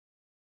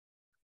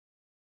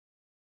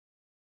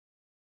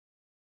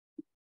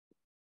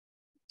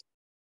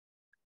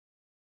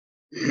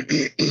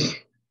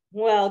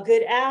Well,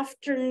 good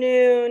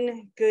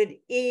afternoon, good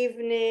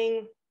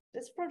evening.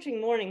 It's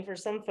approaching morning for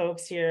some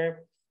folks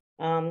here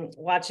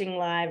watching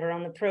live or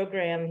on the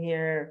program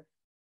here.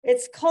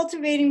 It's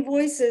Cultivating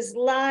Voices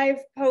live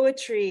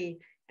poetry,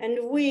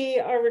 and we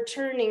are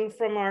returning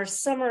from our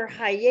summer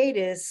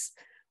hiatus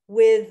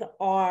with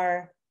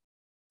our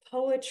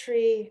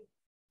poetry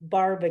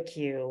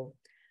barbecue.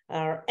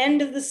 Our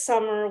end of the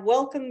summer,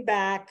 welcome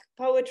back,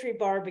 poetry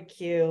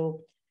barbecue,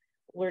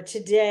 where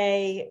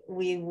today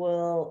we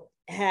will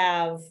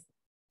have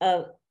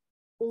a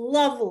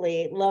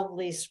lovely,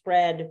 lovely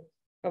spread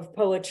of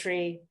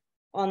poetry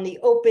on the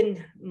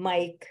open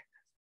mic.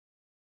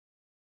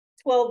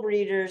 12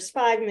 readers,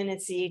 5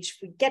 minutes each.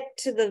 We get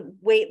to the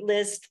wait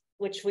list,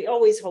 which we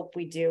always hope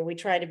we do. We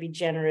try to be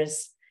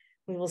generous.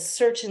 We will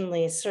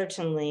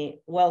certainly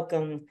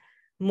welcome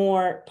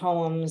more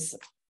poems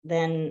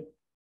than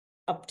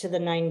up to the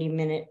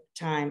 90-minute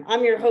time.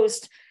 I'm your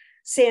host,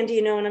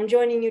 Sandy Yannone, and I'm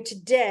joining you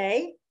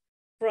today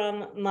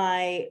from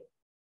my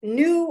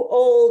new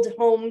old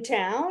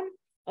hometown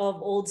of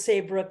Old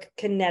Saybrook,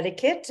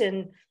 Connecticut.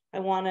 And I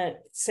want to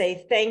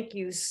say thank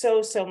you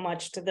so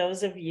much to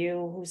those of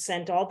you who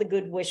sent all the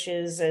good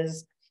wishes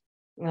as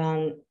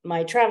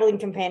my traveling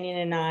companion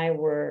and I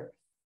were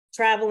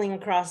traveling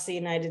across the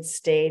United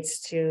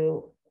States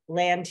to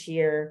land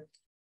here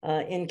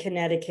in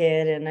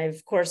Connecticut. And I,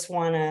 of course,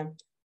 want to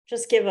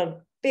just give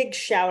a big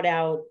shout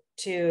out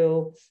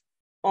to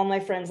all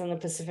my friends in the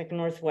Pacific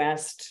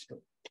Northwest.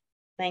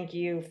 Thank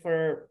you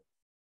for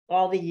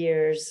all the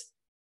years.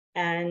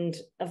 And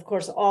of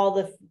course, all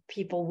the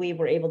people we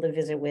were able to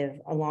visit with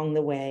along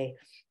the way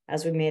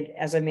as I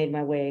made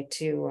my way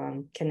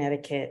to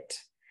Connecticut,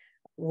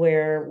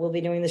 where we'll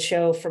be doing the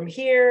show from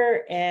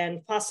here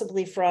and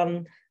possibly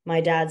from my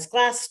dad's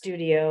glass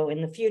studio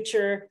in the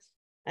future,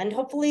 and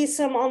hopefully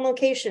some on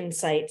location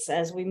sites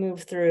as we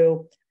move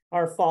through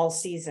our fall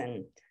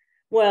season.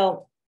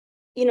 Well,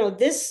 you know,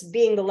 this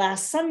being the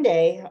last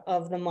Sunday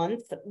of the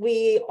month,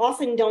 we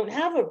often don't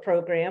have a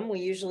program.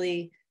 We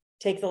usually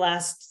take the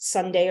last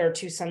Sunday or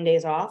 2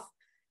 Sundays off.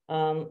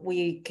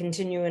 We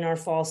continue in our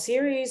fall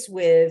series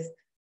with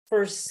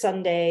first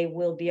Sunday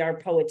will be our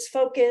Poets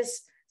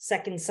Focus.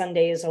 Second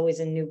Sunday is always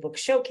a new book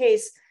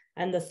showcase.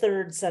 And the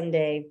third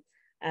Sunday,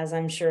 as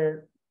I'm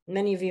sure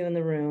many of you in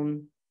the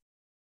room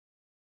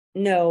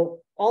know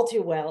all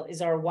too well,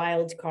 is our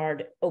wild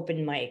card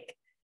open mic.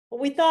 Well,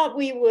 we thought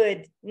we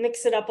would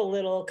mix it up a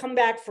little, come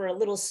back for a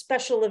little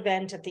special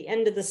event at the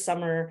end of the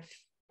summer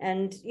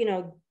and, you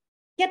know,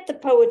 get the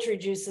poetry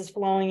juices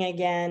flowing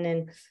again.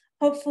 And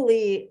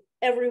hopefully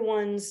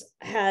everyone's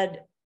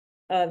had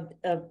a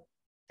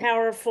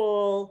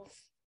powerful,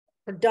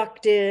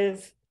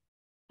 productive,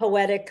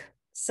 poetic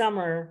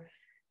summer,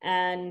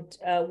 and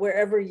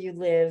wherever you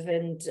live,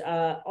 and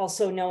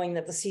also knowing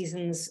that the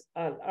seasons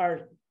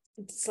are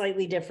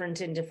slightly different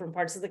in different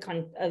parts of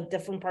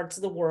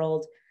the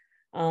world.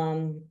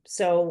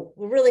 So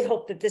we really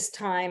hope that this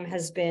time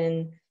has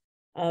been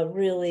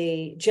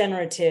really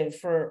generative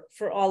for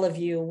all of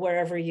you,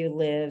 wherever you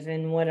live,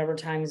 in whatever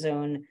time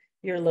zone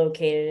you're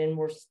located. And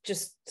we're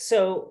just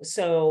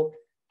so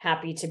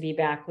happy to be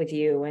back with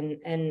you.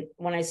 And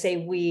when I say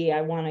we,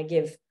 I want to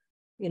give,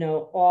 you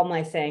know, all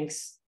my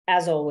thanks,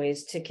 as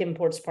always, to Kim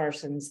Ports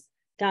Parsons,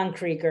 Don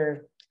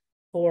Krieger,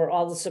 for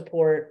all the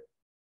support,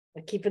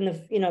 keeping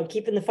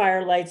the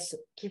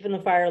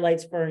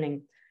firelights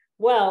burning.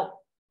 Well,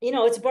 you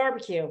know, it's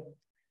barbecue.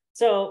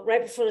 So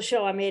right before the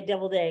show, I made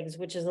deviled eggs,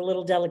 which is a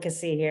little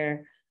delicacy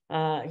here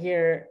in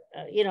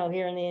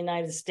the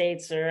United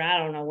States, or I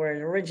don't know where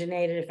it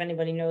originated. If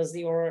anybody knows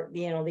the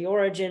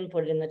origin,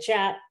 put it in the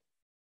chat.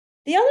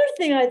 The other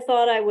thing I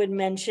thought I would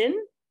mention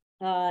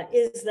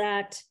is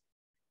that,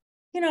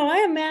 you know,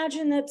 I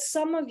imagine that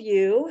some of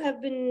you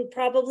have been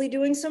probably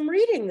doing some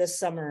reading this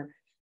summer.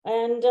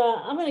 And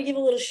I'm going to give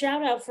a little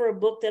shout out for a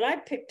book that I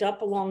picked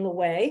up along the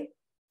way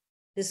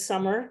this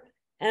summer.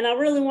 And I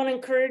really want to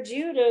encourage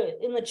you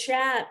to, in the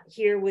chat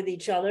here with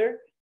each other,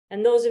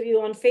 and those of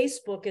you on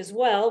Facebook as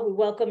well, we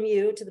welcome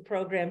you to the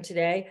program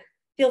today.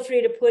 Feel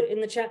free to put in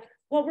the chat,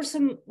 what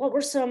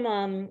were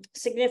some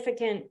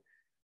significant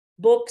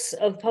books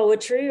of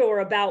poetry or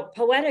about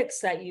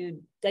poetics that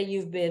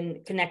you've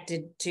been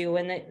connected to?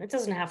 And it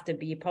doesn't have to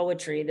be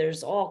poetry.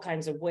 There's all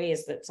kinds of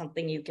ways that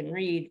something you can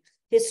read,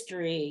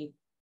 history,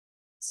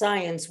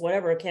 science,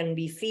 whatever, can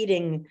be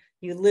feeding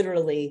you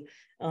literally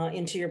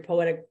into your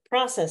poetic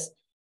process.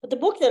 But the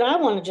book that I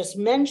want to just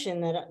mention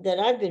that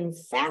I've been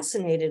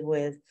fascinated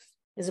with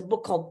is a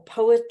book called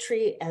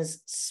Poetry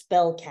as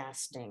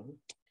Spellcasting.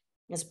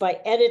 It's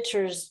by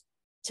editors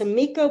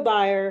Tamiko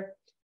Beyer,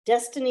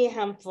 Destiny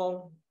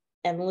Hemphill,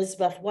 and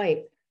Elizabeth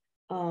White.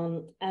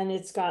 And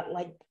it's got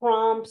like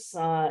prompts,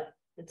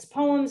 it's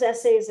poems,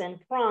 essays,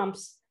 and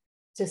prompts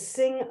to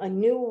sing a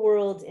new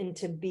world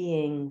into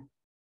being.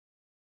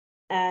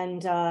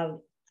 And I'm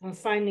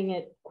finding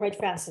it quite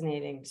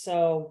fascinating.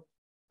 So,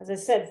 as I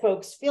said,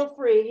 folks, feel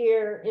free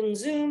here in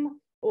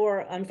Zoom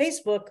or on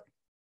Facebook,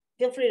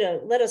 feel free to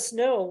let us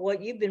know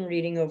what you've been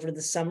reading over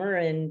the summer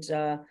and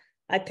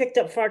I picked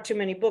up far too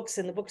many books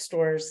in the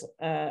bookstores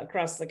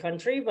across the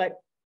country, but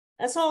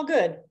that's all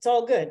good. It's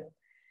all good.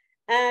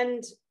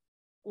 And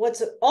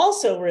what's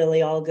also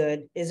really all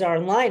good is our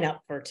lineup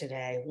for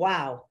today.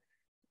 Wow.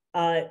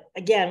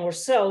 Again, we're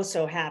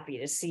so happy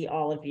to see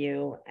all of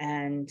you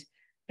and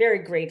very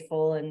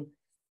grateful. And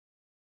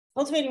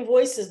Cultivating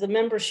Voices, the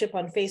membership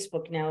on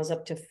Facebook now is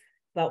up to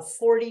about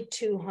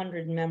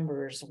 4,200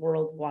 members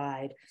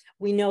worldwide.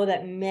 We know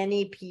that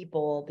many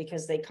people,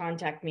 because they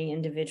contact me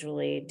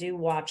individually, do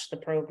watch the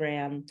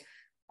program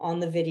on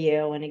the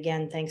video. And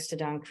again, thanks to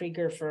Don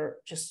Krieger for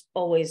just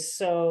always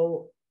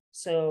so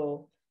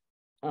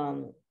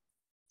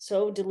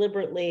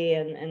deliberately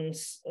and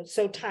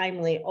so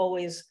timely,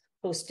 always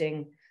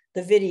posting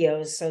the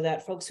videos so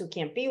that folks who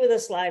can't be with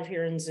us live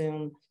here in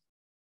Zoom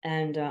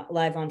and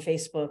live on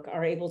Facebook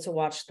are able to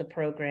watch the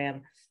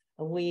program.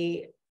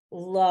 We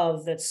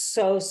love that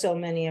so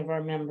many of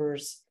our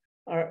members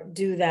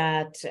do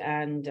that,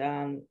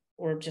 and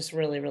we're just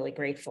really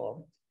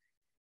grateful.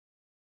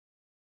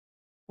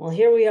 Well,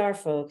 here we are,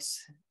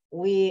 folks.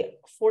 We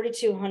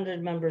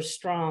 4,200 members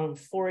strong,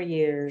 4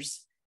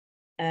 years.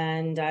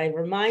 And I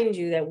remind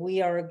you that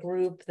we are a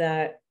group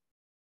that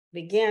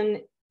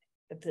began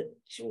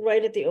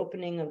right at the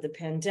opening of the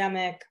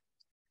pandemic.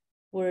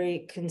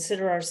 We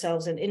consider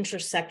ourselves an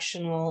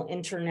intersectional,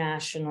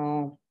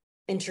 international,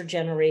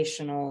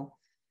 intergenerational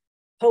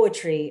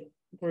poetry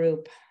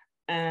group.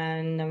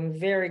 And I'm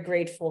very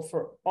grateful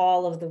for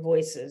all of the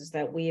voices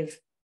that we've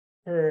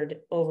heard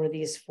over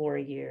these 4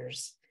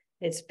 years.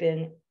 It's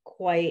been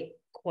quite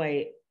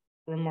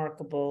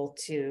remarkable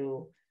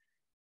to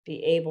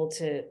be able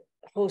to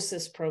host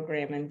this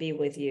program and be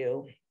with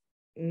you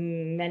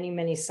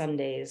many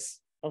Sundays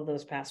of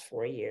those past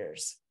 4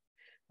 years.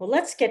 Well,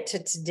 let's get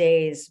to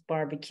today's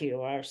barbecue,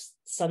 our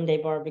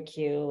Sunday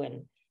barbecue,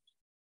 and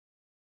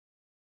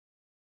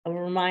a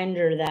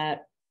reminder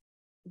that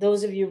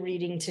those of you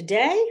reading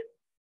today,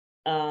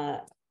 5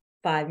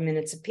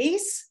 minutes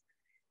apiece.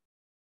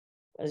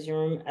 As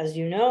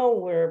you know,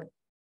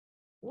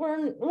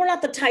 we're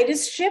not the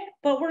tightest ship,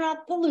 but we're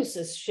not the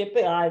loosest ship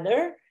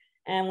either.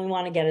 And we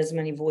want to get as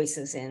many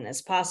voices in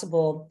as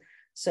possible.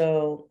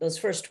 So those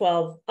first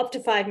 12, up to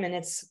 5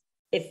 minutes.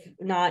 If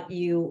not,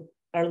 you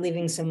are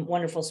leaving some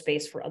wonderful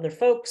space for other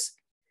folks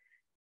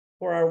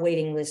for our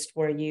waiting list,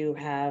 where you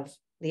have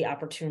the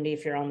opportunity,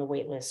 if you're on the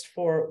wait list,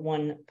 for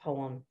 1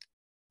 poem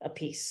a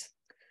piece.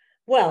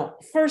 Well,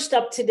 first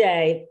up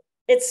today,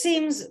 it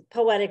seems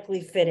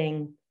poetically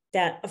fitting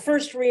that a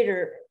first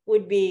reader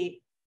would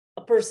be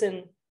a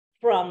person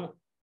from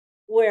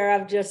where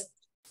I've just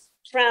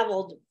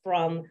traveled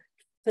from,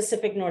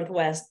 Pacific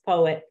Northwest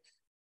poet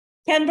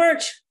Ken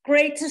Burch.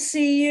 Great to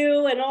see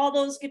you, and all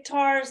those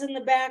guitars in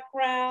the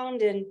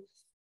background. And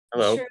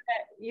hello. I'm sure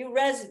that you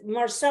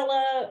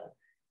Marcella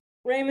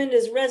Remund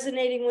is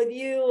resonating with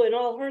you and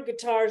all her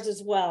guitars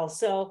as well.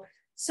 So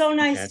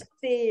nice to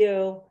see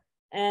you.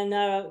 And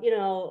hi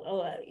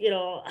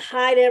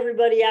to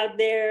everybody out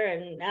there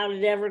and out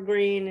at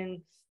Evergreen,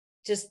 and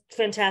just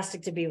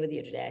fantastic to be with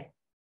you today.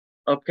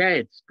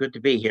 Okay, it's good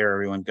to be here,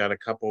 everyone. Got a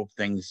couple of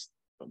things,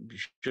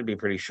 should be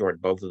pretty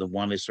short, both of them.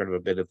 One is sort of a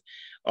bit of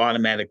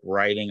automatic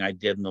writing I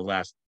did in the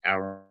last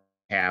hour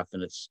and a half,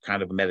 and it's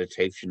kind of a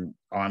meditation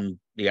on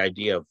the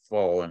idea of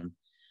fall and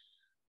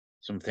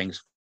some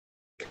things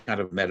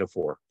kind of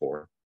metaphor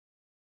for.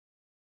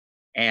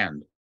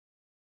 And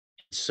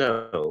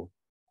so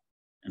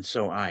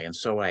I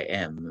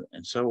am,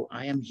 and so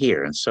I am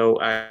here, and so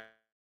I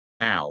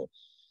now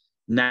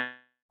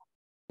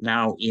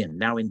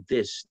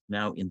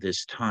in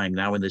this time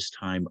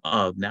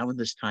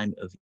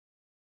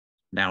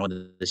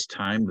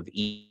of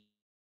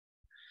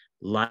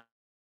life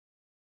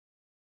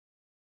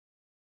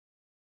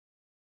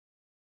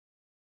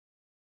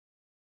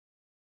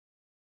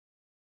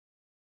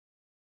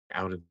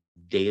out of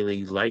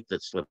daily life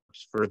that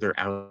slips further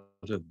out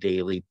of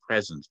daily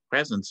presence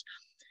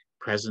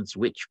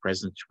which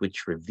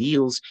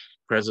reveals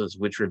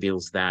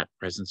that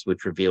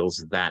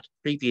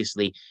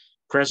previously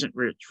present,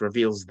 which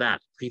reveals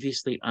that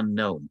previously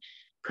unknown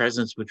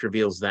presence, which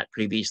reveals that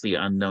previously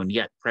unknown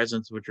yet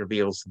presence, which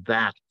reveals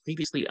that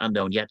previously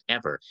unknown yet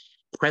ever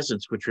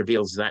presence, which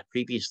reveals that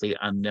previously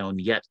unknown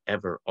yet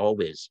ever,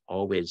 always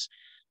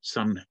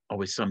somehow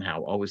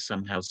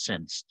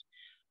sensed,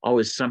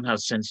 always somehow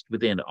sensed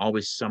within,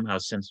 always somehow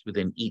sensed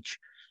within each,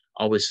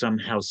 always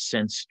somehow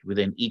sensed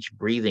within each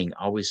breathing,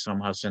 always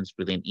somehow sensed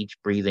within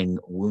each breathing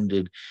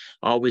wounded,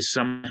 always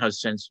somehow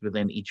sensed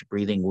within each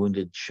breathing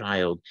wounded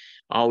child,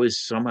 always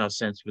somehow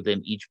sensed within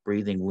each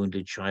breathing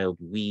wounded child.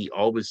 We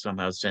always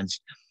somehow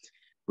sensed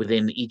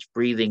within each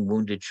breathing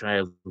wounded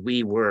child.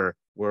 We were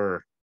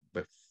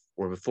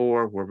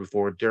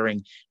before,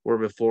 during,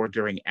 after,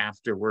 during,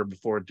 after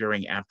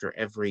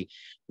every,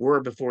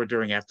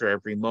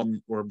 every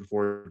moment,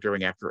 before,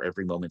 during, after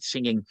every moment,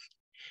 singing.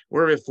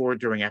 Were before,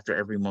 during, after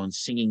every moment,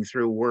 singing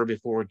through. Were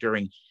before,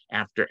 during,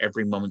 after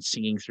every moment,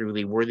 singing through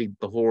the worthy,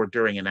 before,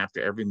 during, and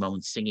after every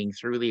moment, singing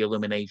through the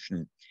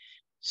illumination.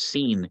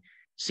 Seen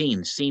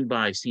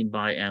by,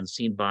 and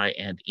seen by,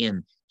 and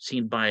in.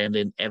 seen by and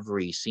in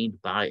every, seen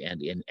by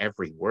and in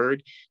every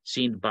word,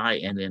 seen by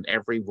and in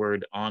every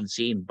word on,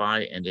 seen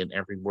by and in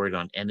every word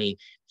on any,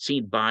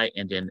 seen by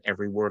and in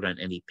every word on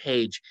any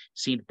page,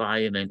 seen by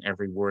and in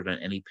every word on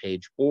any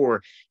page,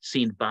 or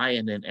seen by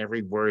and in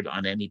every word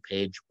on any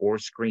page or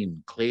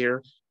screen,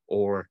 clear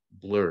or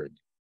blurred.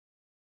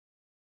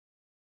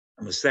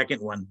 And the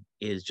second one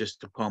is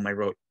just a poem I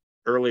wrote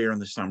earlier in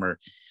the summer.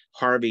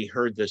 Harvey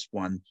heard this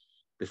one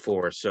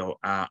before, so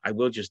I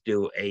will just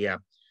do a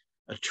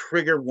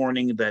trigger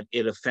warning that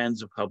it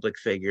offends a public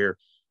figure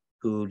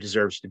who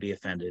deserves to be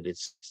offended.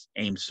 It's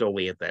aimed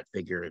solely at that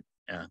figure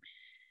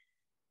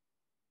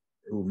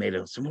who made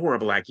some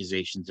horrible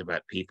accusations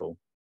about people.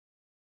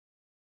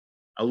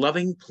 A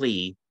loving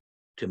plea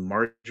to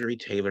Marjorie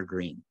Taylor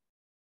Greene.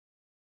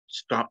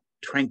 Stop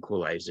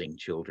tranquilizing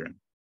children.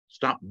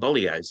 Stop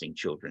bullyizing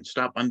children.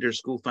 Stop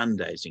under-school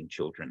fundizing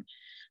children.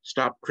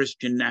 Stop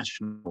Christian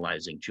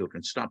nationalizing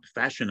children. Stop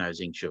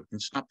fashionizing children.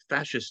 Stop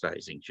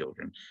fascistizing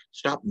children.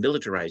 Stop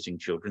militarizing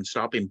children.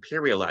 Stop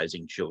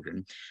imperializing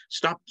children.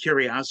 Stop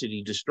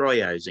curiosity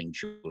destroyizing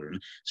children.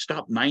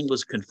 Stop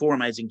mindless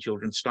conformizing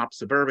children. Stop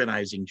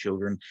suburbanizing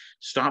children.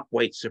 Stop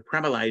white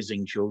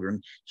supremalizing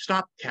children.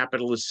 Stop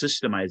capitalist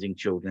systemizing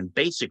children.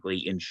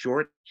 Basically, in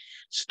short,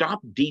 stop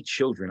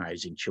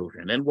de-childrenizing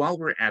children. And while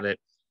we're at it,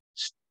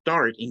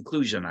 start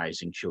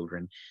inclusionizing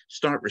children,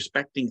 start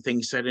respecting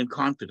things said and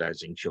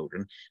confidizing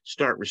children,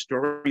 start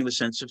restoring the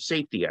sense of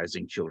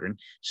safetyizing children,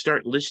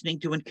 start listening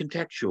to and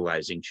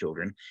contextualizing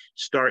children,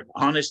 start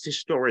honest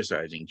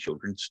historicizing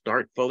children,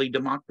 start fully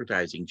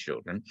democratizing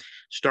children,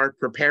 start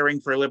preparing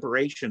for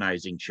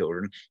liberationizing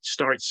children,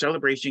 start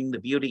celebrating the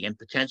beauty and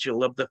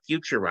potential of the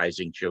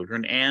futurizing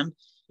children, and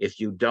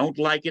if you don't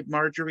like it,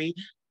 Marjorie,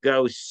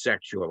 go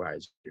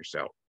sexualize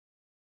yourself.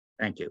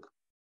 Thank you.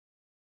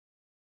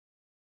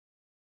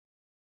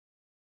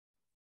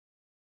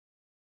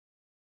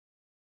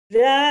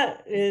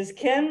 That is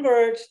Ken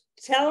Burch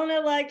telling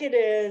it like it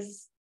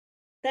is.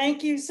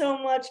 Thank you so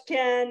much,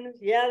 Ken.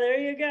 Yeah, there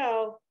you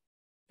go.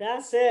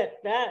 That's it.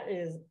 That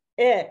is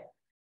it.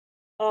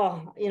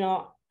 Oh, you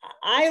know,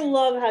 I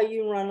love how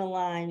you run a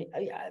line.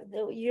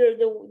 You're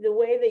the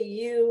way that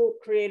you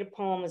create a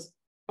poem is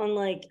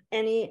unlike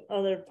any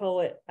other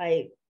poet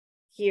I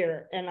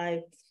hear, and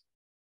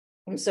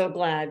I'm so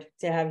glad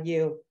to have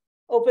you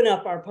open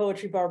up our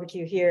poetry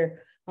barbecue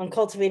here on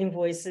Cultivating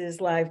Voices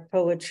Live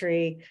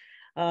Poetry.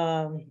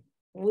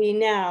 We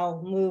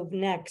now move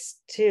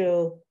next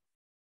to,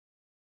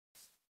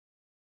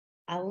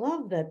 I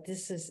love that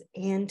this is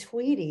Anne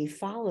Tweedy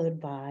followed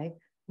by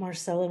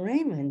Marcella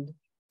Remund.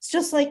 It's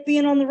just like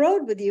being on the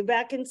road with you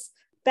back in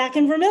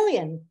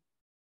Vermilion.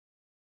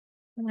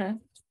 It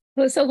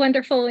was so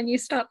wonderful when you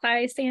stopped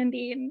by,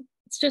 Sandy, and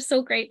it's just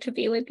so great to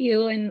be with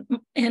you and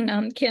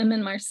Kim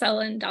and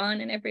Marcella and Dawn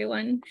and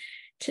everyone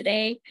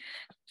today.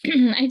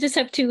 I just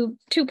have two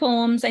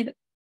poems.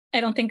 I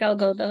don't think I'll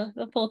go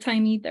the full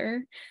time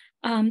either.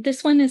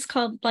 This one is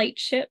called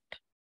Lightship.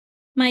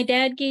 My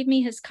dad gave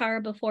me his car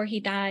before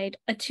he died,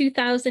 a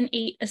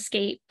 2008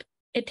 Escape.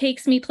 It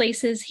takes me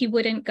places he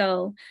wouldn't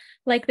go,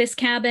 like this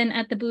cabin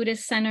at the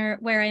Buddhist center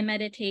where I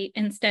meditate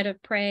instead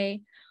of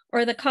pray,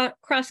 or the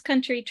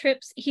cross-country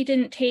trips he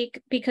didn't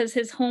take because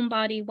his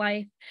homebody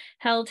wife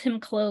held him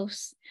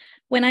close.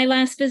 When I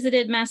last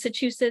visited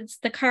Massachusetts,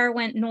 the car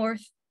went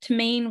north to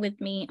Maine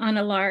with me on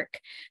a lark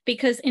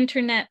because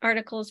internet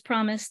articles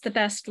promise the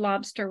best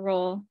lobster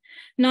roll.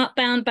 Not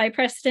bound by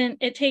precedent,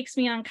 it takes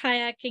me on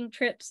kayaking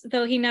trips,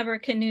 though he never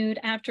canoed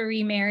after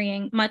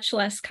remarrying, much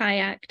less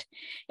kayaked.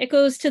 It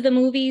goes to the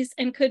movies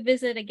and could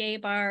visit a gay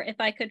bar if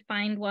I could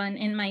find one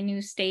in my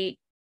new state.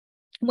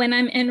 When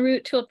I'm en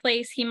route to a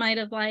place he might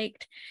have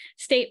liked,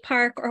 state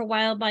park or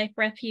wildlife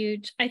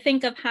refuge, I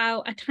think of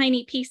how a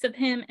tiny piece of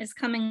him is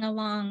coming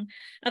along,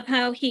 of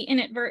how he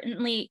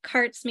inadvertently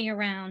carts me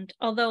around.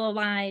 Although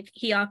alive,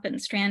 he often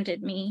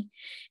stranded me.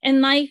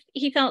 In life,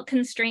 he felt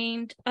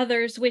constrained,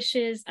 others'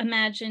 wishes,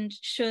 imagined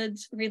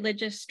shoulds,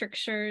 religious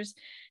strictures.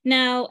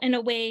 Now, in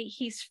a way,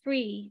 he's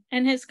free,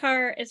 and his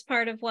car is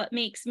part of what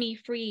makes me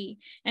free,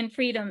 and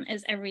freedom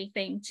is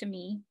everything to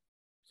me.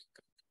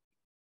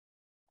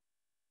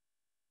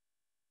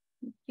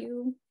 Thank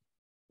you.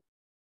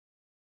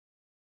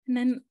 And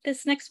then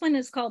this next one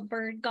is called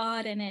Bird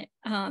God, and it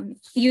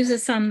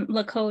uses some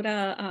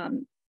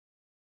Lakota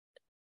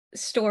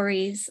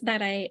stories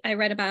that I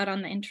read about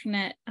on the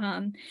internet.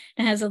 It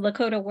has a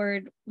Lakota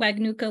word,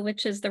 Wagnuka,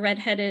 which is the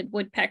red-headed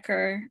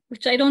woodpecker,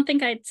 which I don't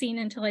think I'd seen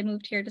until I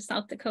moved here to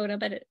South Dakota,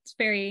 but it's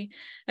a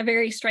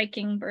very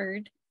striking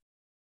bird.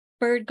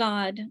 Bird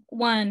God.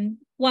 1.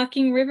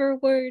 Walking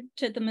riverward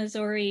to the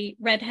Missouri,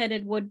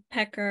 red-headed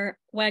woodpecker,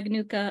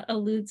 Wagnuka,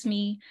 eludes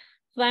me.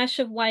 Flash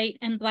of white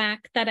and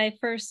black that I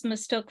first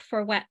mistook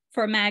for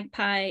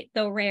magpie,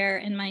 though rare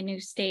in my new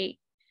state.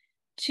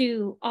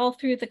 2. All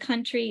through the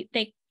county,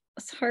 they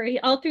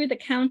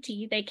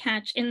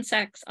catch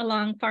insects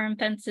along farm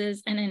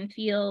fences and in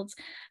fields,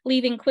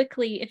 leaving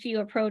quickly if you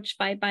approach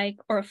by bike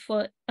or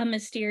foot, a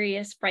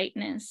mysterious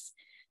brightness.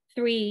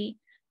 3.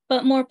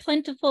 but more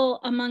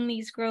plentiful among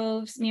these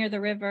groves near the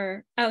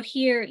river. Out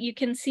here, you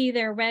can see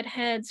their red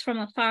heads from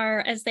afar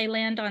as they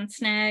land on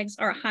snags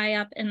or high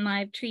up in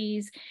live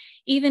trees,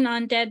 even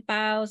on dead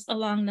boughs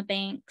along the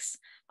banks.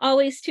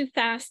 Always too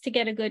fast to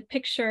get a good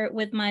picture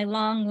with my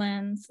long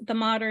lens, the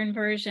modern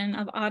version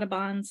of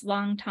Audubon's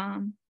Long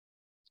Tom.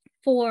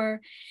 4,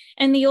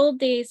 in the old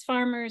days,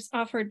 farmers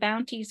offered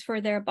bounties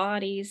for their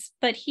bodies,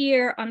 but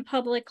here on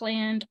public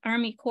land,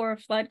 Army Corps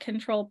flood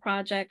control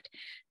project,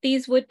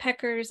 these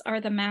woodpeckers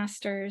are the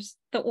masters.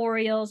 The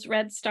orioles,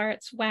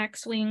 redstarts,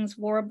 waxwings,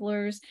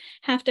 warblers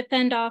have to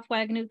fend off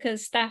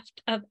Wagnuka's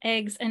theft of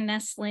eggs and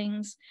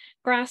nestlings.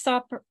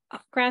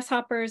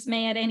 Grasshoppers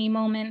may at any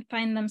moment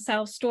find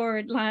themselves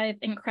stored live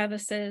in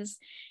crevices.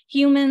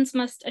 Humans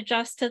must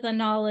adjust to the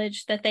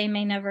knowledge that they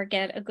may never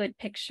get a good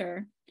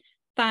picture.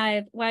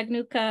 5,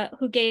 Wagnuka,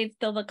 who gave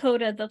the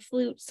Lakota the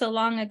flute so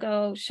long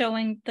ago,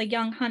 showing the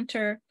young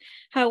hunter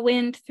how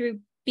wind through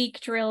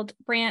beak-drilled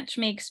branch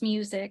makes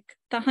music.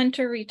 The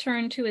hunter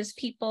returned to his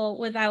people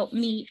without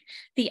meat,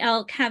 the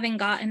elk having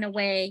gotten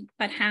away,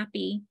 but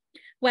happy.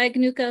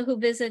 Wagnuka, who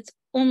visits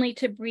only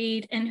to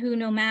breed and who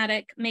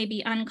nomadic may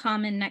be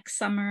uncommon next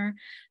summer.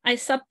 I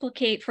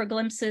supplicate for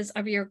glimpses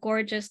of your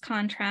gorgeous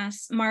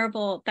contrasts,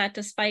 marvel that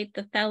despite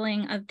the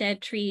felling of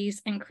dead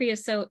trees and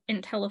creosote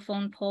in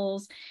telephone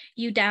poles,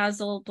 you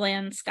dazzle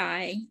bland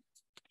sky.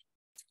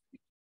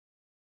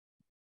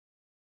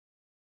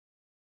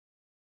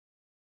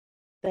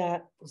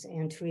 That was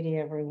Ann Tweedy,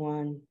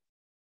 everyone,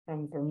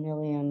 from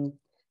Vermilion.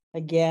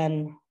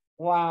 Again,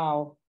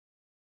 wow.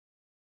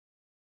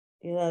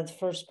 The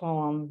first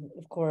poem,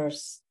 of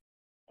course,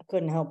 I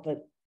couldn't help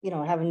but,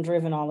 having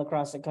driven all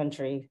across the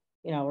country,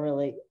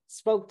 really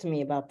spoke to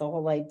me about the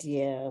whole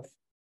idea of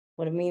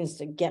what it means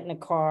to get in a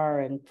car,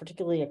 and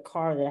particularly a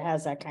car that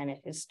has that kind of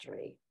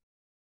history.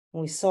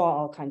 And we saw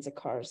all kinds of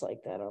cars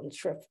like that on the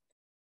trip.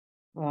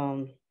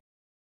 The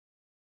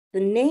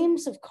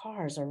names of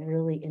cars are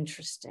really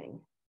interesting.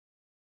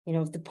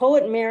 The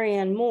poet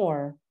Marianne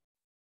Moore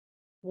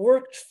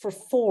worked for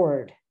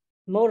Ford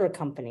Motor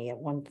Company at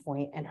one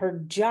point, and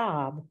her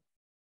job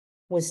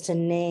was to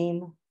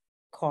name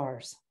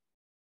cars.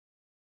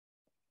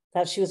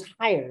 That she was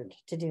hired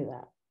to do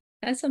that.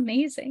 That's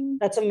amazing.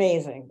 That's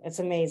amazing. It's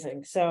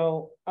amazing.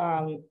 So,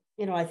 I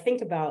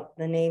think about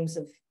the names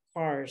of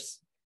cars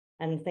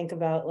and think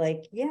about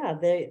they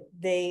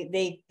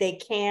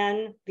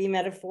can be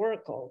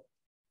metaphorical.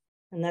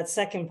 And that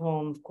second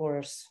poem, of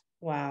course,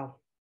 wow.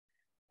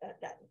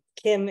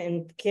 Kim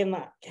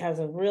has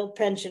a real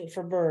penchant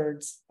for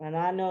birds, and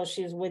I know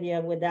she's with you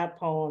with that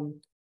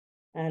poem.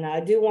 And I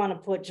do want to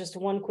put just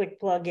one quick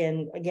plug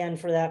in again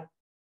for that,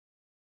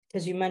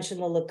 because you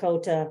mentioned the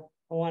Lakota.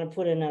 I want to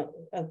put in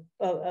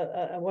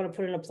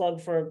a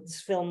plug for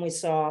this film we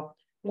saw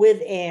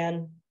with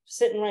Anne,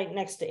 sitting right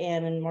next to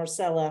Anne and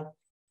Marcella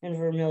in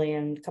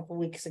Vermilion a couple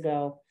weeks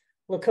ago.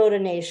 Lakota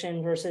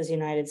Nation versus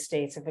United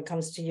States. If it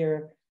comes to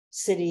your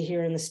city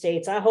here in the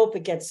States, I hope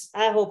it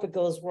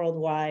goes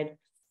worldwide.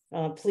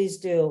 Please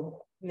do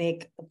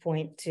make a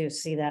point to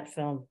see that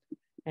film.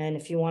 And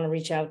if you want to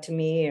reach out to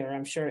me, or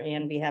I'm sure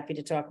Anne be happy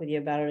to talk with you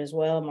about it as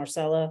well,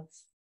 Marcella,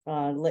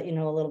 let you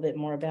know a little bit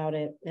more about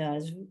it.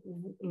 It's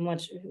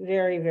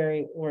very,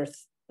 very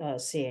worth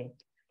seeing.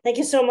 Thank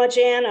you so much,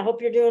 Anne. I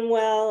hope you're doing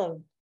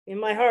well. In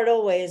my heart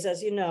always,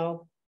 as you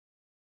know.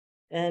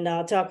 And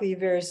I'll talk with you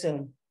very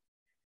soon.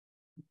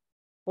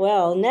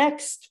 Well,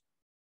 next,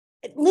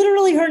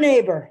 literally her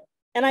neighbor.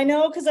 And I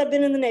know because I've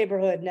been in the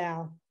neighborhood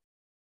now.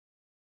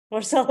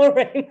 Marcella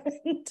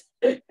Remund.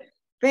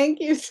 Thank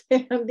you,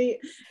 Sandy.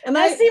 And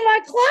I see my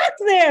clock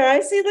there. I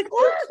see the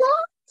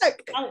clock.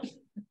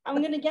 I'm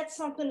going to get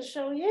something to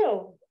show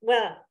you.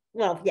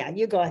 Well, yeah,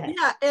 you go ahead.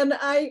 Yeah, and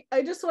I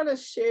just want to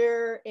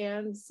share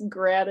Anne's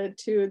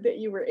gratitude that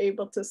you were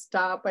able to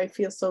stop. I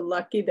feel so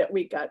lucky that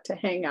we got to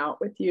hang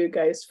out with you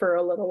guys for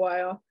a little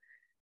while.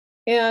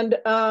 And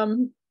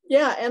and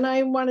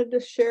I wanted to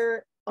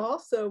share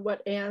also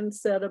what Anne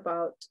said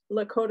about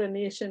Lakota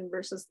Nation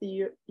versus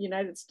the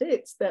United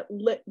States, that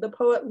the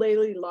poet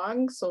Layli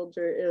Long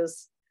Soldier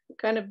is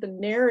kind of the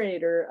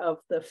narrator of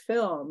the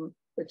film,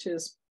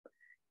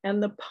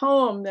 and the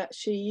poem that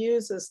she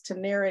uses to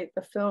narrate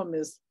the film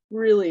is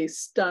really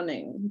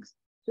stunning,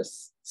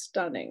 just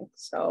stunning.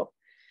 So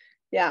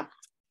yeah,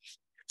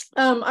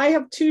 I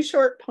have two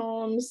short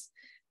poems,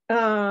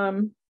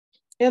 and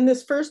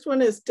this first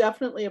one is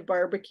definitely a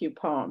barbecue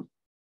poem.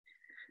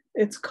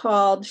 It's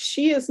called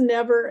She Is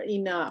Never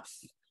Enough.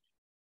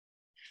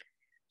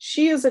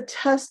 She is a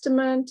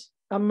testament,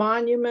 a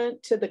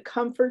monument to the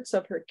comforts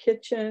of her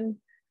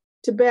kitchen,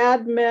 to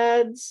bad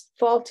meds,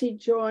 faulty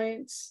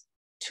joints,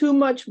 too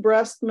much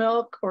breast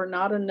milk or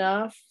not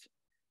enough,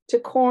 to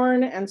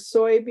corn and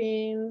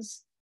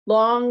soybeans,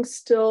 long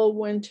still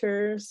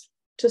winters,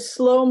 to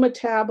slow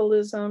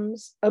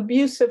metabolisms,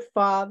 abusive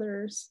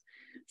fathers,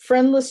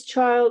 friendless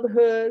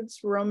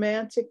childhoods,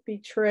 romantic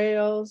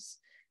betrayals,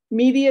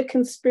 media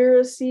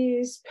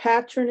conspiracies,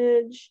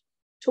 patronage,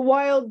 to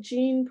wild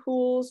gene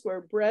pools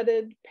where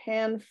breaded,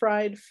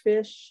 pan-fried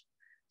fish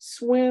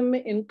swim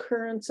in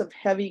currents of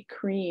heavy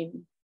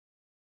cream.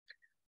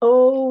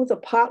 Oh, the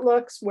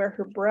potlucks where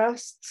her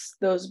breasts,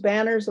 those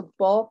banners of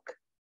bulk,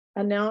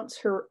 announce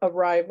her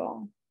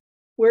arrival,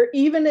 where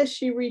even as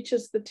she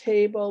reaches the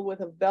table with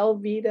a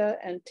Velveeta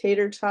and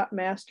tater tot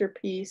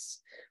masterpiece,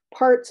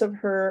 parts of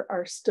her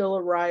are still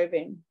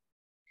arriving.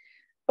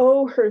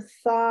 Oh, her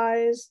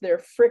thighs, their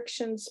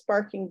friction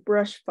sparking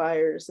brush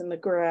fires in the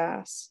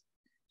grass.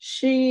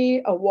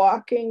 She, a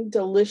walking,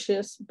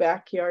 delicious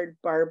backyard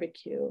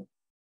barbecue.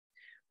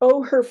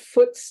 Oh, her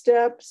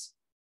footsteps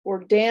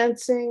or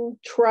dancing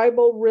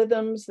tribal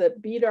rhythms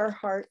that beat our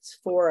hearts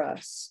for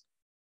us.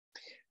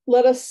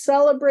 Let us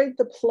celebrate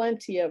the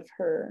plenty of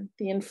her,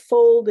 the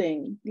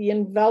enfolding, the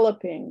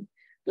enveloping,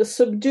 the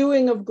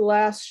subduing of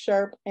glass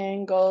sharp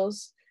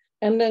angles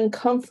and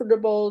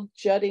uncomfortable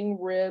jutting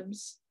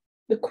ribs,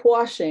 the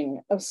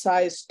quashing of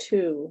size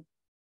 2.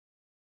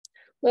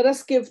 Let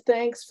us give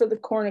thanks for the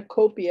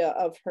cornucopia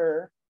of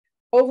her,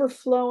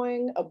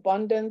 overflowing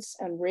abundance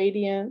and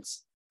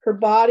radiance, her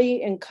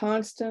body in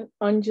constant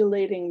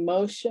undulating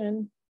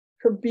motion,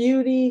 her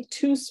beauty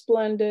too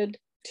splendid,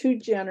 too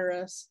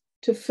generous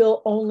to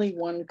fill only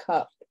one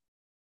cup.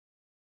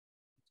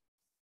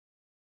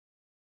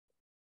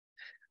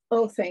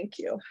 Oh, thank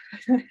you.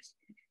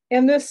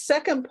 And this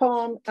second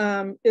poem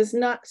is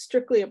not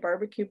strictly a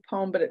barbecue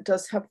poem, but it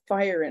does have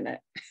fire in it.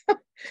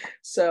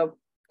 So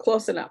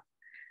close enough.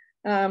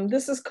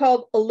 This is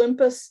called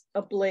Olympus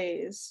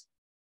Ablaze.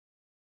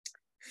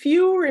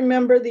 Few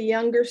remember the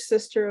younger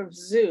sister of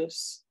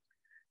Zeus,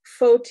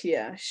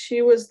 Photia.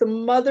 She was the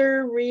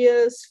mother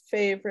Rhea's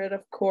favorite,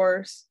 of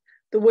course,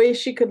 the way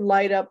she could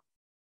light up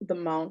the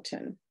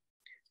mountain.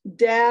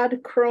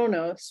 Dad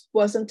Kronos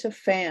wasn't a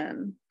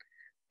fan.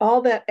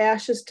 All that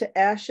ashes to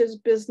ashes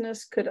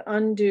business could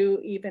undo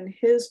even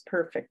his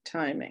perfect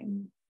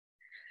timing.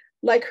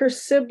 Like her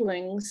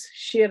siblings,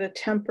 she had a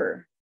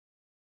temper.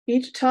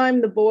 Each time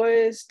the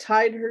boys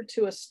tied her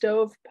to a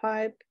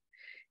stovepipe,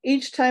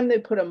 each time they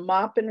put a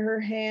mop in her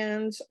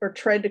hands or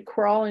tried to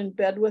crawl in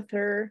bed with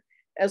her,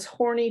 as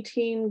horny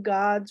teen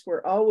gods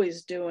were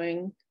always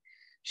doing,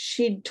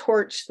 she'd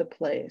torch the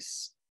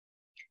place.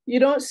 You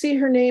don't see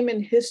her name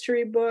in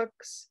history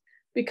books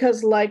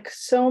because, like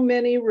so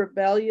many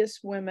rebellious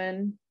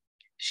women,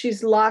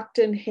 she's locked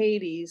in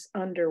Hades'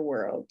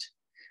 underworld,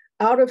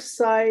 out of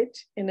sight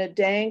in a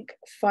dank,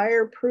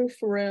 fireproof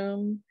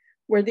room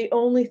where the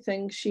only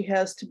thing she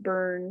has to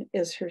burn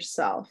is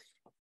herself.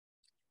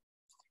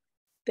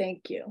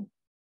 Thank you.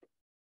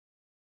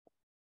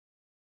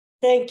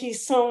 Thank you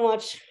so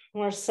much,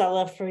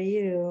 Marcella, for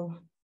you.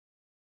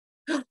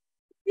 Yeah.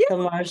 The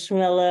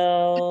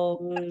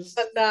marshmallows.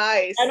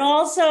 Nice. And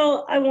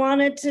also, I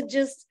wanted to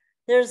just,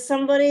 there's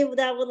somebody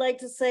that would like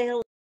to say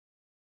hello.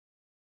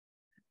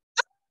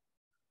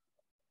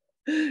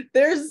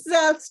 There's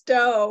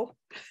Zesto.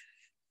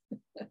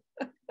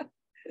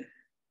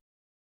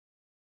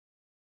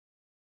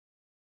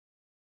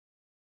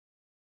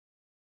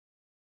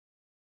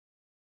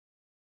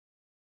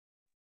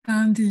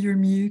 Andy, you're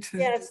muted.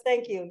 Yes,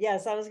 thank you.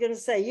 Yes, I was going to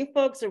say, you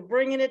folks are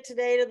bringing it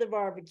today to the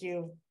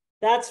barbecue.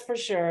 That's for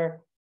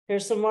sure.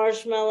 Here's some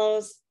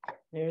marshmallows.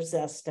 There's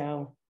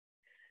Zesto.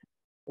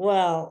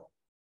 Well,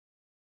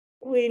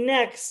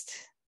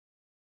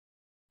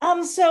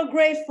 I'm so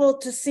grateful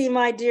to see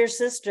my dear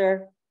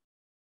sister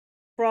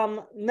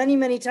from many,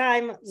 many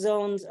time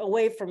zones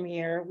away from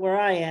here, where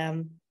I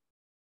am,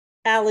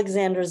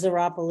 Alexandra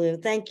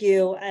Psaropoulou. Thank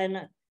you.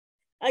 And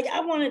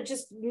I want to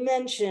just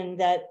mention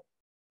that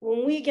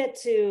when we get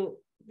to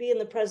be in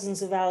the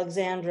presence of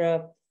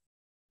Alexandra,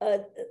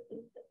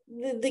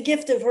 the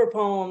gift of her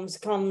poems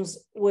comes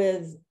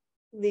with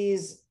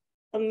these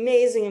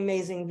amazing,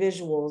 amazing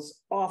visuals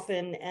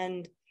often,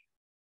 and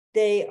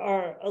they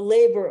are a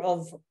labor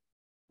of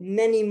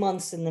many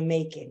months in the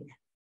making.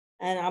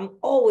 And I'm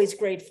always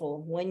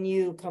grateful when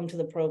you come to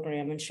the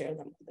program and share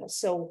them with us.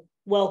 So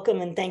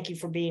welcome and thank you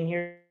for being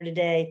here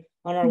today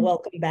on our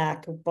Welcome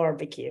Back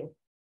barbecue.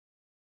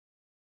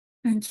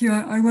 Thank you.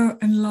 I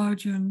won't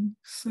enlarge on,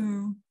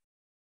 so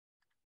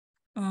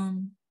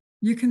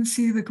you can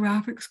see the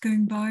graphics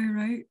going by,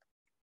 right?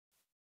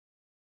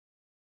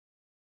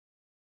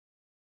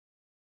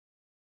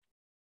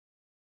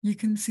 You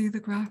can see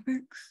the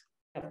graphics?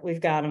 Yep,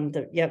 we've got them.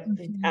 Yep,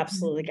 we've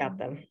absolutely got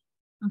them.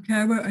 Okay,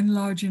 I won't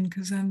enlarge in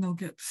because then they'll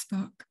get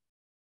stuck.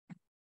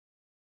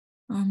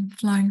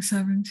 Flying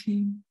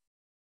 17.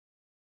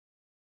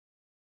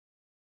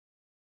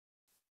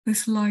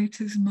 This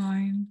light is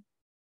mine.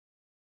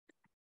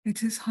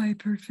 It is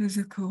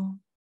hyperphysical,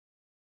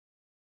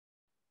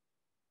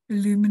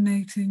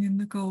 illuminating in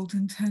the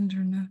golden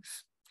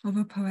tenderness of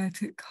a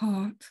poetic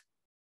heart,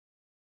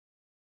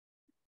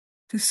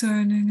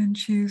 discerning and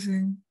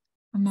choosing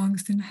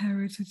amongst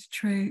inherited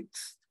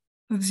traits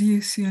of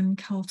Zeusian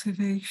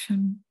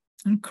cultivation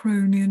and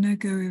Cronian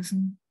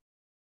egoism,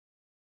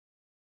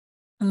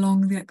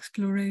 along the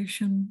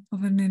exploration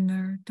of an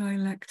inner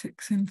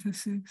dialectic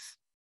synthesis,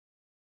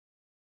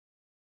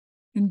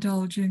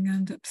 indulging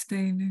and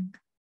abstaining,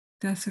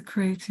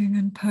 desecrating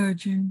and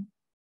purging,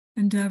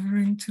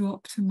 endeavoring to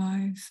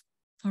optimize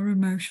our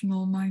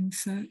emotional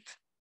mindset,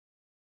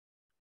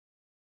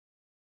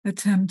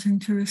 attempting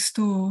to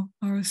restore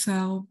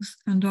ourselves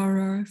and our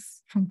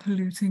earth from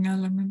polluting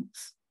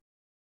elements.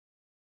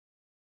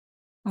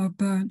 Our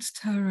burnt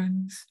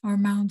terrains, our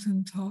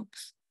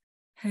mountaintops,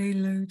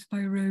 haloed by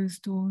rose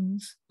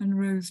dawns and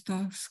rose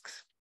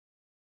dusks,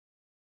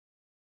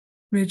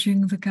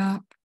 bridging the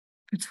gap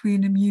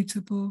between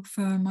immutable,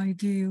 firm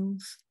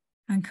ideals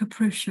and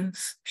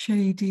capricious,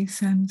 shady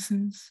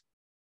senses.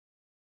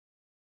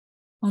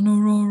 On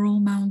auroral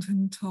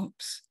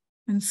mountaintops,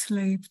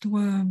 enslaved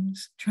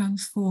worms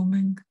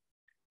transforming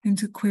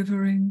into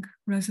quivering,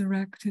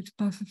 resurrected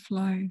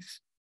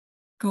butterflies,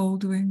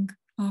 goldwing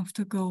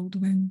after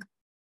goldwing.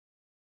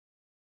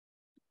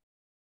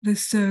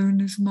 This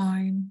zone is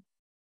mine.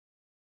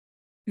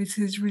 It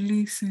is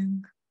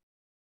releasing,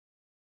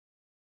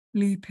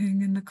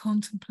 leaping in the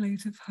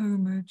contemplative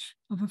homage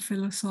of a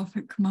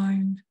philosophic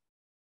mind,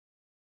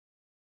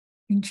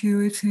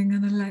 intuiting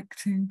and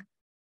electing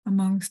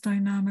amongst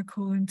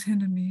dynamical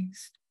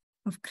antinomies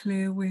of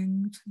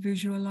clear-winged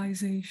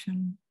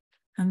visualization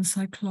and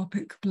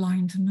cyclopic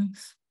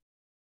blindness,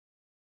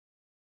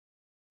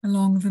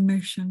 along the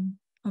mission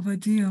of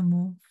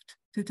ideomorphed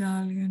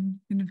Daedalian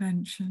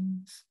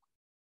inventions,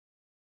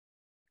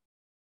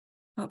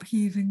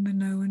 upheaving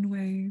Minoan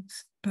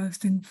waves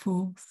bursting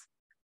forth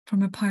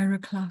from a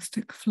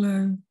pyroclastic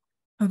flow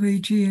of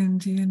Aegean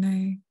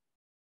DNA.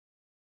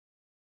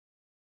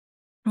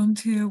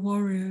 Frontier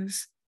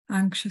warriors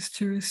anxious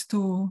to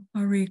restore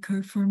our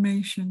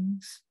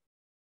eco-formations,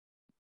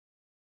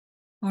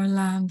 our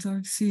lands,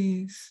 our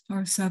seas,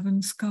 our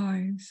seven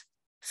skies,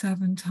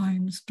 7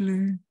 times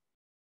blue,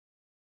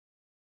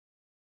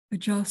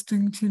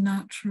 adjusting to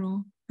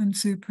natural and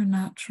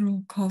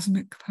supernatural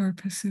cosmic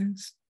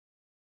purposes.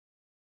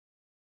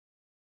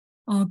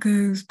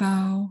 Argo's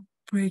bow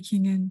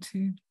breaking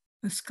into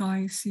a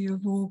sky sea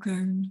of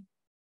orgone,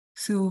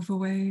 silver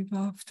wave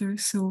after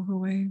silver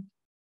wave.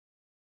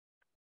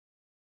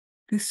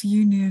 This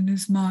union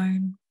is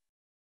mine.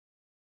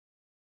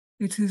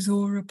 It is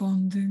aura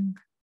bonding,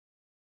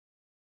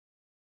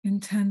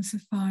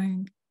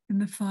 intensifying in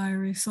the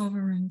fiery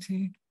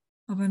sovereignty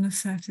of an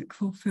ascetic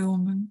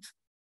fulfillment,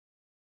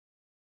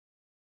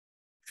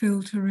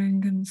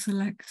 filtering and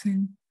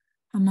selecting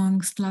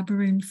amongst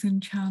labyrinthine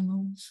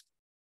channels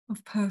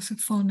of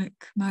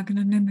Persephonic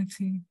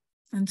magnanimity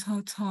and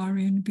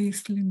Tartarian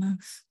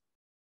beastliness,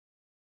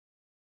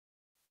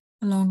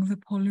 along the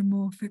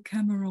polymorphic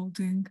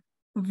emeralding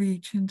of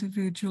each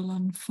individual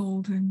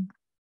unfolding.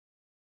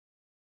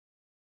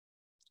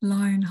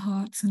 Lion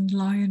hearts and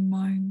lion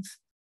minds,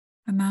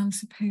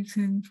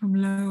 emancipating from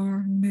lower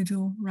and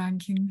middle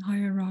ranking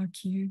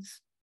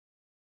hierarchies,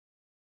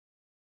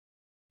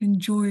 in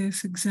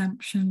joyous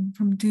exemption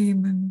from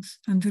demons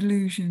and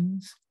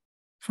illusions,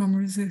 from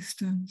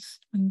resistance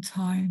and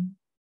time.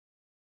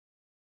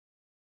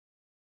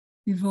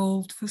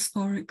 Evolved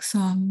phosphoric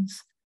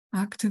suns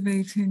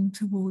activating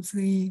towards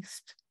the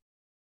east,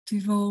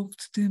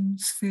 devolved dim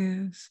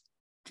spheres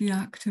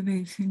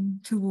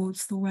deactivating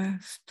towards the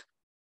west,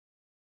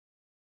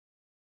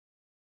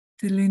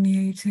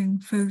 delineating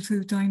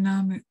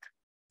photodynamic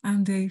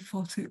and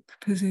aphotic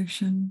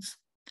positions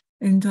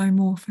in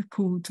dimorphic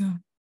order.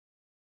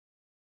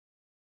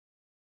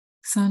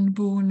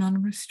 Sunborn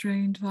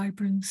unrestrained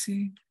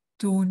vibrancy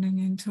dawning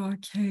into our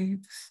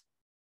caves,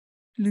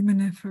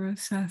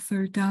 luminiferous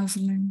ether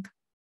dazzling,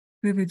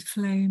 vivid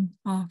flame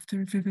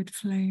after vivid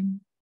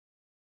flame.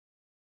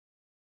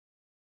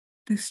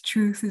 This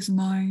truth is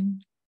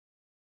mine.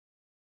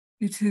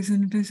 It is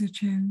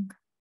envisaging,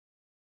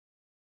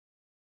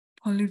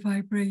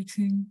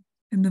 polyvibrating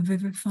in the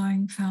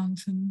vivifying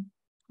fountain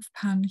of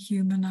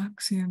pan-human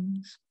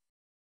axioms,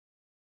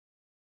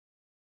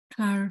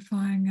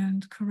 clarifying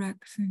and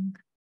correcting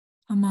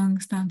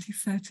amongst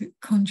antithetic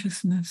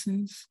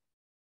consciousnesses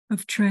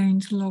of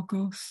trained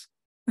logos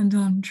and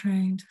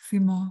untrained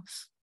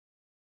themos,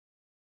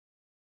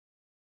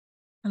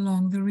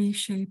 along the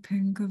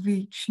reshaping of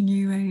each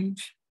new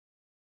age,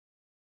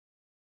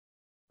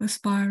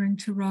 aspiring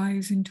to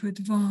rise into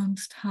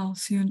advanced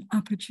halcyon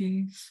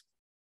apogees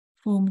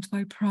formed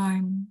by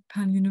prime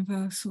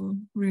pan-universal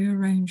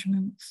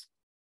rearrangements,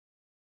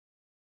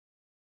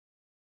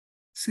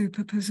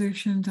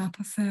 superpositioned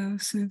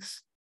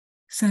apotheosis,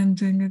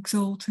 sending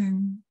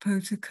exalting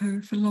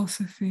potico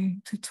philosophy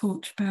to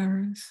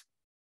torchbearers.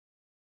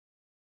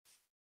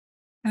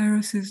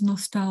 Eris's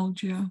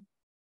nostalgia,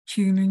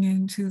 tuning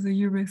into the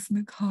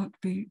eurythmic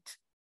heartbeat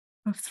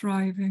of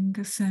thriving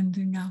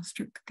ascending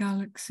astric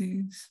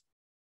galaxies,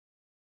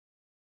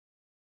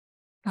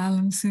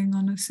 balancing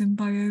on a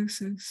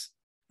symbiosis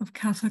of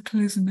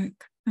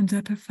cataclysmic and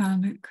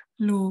epiphanic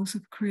laws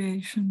of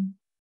creation.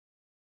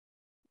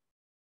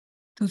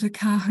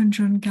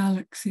 Dodecahedron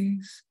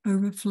galaxies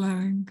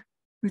overflowing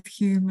with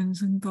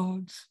humans and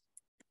gods,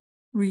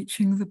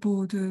 reaching the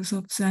borders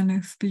of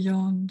zenith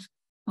beyond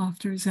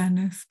after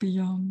zenith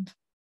beyond.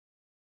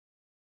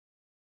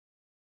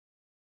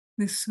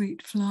 This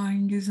sweet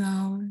flying is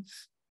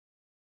ours.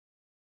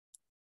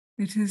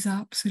 It is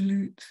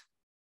absolute.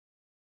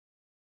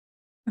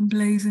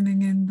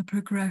 emblazoning in the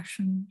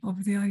progression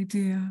of the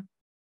idea,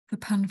 the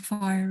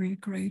pan-fiery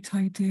great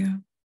idea.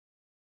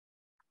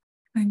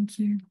 Thank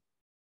you.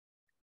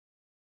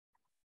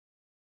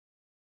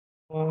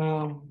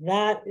 Wow,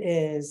 that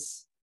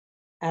is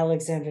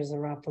Alexandra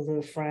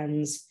Psaropoulou,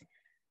 friends,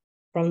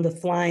 from the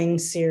Flying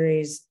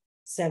Series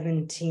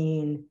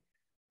 17.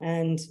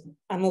 And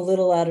I'm a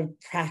little out of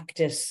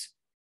practice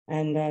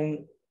and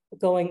I'm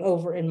going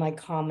over in my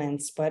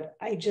comments, but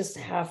I just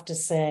have to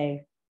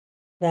say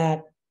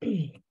that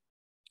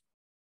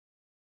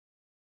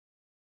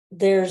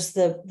there's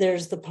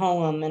the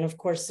poem, and of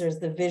course there's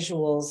the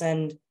visuals,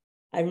 and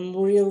I'm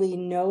really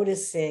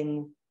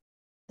noticing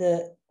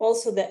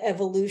also the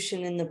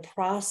evolution in the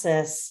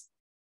process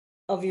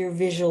of your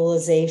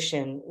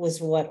visualization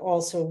was what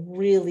also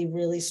really,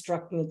 really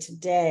struck me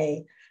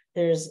today.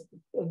 There's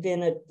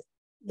been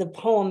the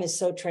poem is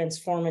so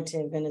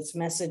transformative in its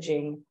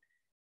messaging,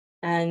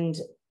 and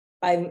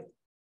I'm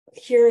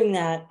hearing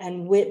that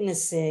and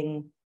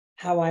witnessing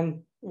how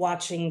I'm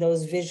watching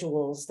those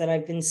visuals that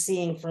I've been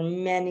seeing for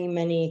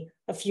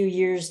a few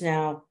years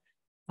now,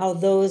 how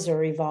those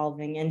are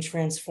evolving and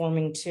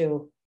transforming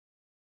too.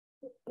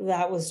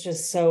 That was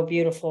just so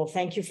beautiful.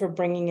 Thank you for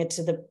bringing it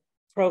to the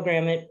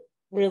program. It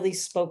really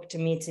spoke to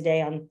me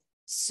today on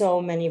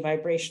so many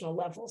vibrational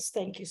levels.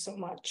 Thank you so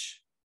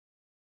much.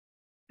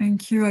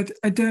 Thank you.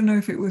 I don't know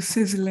if it was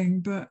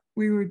sizzling, but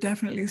we were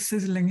definitely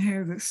sizzling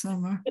here this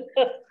summer.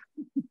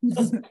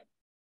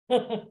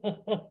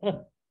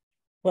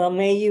 Well,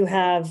 may you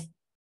have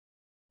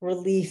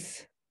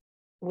relief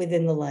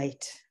within the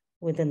light,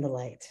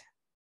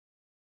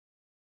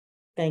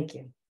 Thank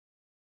you.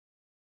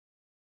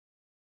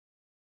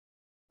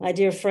 My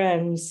dear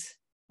friends,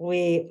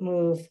 we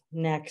move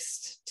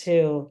next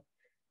to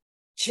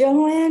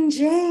Joanne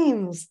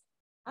James.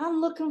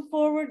 I'm looking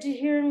forward to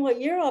hearing what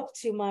you're up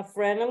to, my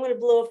friend. I'm going to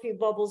blow a few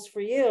bubbles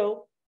for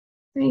you.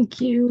 Thank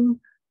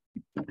you.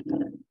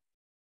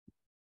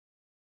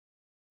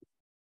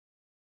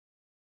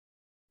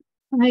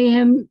 I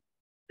am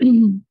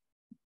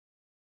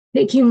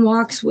taking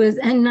walks with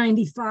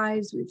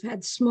N95s. We've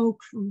had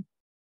smoke from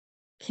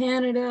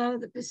Canada,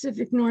 the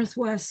Pacific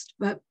Northwest,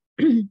 but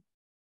I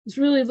was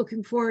really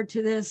looking forward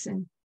to this,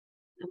 and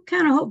I'm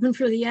kind of hoping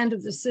for the end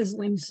of the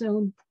sizzling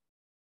soon.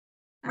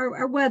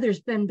 Our weather's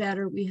been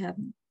better. We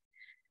haven't.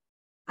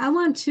 I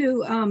want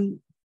to,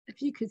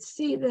 if you could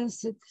see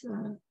this, it's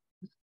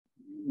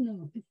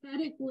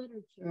pathetic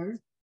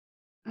literature,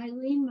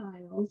 Eileen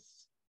Miles.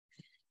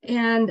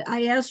 And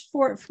I asked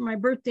for it for my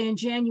birthday in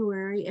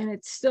January, and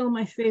it's still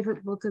my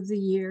favorite book of the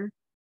year.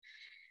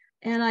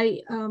 And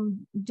I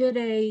did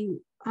a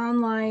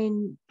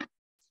online,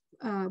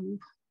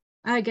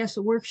 I guess,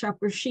 a workshop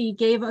where she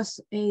gave us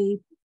a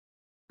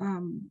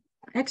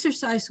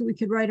exercise so we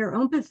could write our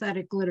own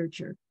pathetic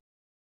literature.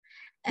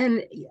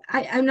 And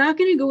I'm not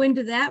going to go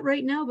into that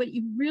right now, but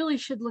you really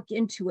should look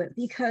into it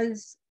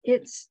because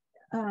it's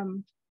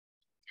kind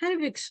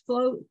of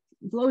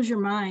blows your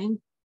mind.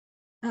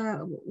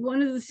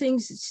 One of the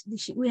things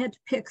we had to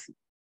pick,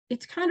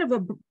 it's kind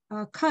of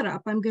a cut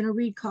up I'm going to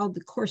read called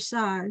The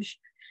Corsage.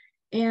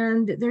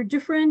 And there are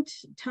different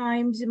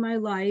times in my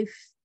life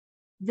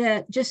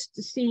that just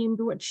seemed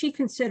what she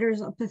considers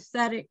a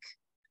pathetic,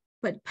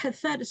 but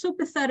so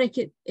pathetic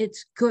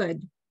it's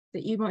good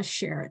that you must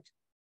share it.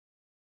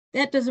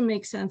 That doesn't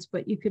make sense,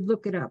 but you could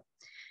look it up.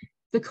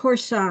 The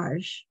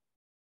Corsage.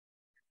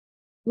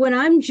 When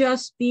I'm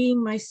just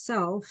being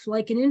myself,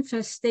 like an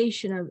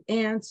infestation of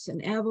ants,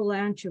 an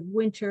avalanche of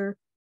winter,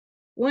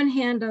 one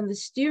hand on the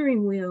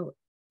steering wheel,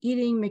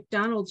 eating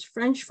McDonald's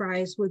French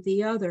fries with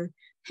the other,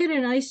 hit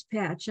an ice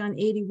patch on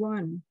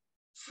 81,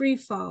 free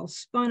fall,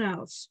 spun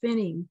out,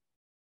 spinning,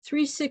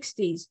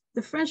 360s,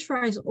 the French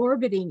fries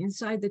orbiting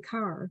inside the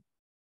car.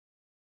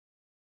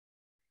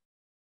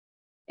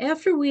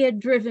 After we had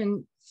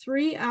driven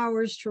 3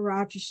 hours to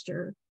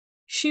Rochester,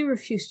 she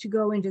refused to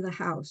go into the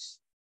house.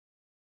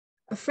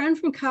 A friend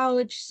from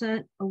college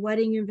sent a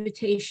wedding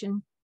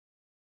invitation.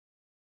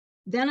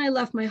 Then I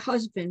left my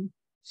husband,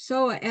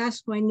 so I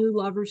asked my new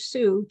lover,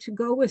 Sue, to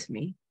go with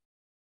me.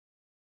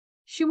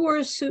 She wore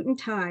a suit and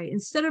tie.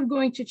 Instead of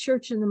going to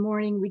church in the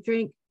morning, we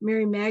drank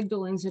Mary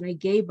Magdalene's in a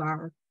gay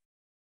bar.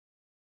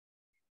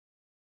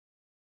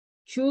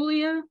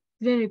 Julia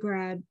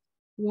Vinograd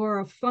wore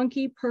a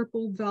funky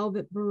purple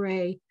velvet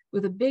beret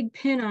with a big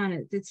pin on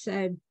it that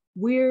said,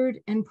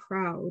 "Weird and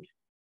Proud."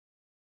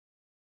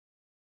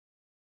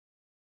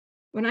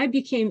 When I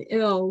became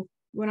ill,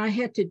 when I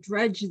had to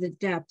dredge the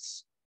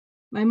depths,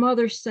 my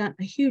mother sent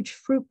a huge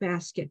fruit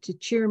basket to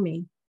cheer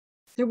me.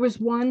 There was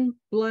one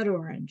blood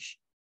orange.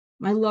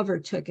 My lover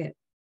took it.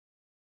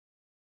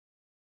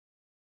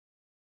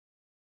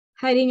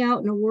 Hiding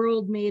out in a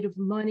world made of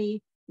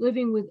money,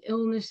 living with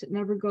illness that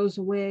never goes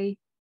away.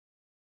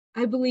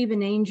 I believe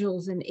in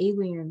angels and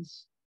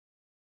aliens.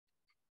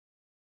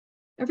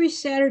 Every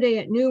Saturday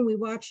at noon, we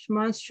watched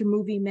monster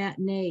movie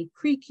matinee,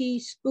 creaky,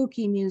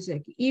 spooky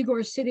music.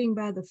 Igor sitting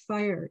by the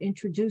fire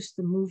introduced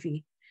the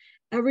movie.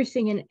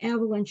 Everything an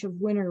avalanche of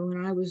winter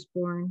when I was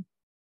born.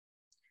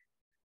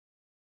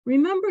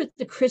 Remember at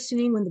the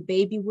christening when the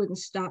baby wouldn't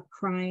stop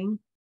crying?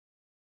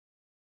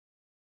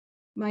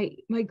 My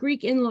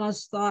Greek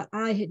in-laws thought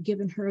I had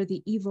given her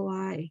the evil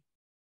eye.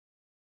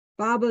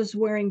 Baba's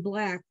wearing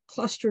black,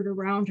 clustered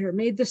around her,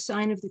 made the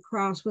sign of the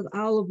cross with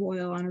olive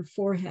oil on her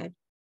forehead.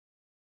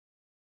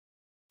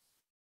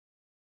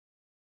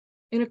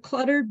 In a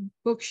cluttered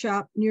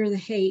bookshop near the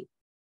Haight,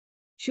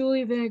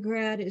 Julia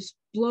Vinaigrette is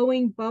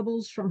blowing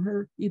bubbles from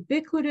her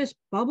ubiquitous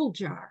bubble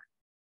jar.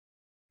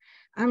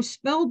 I'm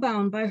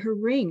spellbound by her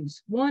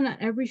rings, one on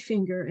every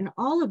finger, and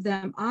all of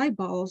them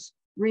eyeballs,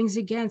 rings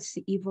against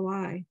the evil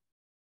eye.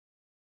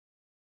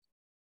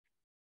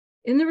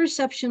 In the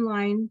reception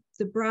line,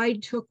 the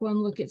bride took one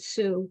look at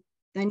Sue,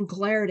 then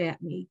glared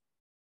at me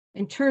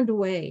and turned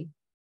away.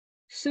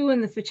 Sue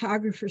and the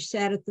photographer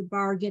sat at the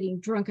bar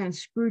getting drunk on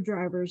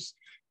screwdrivers.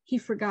 He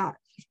forgot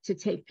to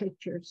take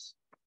pictures.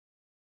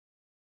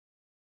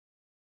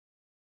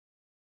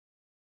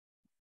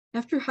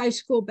 After high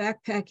school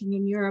backpacking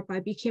in Europe, I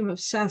became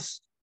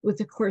obsessed with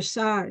the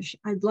corsage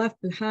I'd left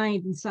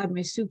behind inside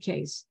my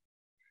suitcase.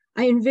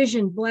 I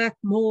envisioned black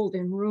mold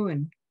and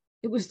ruin.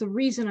 It was the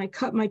reason I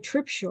cut my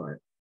trip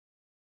short.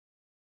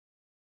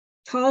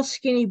 Tall,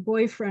 skinny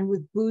boyfriend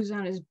with booze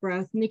on his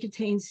breath,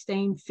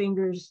 nicotine-stained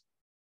fingers,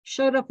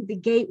 showed up at the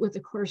gate with the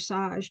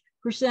corsage,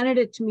 presented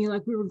it to me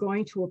like we were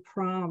going to a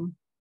prom.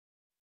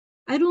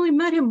 I'd only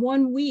met him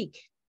 1 week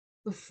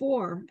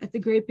before at the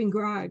Grape and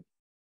Grog,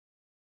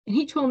 and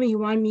he told me he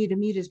wanted me to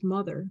meet his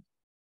mother.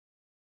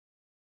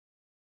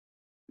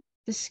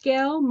 The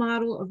scale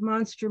model of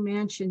Monster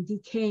Mansion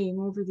decaying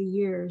over the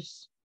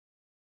years.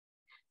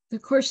 The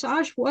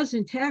corsage was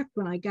intact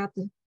when I got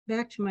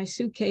back to my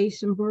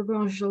suitcase in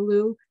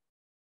Bourgogne-Jalou.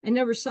 I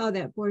never saw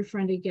that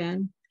boyfriend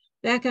again.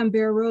 Back on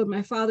Bear Road,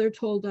 my father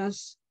told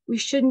us we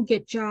shouldn't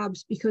get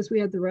jobs because we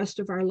had the rest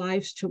of our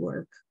lives to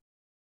work.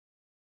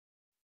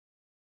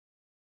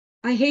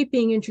 I hate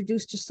being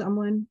introduced to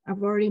someone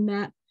I've already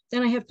met.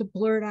 Then I have to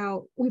blurt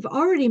out, we've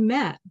already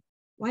met.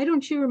 Why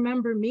don't you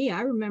remember me?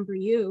 I remember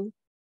you.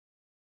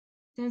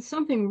 Then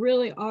something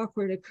really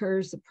awkward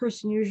occurs. The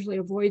person usually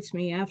avoids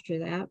me after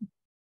that.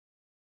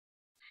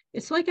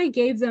 It's like I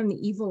gave them the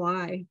evil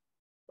eye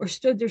or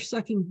stood there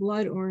sucking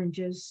blood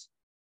oranges.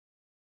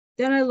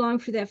 Then I long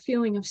for that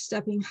feeling of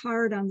stepping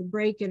hard on the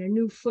brake in a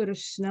new foot of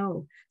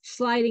snow,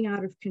 sliding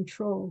out of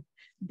control,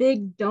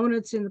 big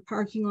donuts in the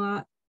parking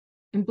lot,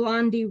 and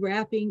Blondie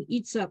rapping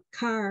Eats Up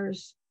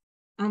Cars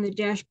on the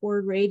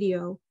dashboard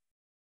radio,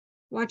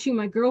 watching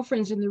my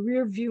girlfriends in the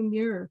rear view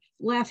mirror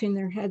laughing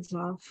their heads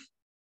off.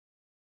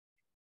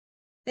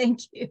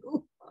 Thank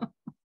you.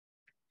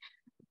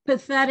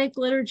 Pathetic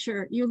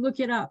literature. You look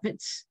it up.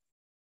 It's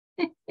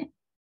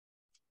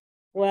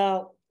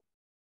Well,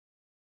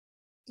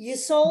 you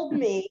sold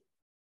me.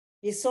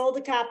 You sold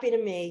a copy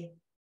to me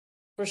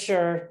for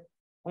sure.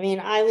 I mean,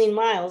 Eileen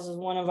Miles is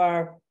one of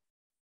our,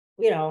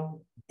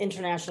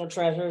 international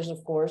treasures,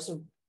 of course.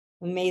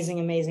 Amazing,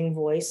 amazing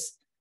voice.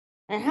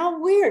 And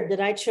how weird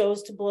that I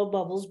chose to blow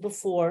bubbles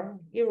before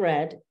you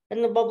read,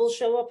 and the bubbles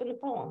show up in the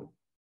poem.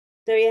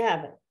 There you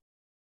have it.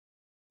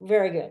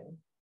 Very good.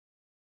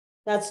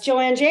 That's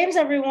Joanne James,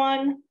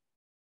 everyone.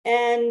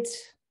 And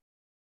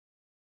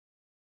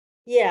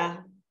yeah,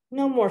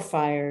 no more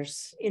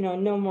fires,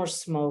 no more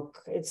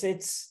smoke. It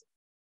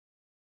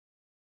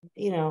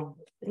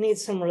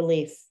needs some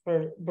relief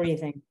for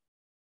breathing.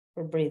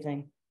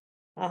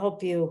 I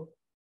hope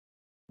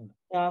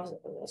I'm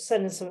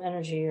sending some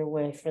energy your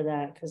way for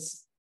that,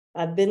 because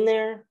I've been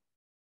there.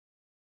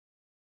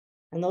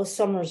 And those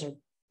summers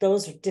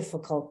those are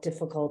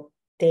difficult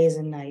days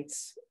and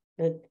nights.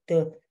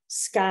 The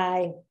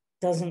sky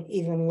doesn't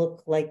even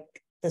look like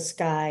the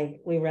sky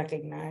we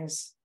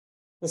recognize.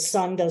 The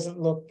sun doesn't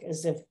look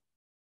as if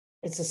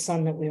it's a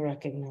sun that we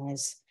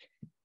recognize.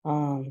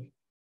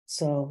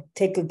 So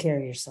take good care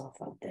of yourself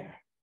out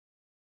there.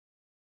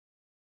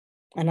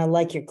 And I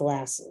like your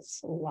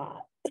glasses a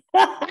lot.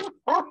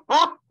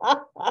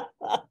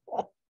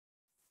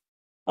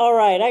 All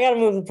right, I got to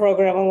move the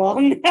program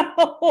along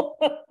now.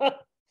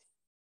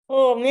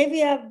 Oh,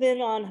 maybe I've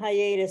been on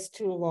hiatus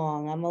too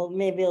long. I'm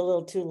maybe a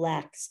little too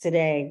lax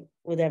today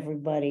with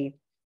everybody.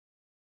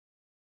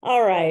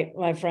 All right,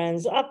 my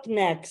friends, up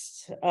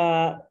next.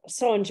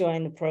 So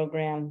enjoying the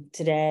program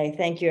today.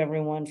 Thank you,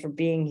 everyone, for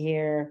being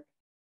here.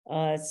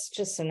 It's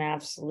just an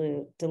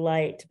absolute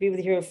delight to be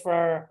with you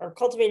for our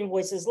Cultivating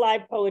Voices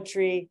live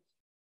poetry.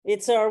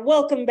 It's our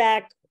welcome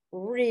back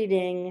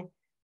reading,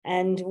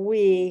 and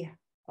we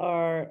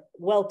are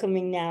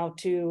welcoming now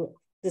to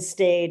the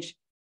stage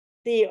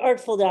the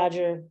Artful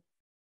Dodger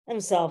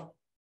himself,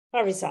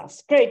 Harvey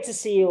Soss. Great to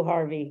see you,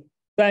 Harvey.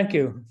 Thank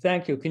you.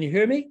 Can you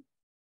hear me?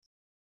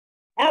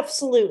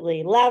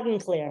 Absolutely, loud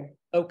and clear.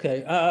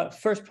 Okay.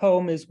 First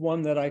poem is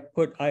one that I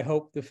put, I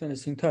hope, the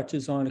finishing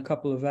touches on a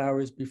couple of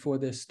hours before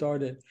this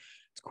started.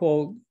 It's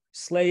called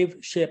Slave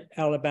Ship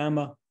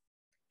Alabama,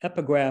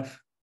 epigraph.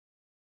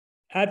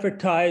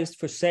 Advertised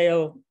for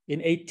sale in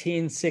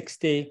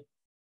 1860,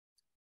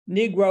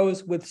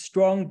 Negroes with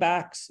strong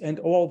backs and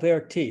all their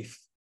teeth.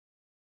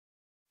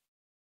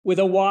 With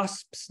a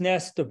wasp's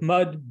nest of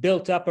mud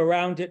built up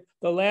around it,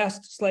 the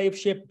last slave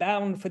ship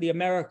bound for the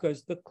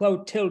Americas, the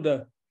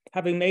Clotilda,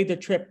 having made the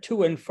trip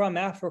to and from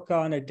Africa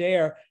on a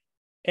dare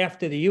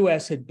after the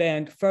US had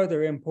banned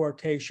further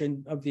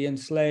importation of the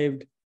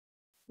enslaved,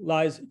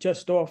 lies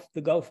just off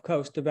the Gulf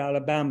Coast of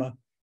Alabama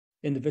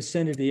in the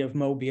vicinity of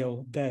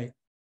Mobile Bay.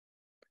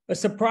 A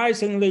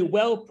surprisingly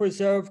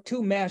well-preserved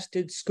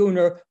two-masted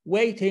schooner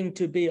waiting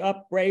to be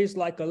upraised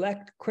like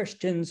elect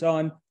Christians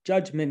on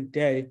Judgment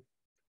Day,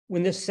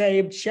 when the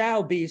saved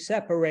shall be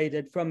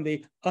separated from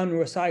the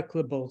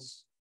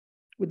unrecyclables.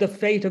 With the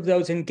fate of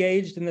those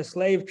engaged in the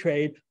slave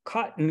trade,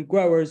 cotton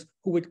growers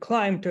who would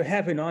climb to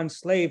heaven on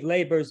slave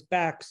labor's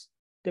backs,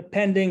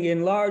 depending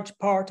in large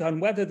part on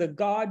whether the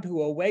God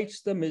who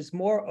awaits them is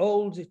more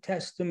Old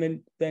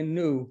Testament than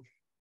New,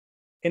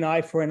 an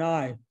eye for an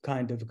eye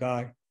kind of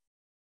guy.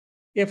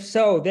 If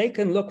so, they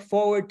can look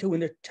forward to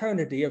an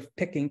eternity of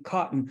picking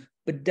cotton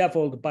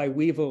bedeviled by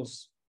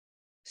weevils,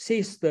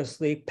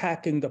 ceaselessly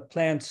packing the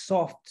plant's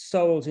soft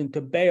souls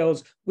into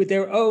bales with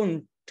their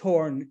own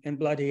torn and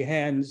bloody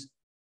hands,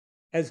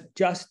 as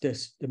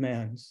justice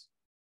demands.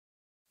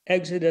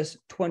 Exodus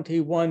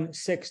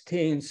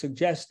 21:16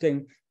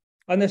 suggesting,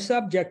 on the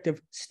subject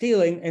of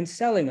stealing and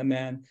selling a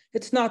man,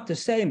 it's not the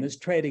same as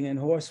trading in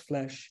horse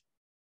flesh.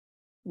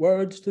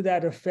 Words to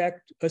that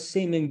effect, a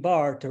seeming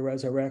bar to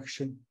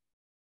resurrection.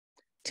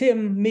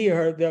 Tim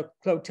Meeher, the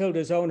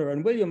Clotilda's owner,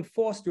 and William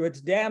Foster, its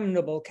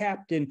damnable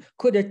captain,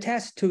 could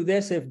attest to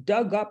this if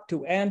dug up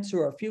to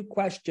answer a few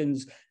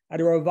questions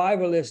at a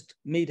revivalist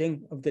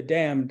meeting of the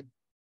damned.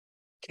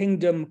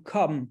 Kingdom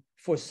come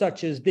for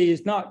such as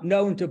these, not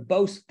known to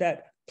boast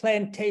that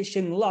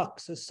plantation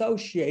lucks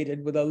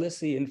associated with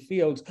Elysian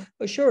fields,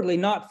 assuredly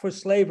not for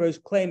slavers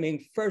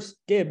claiming first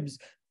dibs,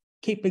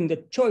 keeping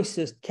the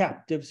choicest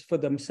captives for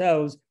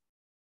themselves,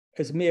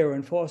 as Meeher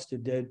and Foster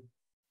did,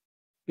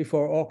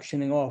 before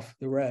auctioning off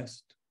the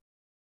rest.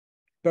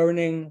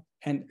 Burning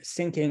and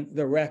sinking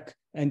the wreck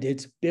and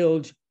its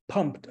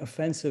bilge-pumped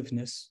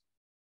offensiveness,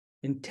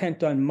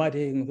 intent on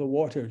muddying the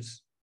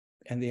waters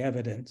and the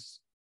evidence.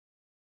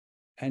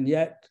 And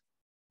yet,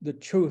 the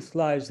truth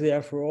lies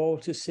there for all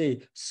to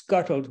see,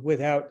 scuttled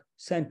without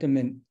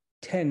sentiment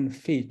 10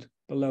 feet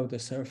below the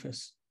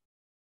surface.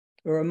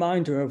 A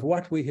reminder of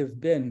what we have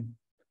been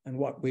and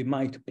what we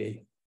might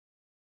be.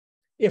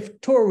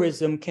 If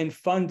tourism can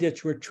fund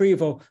its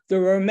retrieval, the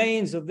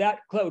remains of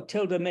that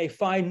Clotilda may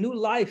find new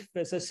life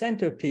as a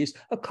centerpiece,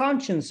 a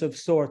conscience of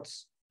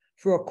sorts,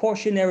 for a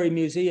cautionary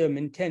museum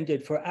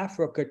intended for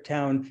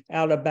Africatown,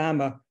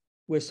 Alabama,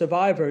 where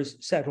survivors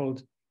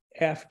settled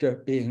after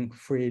being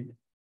freed.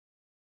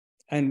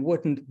 And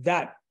wouldn't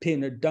that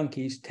pin a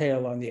donkey's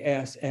tail on the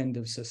ass end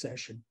of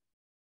secession?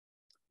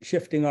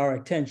 Shifting our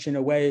attention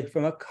away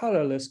from a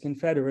colorless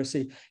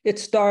Confederacy,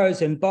 its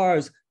stars and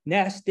bars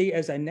nasty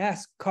as a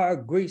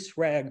NASCAR grease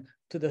rag,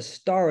 to the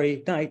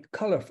starry night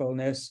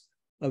colorfulness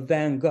of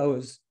Van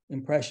Gogh's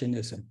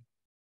Impressionism.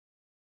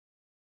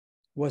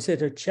 Was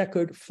it a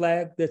checkered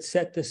flag that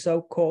set the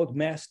so-called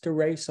master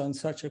race on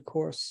such a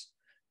course,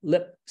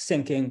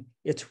 lip-syncing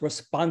its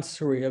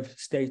responsory of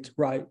states'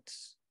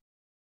 rights?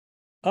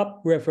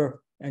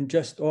 Upriver and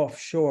just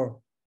offshore,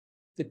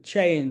 the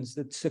chains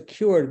that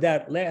secured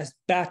that last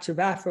batch of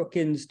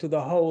Africans to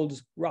the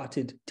hold's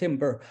rotted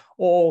timber,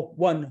 all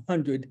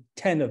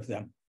 110 of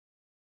them,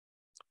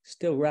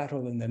 still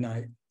rattle in the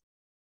night.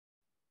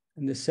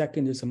 And the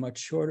second is a much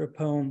shorter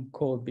poem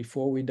called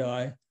Before We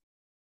Die.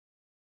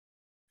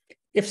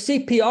 If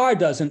CPR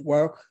doesn't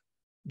work,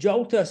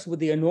 jolt us with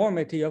the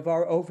enormity of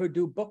our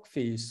overdue book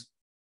fees.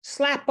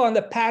 Slap on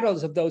the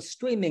paddles of those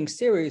streaming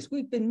series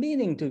we've been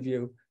meaning to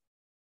view.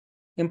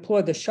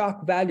 Employ the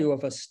shock value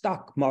of a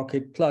stock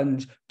market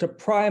plunge to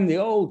prime the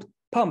old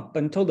pump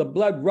until the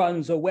blood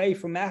runs away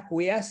from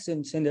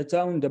acquiescence in its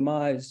own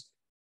demise.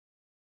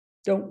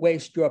 Don't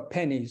waste your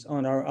pennies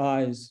on our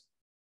eyes.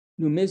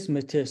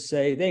 Numismatists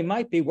say they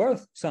might be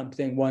worth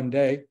something one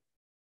day.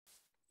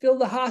 Fill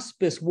the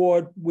hospice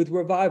ward with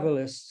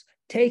revivalists.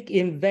 Take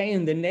in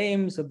vain the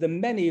names of the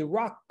many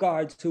rock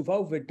guards who've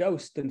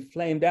overdosed and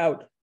flamed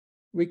out,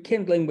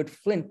 rekindling with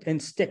flint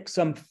and stick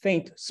some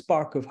faint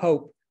spark of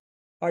hope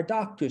our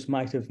doctors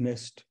might have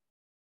missed.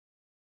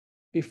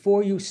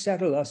 Before you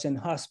settle us in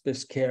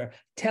hospice care,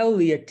 tell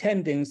the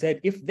attendings that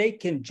if they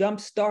can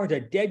jumpstart a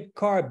dead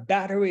car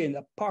battery in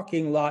the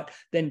parking lot,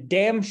 then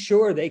damn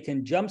sure they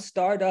can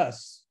jumpstart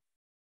us.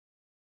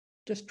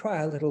 Just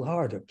try a little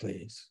harder,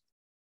 please.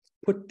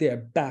 Put their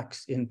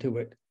backs into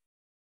it.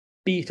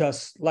 Beat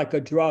us like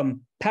a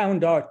drum,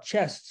 pound our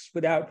chests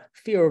without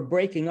fear of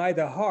breaking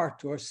either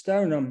heart or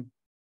sternum.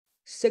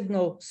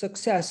 Signal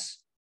success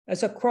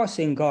as a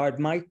crossing guard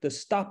might the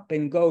stop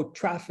and go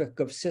traffic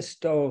of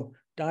systole,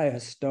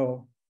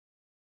 diastole.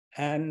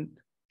 And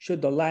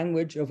should the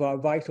language of our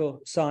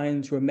vital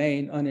signs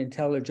remain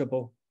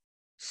unintelligible,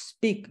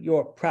 speak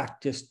your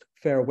practiced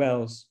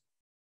farewells,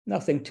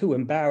 nothing too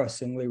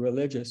embarrassingly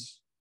religious,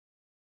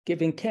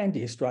 giving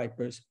candy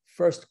stripers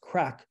first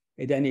crack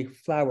at any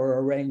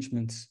flower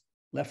arrangements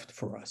left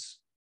for us.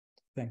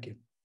 Thank you.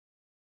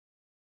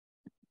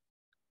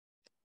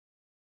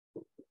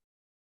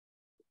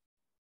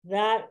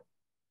 that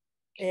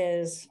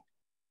is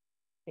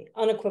the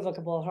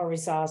unequivocal Harvey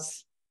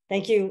Soss.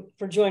 Thank you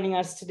for joining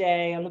us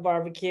today on the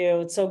barbecue.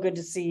 It's so good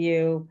to see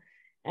you.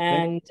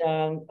 And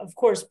of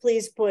course,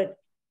 please put,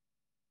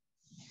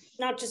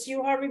 not just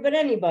you, Harvey, but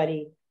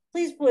anybody,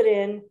 please put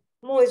in,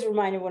 I'm always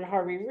reminded when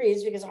Harvey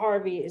reads, because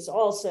Harvey is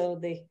also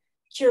the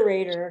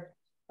curator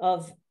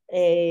of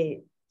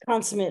a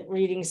consummate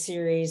reading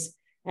series.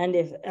 And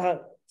if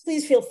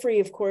please feel free,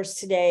 of course,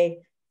 today,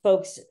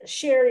 folks,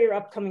 share your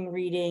upcoming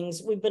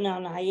readings. We've been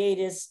on a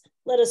hiatus.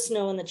 Let us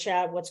know in the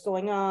chat what's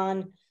going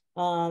on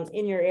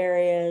in your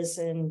areas,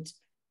 and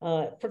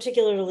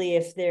particularly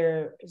if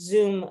they're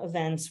Zoom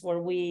events where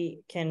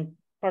we can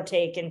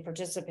partake and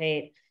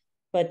participate.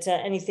 But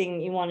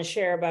anything you want to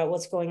share about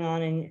what's going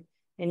on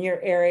in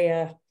your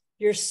area,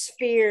 your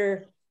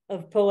sphere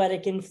of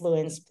poetic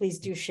influence, please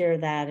do share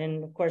that.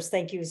 And of course,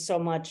 thank you so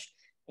much.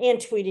 And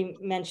Tweedy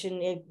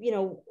mentioned it, you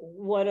know,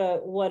 what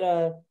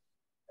a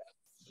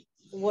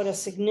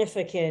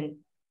significant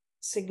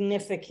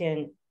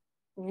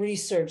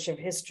research of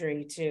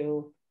history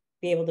to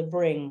be able to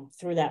bring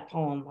through that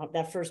poem,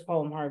 that first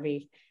poem,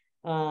 Harvey.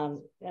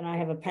 And I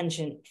have a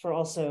penchant for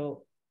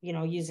also, you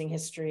know, using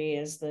history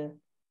as the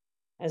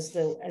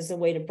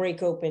way to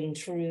break open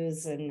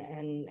truths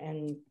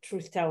and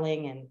truth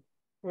telling, and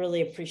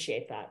really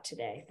appreciate that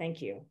today.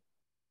 Thank you.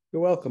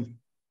 You're welcome.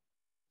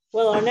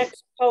 Well, our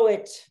next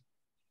poet,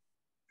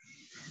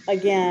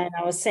 again,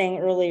 I was saying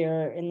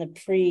earlier in the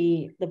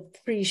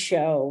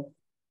pre-show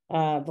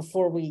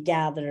before we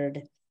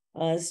gathered,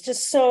 it's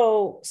just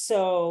feel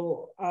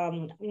so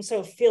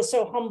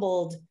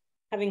humbled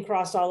having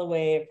crossed all the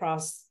way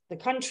across the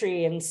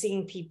country and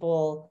seeing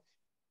people.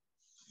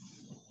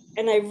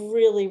 And I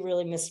really,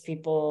 really miss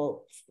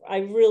people. I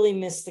really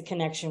miss the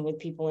connection with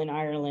people in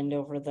Ireland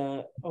over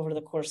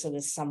the course of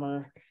this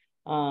summer.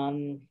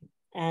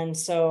 And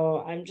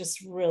so I'm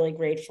just really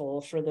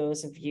grateful for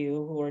those of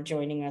you who are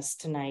joining us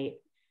tonight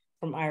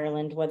from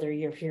Ireland, whether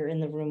you're here in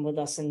the room with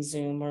us in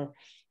Zoom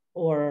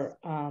or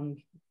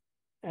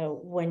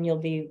when you'll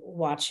be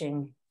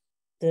watching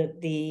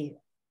the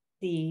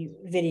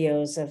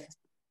videos of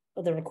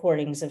the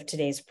recordings of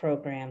today's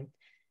program.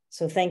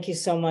 So thank you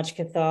so much,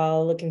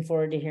 Cathal. Looking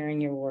forward to hearing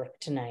your work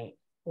tonight.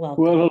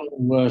 Welcome.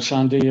 Well,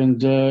 Sandy,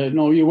 and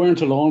no, you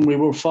weren't alone. We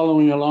were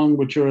following along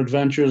with your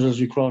adventures as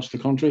you crossed the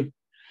country.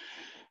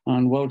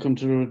 And welcome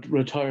to the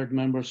retired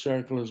member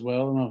circle as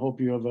well. And I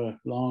hope you have a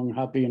long,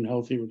 happy and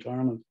healthy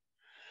retirement.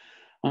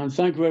 And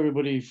thank you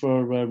everybody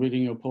for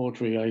reading your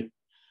poetry. I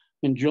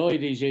enjoy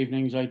these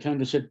evenings. I tend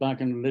to sit back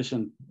and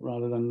listen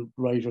rather than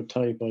write or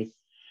type.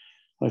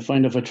 I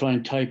find if I try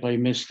and type, I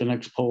miss the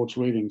next poet's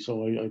reading.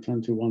 So I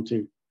tend to want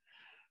to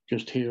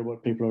just hear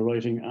what people are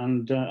writing.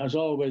 And as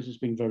always, it's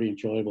been very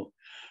enjoyable.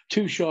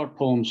 2 short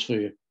poems for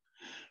you.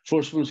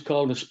 First one's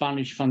called The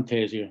Spanish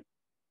Fantasia.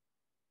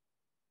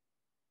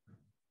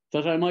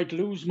 That I might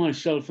lose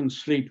myself in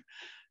sleep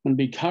and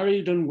be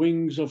carried on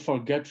wings of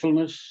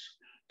forgetfulness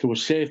to a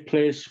safe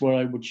place where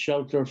I would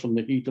shelter from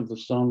the heat of the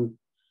sun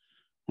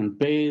and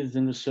bathe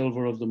in the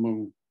silver of the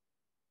moon.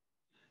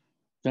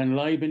 Then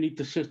lie beneath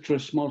the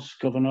citrus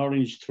musk of an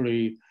orange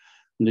tree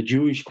in the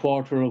Jewish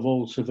quarter of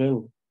Old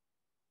Seville.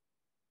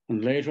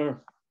 And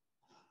later,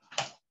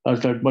 as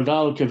the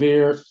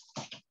Guadalquivir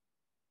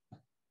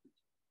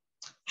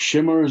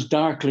shimmers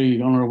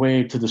darkly on her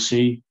way to the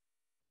sea,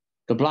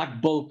 the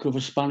black bulk of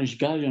a Spanish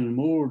galleon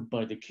moored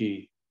by the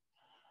quay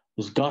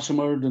is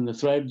gossamered in the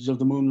threads of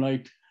the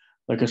moonlight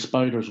like a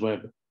spider's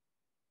web.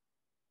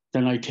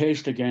 Then I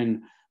taste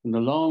again in the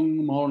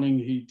long morning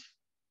heat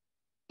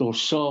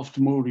those soft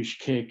Moorish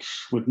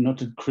cakes with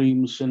nutted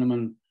cream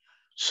cinnamon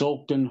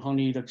soaked in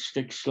honey that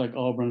sticks like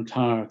auburn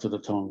tar to the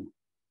tongue.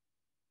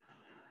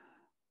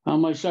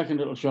 And my second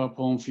little short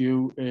poem for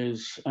you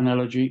is an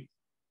elegy.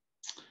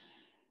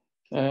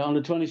 On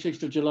the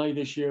 26th of July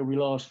this year, we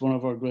lost one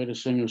of our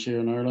greatest singers here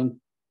in Ireland,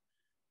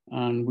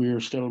 and we are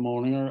still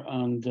mourning her,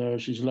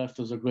 and she's left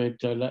us a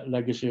great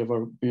legacy of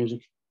our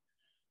music.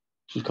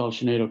 She's called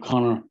Sinead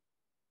O'Connor,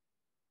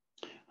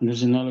 and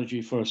there's an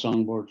elegy for a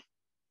songbird.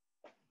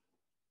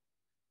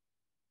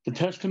 The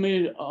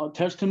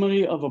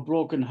testimony of a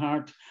broken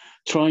heart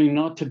trying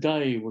not to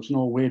die was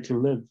no way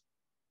to live.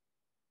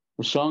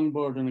 A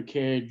songbird in a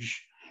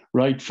cage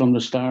right from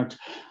the start,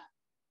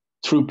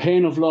 through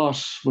pain of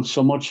loss with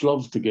so much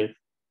love to give.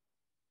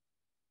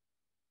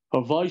 Her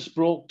voice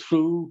broke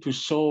through to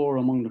soar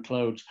among the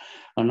clouds,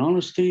 an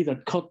honesty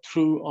that cut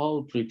through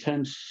all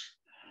pretense,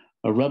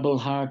 a rebel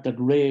heart that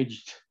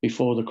raged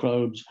before the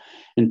crowds,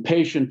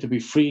 impatient to be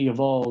free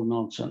of all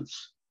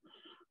nonsense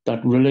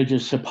that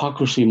religious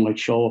hypocrisy might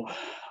show,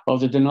 or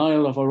the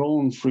denial of her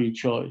own free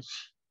choice.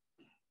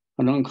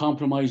 An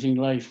uncompromising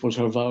life was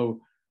her vow,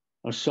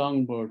 a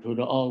songbird who'd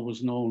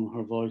always known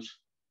her voice.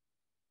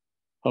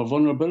 Her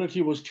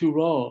vulnerability was too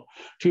raw,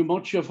 too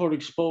much of her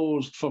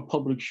exposed for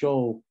public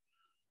show,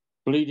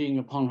 bleeding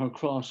upon her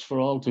cross for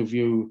all to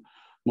view,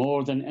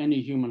 more than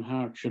any human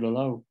heart should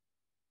allow.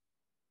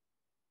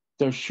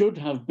 There should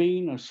have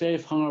been a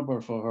safe harbor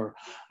for her,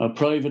 a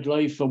private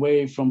life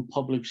away from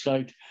public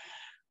sight,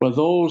 where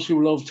those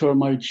who loved her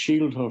might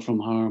shield her from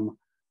harm,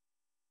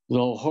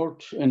 though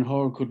hurt in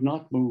her could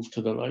not move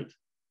to the light.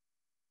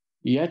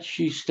 Yet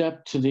she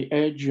stepped to the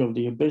edge of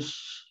the abyss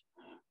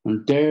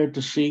and dared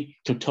to seek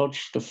to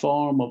touch the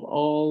form of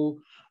all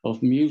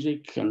of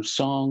music and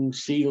song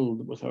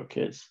sealed with her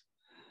kiss,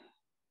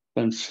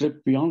 then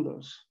slipped beyond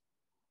us,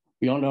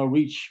 beyond our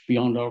reach,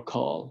 beyond our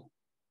call.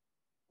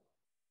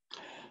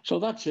 So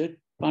that's it.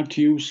 Back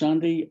to you,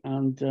 Sandy,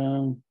 and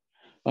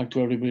back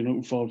to everybody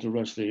looking forward to the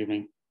rest of the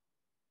evening.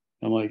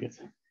 I like it.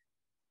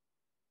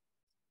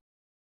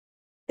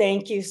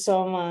 Thank you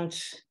so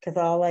much,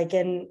 Cathal. Like,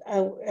 and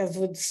as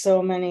with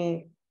so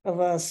many of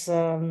us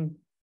over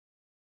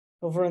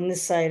on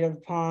this side of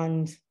the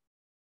pond,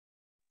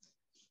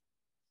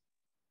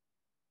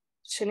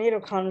 Sinead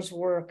O'Connor's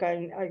work,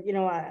 I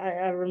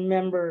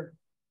remember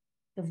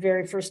the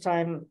very first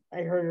time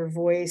I heard her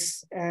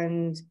voice,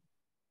 and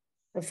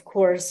of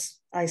course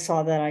I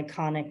saw that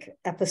iconic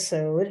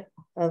episode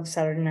of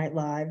Saturday Night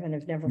Live, and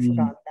I've never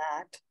forgotten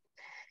that.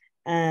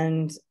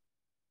 And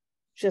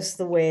just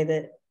the way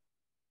that,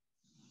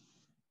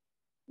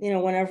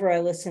 whenever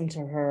I listen to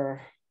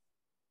her,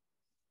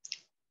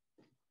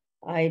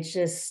 I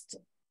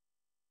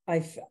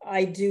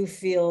do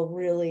feel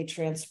really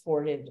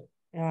transported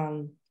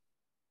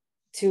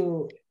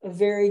to a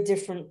very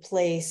different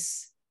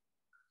place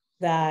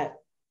that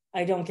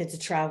I don't get to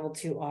travel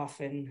too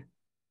often.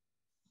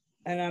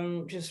 And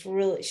I'm just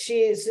really,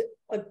 she is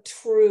a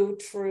true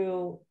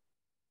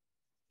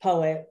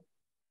poet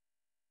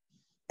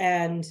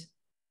and,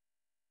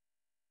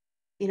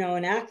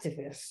 an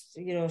activist.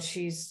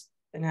 She's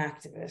an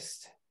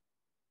activist.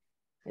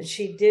 And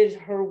she did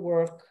her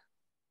work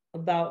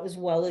about as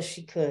well as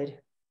she could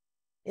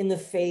in the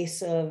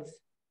face of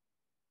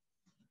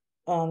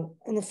a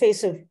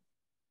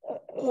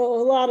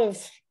lot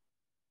of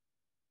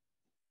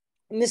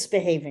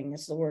misbehaving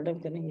is the word I'm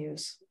going to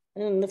use.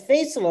 In the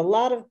face of a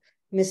lot of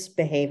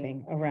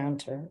misbehaving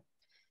around her.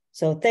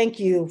 So thank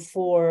you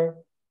for...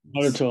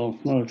 Not at all,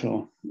 not at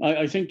all.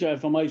 I think that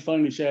if I might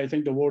finally say, I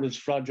think the word is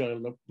fragile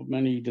that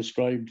many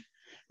described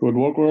good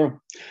work were.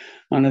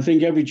 And I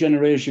think every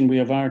generation we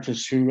have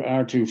artists who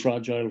are too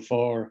fragile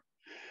for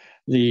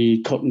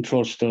the cut and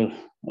thrust of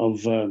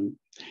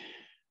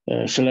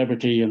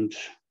celebrity and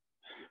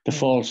the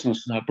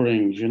falseness that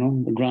brings, the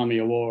Grammy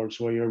Awards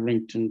where you're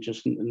ranked in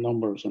just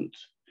numbers, and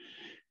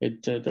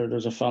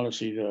there's a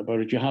fallacy there about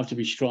it. You have to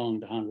be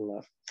strong to handle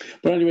that.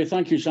 But anyway,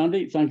 thank you,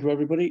 Sandy. Thank you,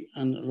 everybody,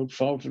 and I look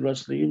forward to the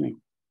rest of the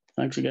evening.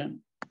 Thanks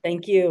again.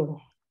 Thank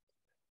you.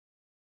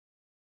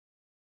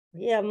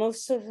 Yeah,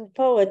 most of the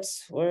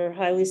poets were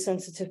highly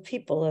sensitive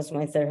people, as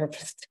my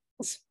therapist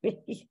tells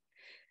me.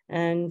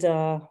 And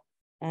goes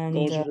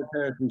with the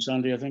pair from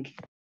Sandy, I think.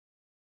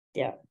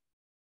 Yeah.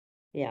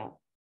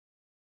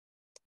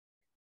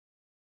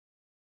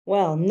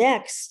 Well,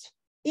 next,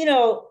 it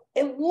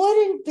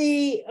wouldn't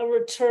be a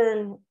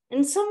return.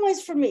 In some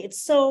ways, for me,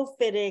 it's so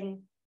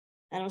fitting,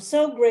 and I'm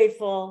so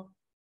grateful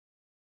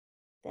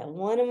that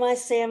one of my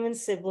salmon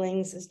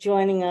siblings is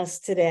joining us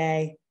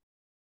today.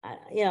 I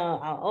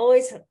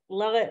always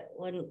love it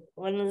when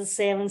one of the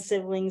salmon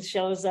siblings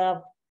shows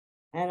up,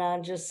 and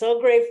I'm just so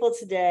grateful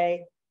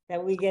today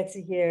that we get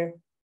to hear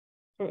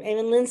from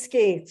Eamonn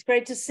Lynskey. It's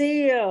great to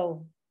see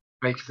you.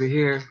 Great to be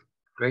here.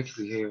 Great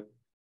to be here.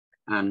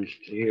 And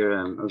to hear,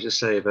 I'll just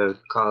say about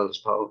Carl's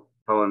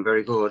poem,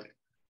 very good. It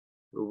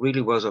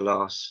really was a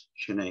loss,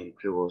 Sinead,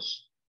 to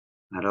us.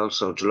 And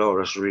also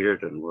Dolores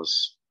Reardon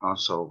was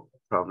also a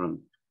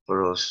problem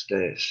for us,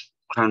 the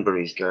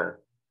Cranberries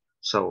there.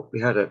 So we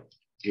had a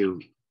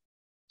few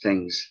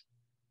things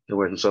that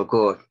weren't so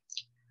good.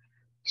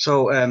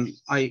 So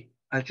I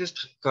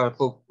just got a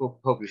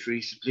book published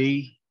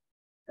recently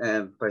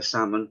by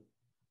Salmon.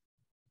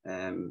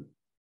 And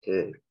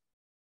it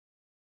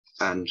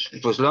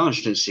was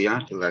launched in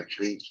Seattle,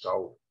 actually.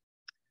 So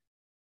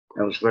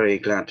I was very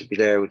glad to be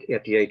there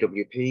at the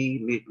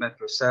AWP, met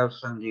myself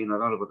and a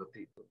lot of other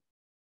people.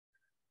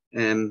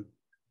 And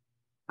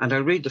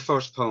I'll read the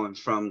first poem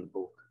from the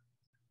book.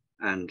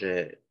 And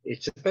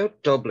it's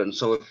about Dublin.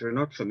 So if you're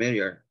not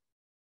familiar,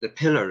 the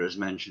pillar is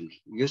mentioned.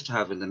 We used to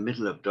have in the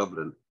middle of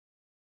Dublin,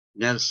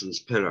 Nelson's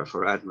pillar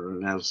for Admiral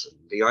Nelson.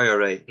 The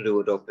IRA blew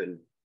it up in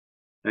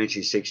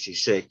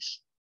 1966.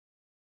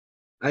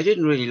 I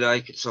didn't really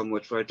like it so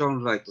much, but I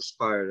don't like the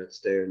spire that's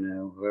there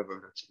now. However,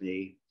 that's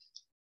me.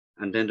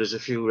 And then there's a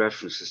few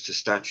references to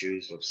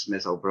statues of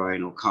Smith,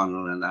 O'Brien,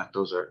 O'Connell, and that.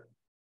 Those are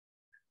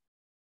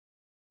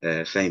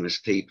famous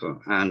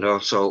people. And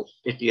also,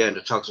 at the end,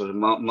 it talks about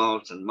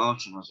Malton.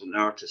 Malton was an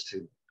artist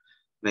who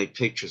made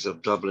pictures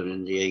of Dublin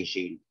in the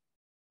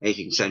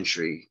 18th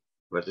century,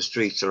 where the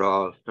streets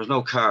there's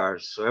no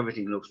cars, so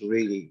everything looks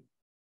really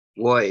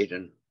wide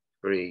and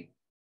free.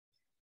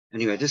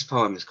 Anyway, this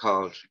poem is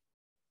called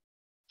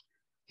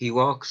He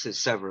Walks His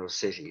Several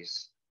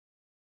Cities.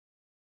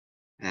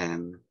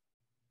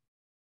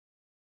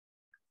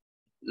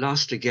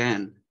 Lost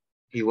again,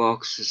 he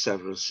walks his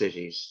several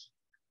cities,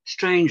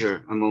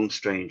 stranger among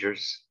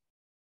strangers,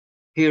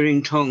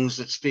 hearing tongues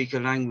that speak a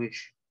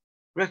language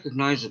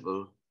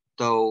recognizable,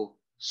 though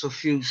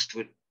suffused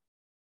with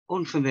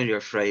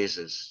unfamiliar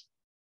phrases,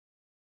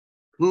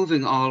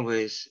 moving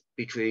always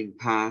between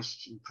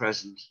past and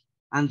present,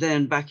 and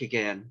then back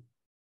again.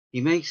 He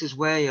makes his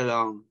way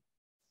along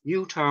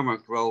new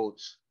tarmac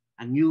roads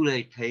and new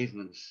laid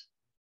pavements,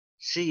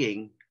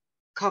 seeing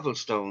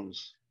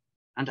cobblestones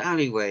and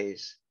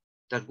alleyways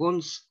that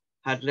once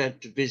had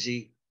led to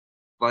busy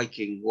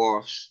Viking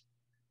wharfs.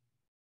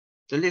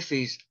 The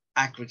Liffey's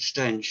acrid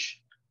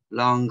stench,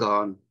 long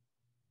gone,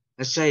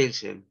 assails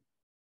him,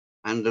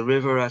 and the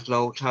river at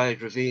low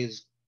tide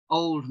reveals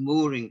old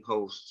mooring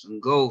posts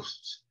and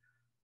ghosts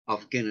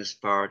of Guinness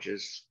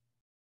barges.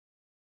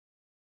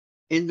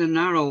 In the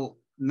narrow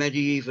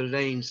medieval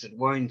lanes that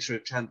wind through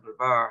Temple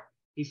Bar,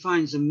 he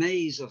finds a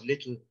maze of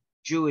little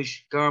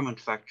Jewish garment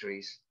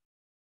factories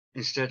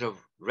instead of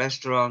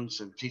restaurants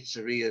and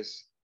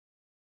pizzerias.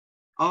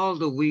 All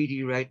the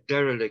weedy red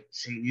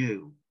derelicts he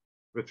knew,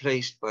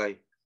 replaced by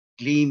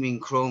gleaming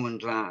chrome and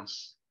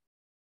glass.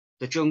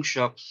 The junk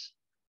shops,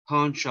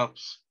 pawn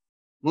shops,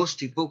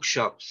 musty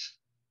bookshops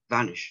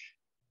vanished.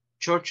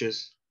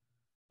 Churches,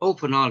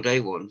 open all day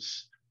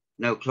once,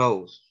 now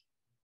closed.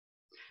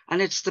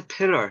 And it's the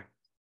pillar,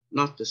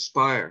 not the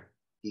spire,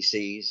 he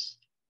sees,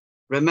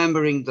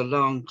 remembering the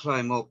long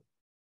climb up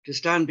to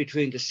stand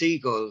between the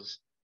seagulls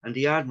and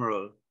the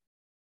Admiral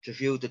to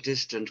view the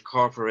distant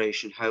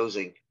corporation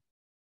housing,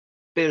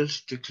 built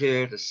to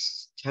clear the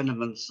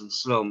tenements and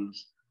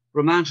slums,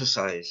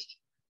 romanticized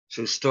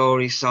through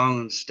story,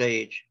 song and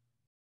stage,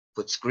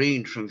 but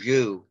screened from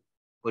view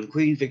when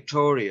Queen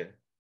Victoria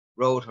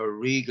rode her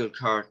regal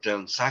cart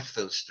down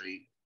Sackville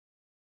Street.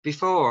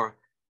 Before,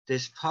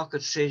 this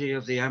pocket city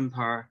of the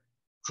empire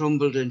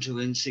crumbled into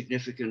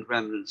insignificant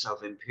remnants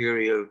of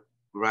imperial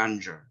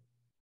grandeur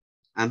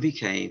and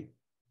became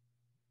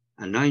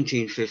a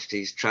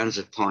 1950s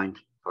transit point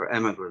for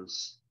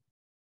emigrants.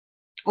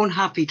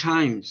 Unhappy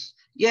times,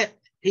 yet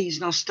he's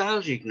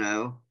nostalgic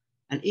now,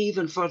 and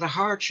even for the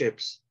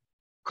hardships,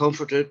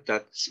 comforted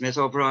that Smith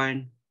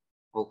O'Brien,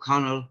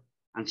 O'Connell,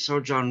 and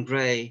Sir John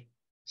Gray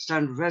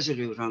stand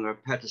resolute on their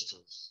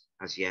pedestals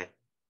as yet.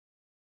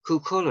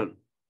 Cuchulainn,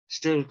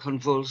 still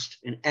convulsed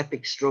in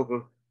epic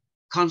struggle,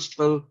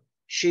 Constable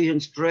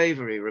Sheehan's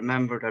bravery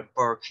remembered at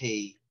Burch.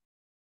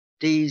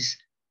 These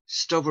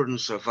stubborn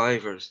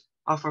survivors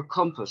offer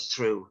compass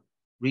through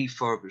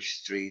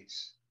refurbished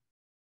streets,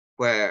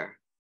 where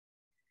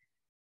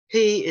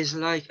he is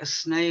like a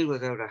snail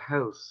without a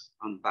house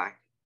on back,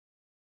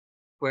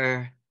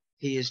 where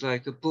he is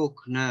like a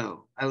book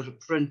now out of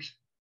print,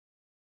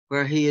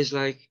 where he is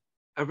like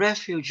a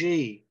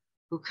refugee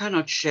who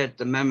cannot shed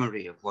the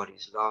memory of what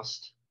he's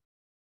lost.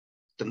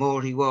 The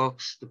more he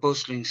walks the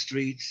bustling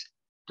streets,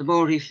 the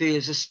more he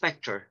feels a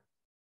spectre,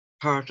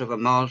 part of a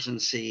Malton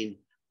scene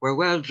where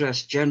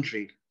well-dressed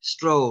gentry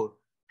stroll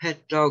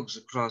pet dogs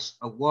across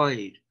a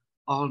wide,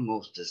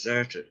 almost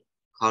deserted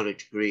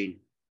college green.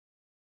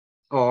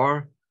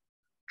 Or,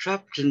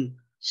 trapped in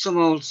some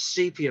old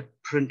sepia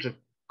print of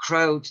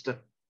crowds that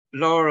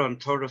blur on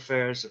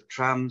thoroughfares of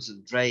trams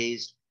and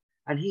drays,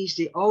 and he's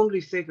the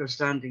only figure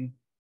standing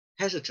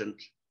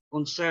hesitant,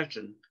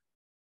 uncertain,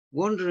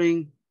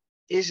 wondering,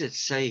 is it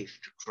safe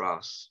to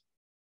cross?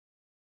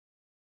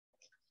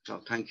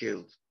 So thank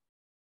you.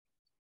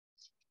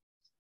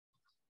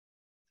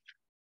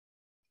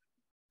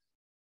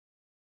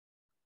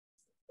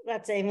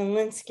 That's Eamonn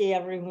Lynskey,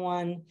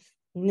 everyone.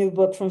 New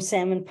book from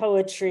Salmon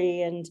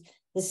Poetry. And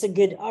this is a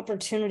good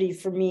opportunity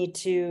for me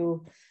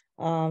to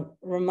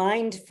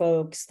remind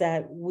folks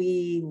that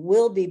we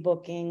will be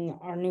booking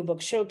our new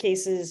book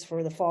showcases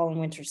for the fall and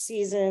winter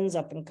seasons,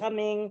 up and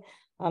coming.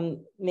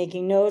 I'm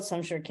making notes.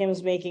 I'm sure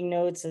Kim's making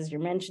notes as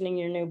you're mentioning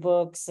your new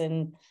books.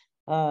 And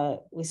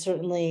we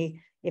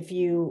certainly, if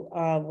you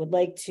would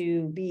like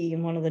to be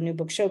in one of the new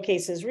book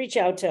showcases, reach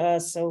out to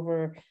us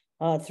over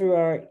through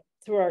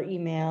our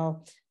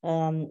email.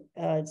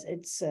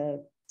 It's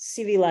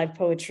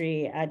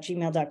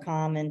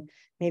cvlivepoetry@gmail.com, and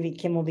maybe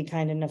Kim will be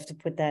kind enough to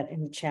put that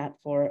in the chat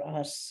for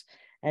us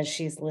as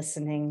she's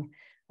listening.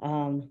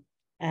 And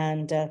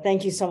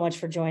thank you so much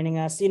for joining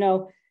us.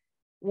 Eamonn,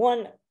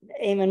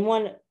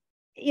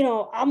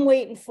 I'm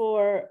waiting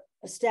for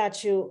a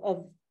statue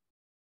of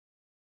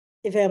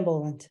Eavan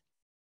Boland.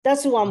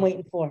 That's who I'm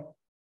waiting for.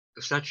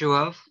 The statue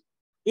of?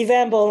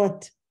 Eavan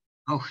Boland.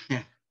 Oh,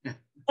 yeah.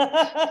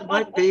 There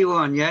might be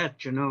one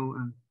yet,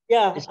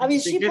 Yeah, I mean,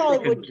 she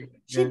probably would.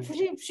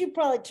 She'd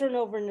probably turn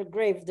over in the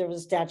grave if there was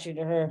a statue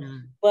to her. Yeah.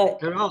 But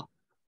they're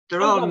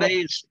all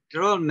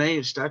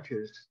male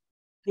statues.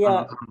 Yeah.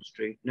 On O'Connell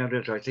Street. Now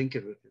that I think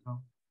of it,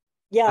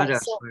 Yeah.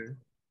 So,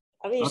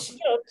 I mean,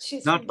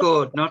 she's not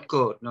good. Not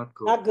good.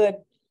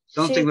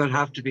 Something will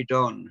have to be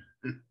done.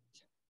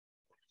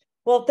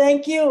 Well,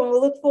 thank you, and we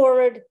look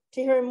forward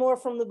to hearing more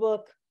from the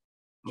book,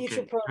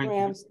 future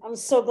programs. I'm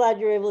so glad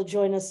you're able to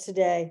join us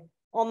today.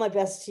 All my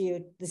best to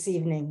you this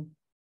evening.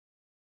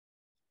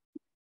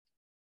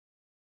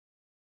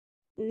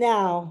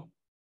 Now,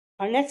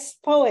 our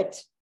next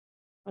poet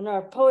on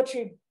our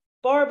poetry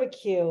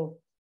barbecue,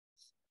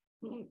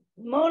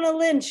 Mona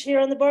Lynch here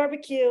on the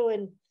barbecue,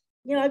 and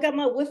You know, I got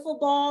my wiffle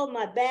ball,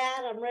 my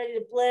bat. I'm ready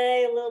to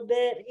play a little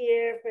bit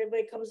here. If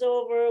anybody comes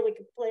over, we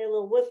can play a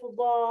little wiffle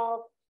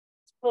ball.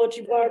 It's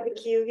poetry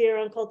barbecue here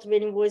on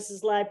Cultivating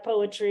Voices Live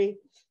Poetry.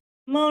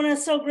 Mona,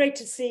 so great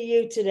to see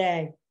you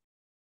today.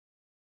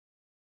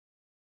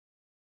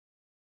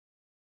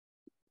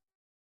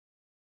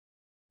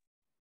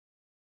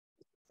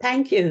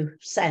 Thank you,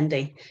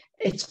 Sandy.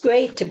 It's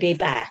great to be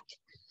back.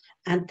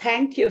 And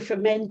thank you for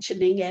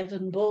mentioning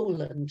Evan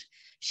Boland.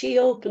 She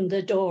opened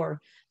the door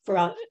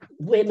for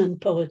women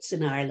poets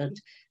in Ireland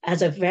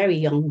as a very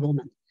young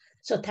woman.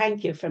 So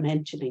thank you for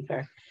mentioning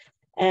her.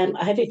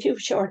 I have a few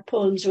short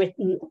poems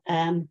written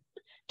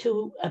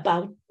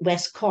about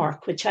West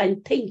Cork, which I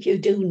think you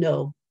do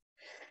know.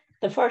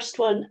 The first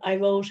one I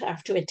wrote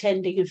after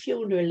attending a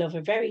funeral of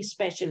a very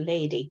special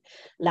lady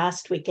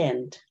last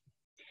weekend.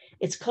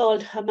 It's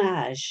called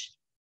Homage.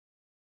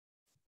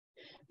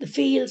 The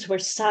fields were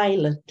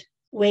silent,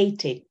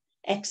 waiting,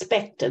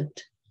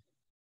 expectant.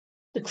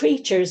 The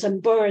creatures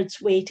and birds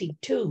waiting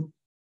too,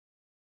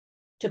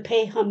 to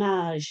pay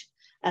homage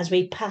as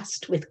we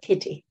passed with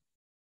Kitty.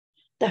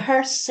 The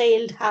hearse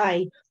sailed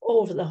high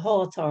over the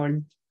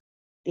hawthorn,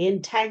 the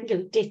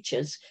entangled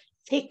ditches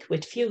thick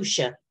with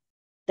fuchsia,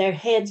 their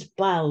heads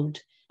bowed,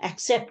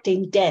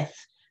 accepting death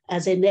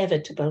as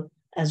inevitable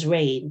as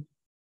rain.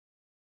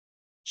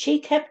 She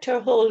kept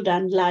her hold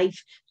on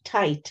life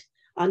tight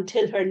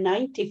until her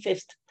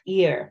 95th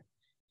year,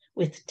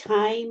 with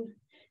time,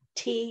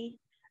 tea,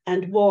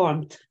 and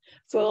warmth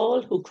for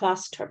all who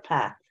crossed her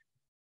path.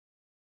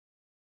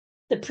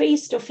 The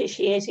priest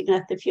officiating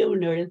at the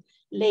funeral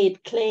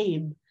laid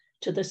claim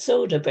to the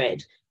soda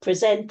bread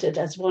presented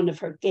as one of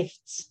her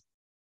gifts.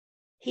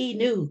 He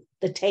knew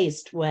the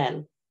taste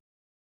well.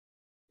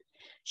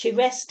 She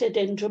rested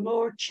in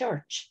Dromore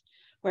Church,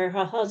 where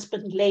her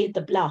husband laid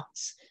the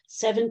blocks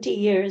 70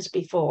 years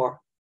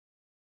before.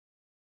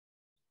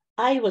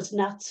 I was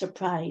not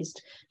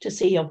surprised to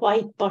see a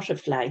white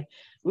butterfly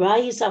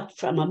rise up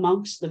from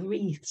amongst the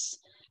wreaths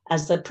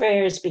as the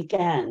prayers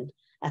began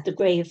at the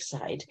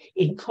graveside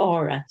in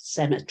Cora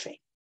Cemetery.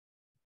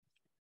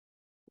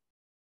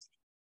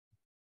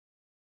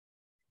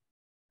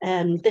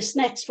 This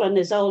next one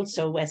is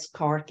also West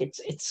Cork.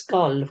 It's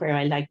Skull, where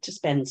I like to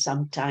spend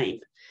some time.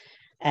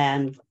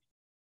 By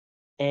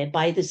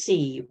the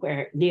sea,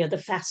 near the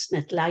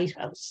Fastnet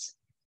Lighthouse.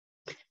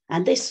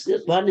 And this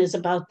one is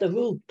about the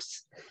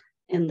rooks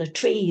in the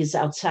trees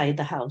outside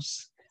the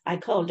house. I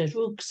called it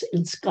Rooks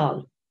in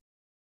Skull.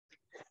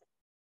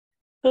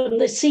 From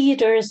the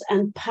cedars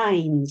and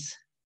pines,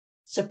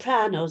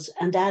 sopranos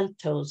and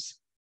altos,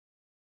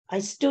 I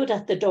stood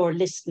at the door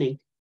listening.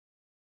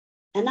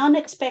 An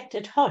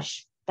unexpected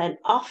hush, then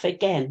off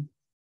again.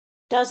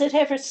 Does it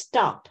ever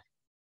stop?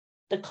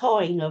 The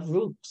cawing of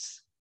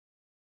rooks.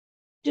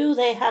 Do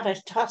they have a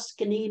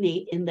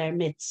Toscanini in their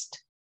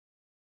midst?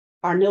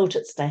 Or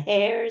notice the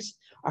hares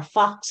or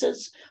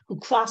foxes who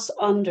cross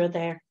under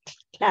their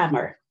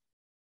clamour?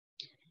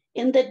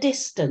 In the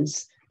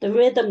distance, the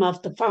rhythm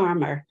of the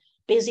farmer,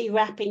 busy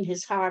wrapping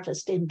his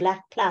harvest in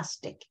black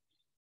plastic,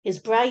 his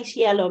bright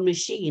yellow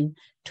machine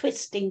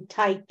twisting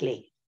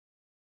tightly.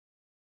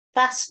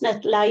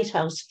 Fastnet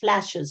Lighthouse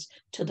flashes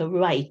to the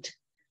right,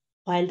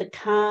 while the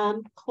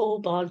calm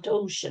cobalt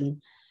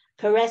ocean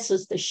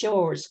caresses the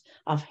shores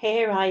of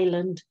Hare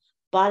Island,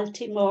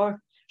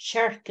 Baltimore,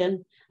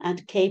 Sherkin,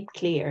 and Cape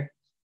Clear.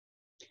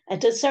 A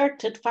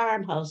deserted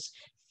farmhouse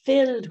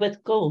filled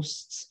with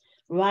ghosts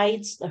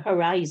rides the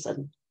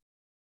horizon,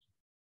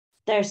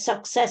 their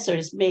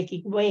successors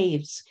making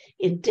waves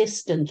in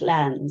distant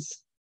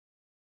lands.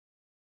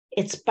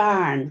 Its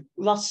barn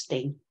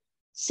rusting,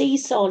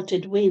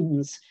 sea-salted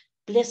winds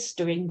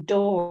blistering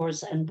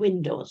doors and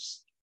windows.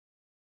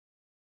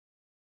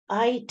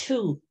 I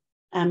too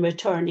am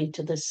returning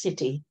to the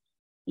city,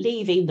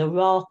 leaving the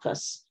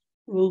raucous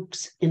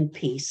rooks in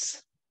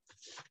peace.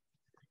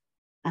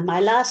 And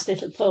my last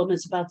little poem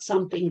is about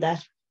something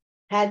that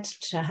had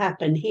to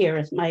happen here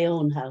at my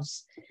own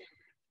house,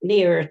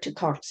 nearer to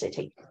Cork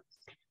City.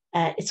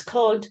 It's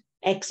called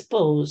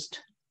Exposed.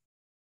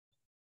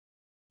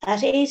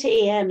 At 8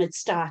 a.m. it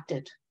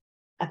started,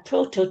 a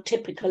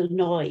prototypical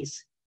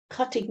noise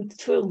cutting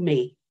through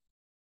me.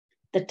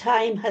 The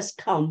time has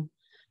come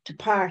to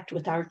part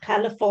with our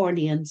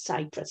Californian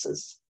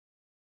cypresses,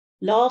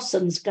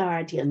 Lawson's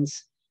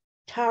guardians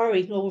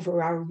towering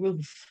over our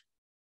roof.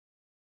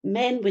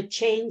 Men with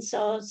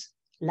chainsaws,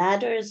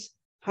 ladders,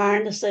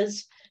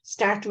 harnesses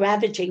start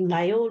ravaging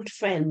my old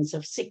friends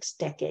of 6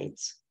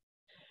 decades.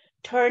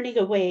 Turning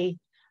away,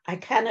 I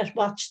cannot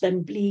watch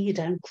them bleed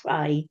and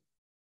cry,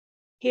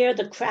 hear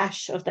the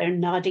crash of their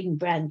nodding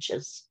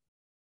branches.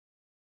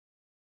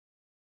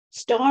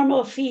 Storm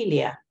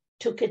Ophelia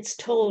took its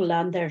toll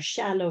on their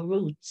shallow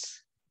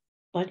roots,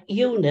 but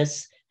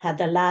Eunice had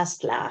the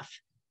last laugh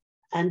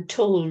and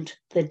tolled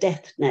the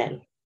death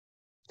knell.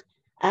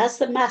 As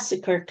the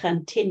massacre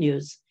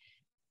continues,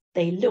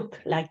 they look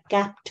like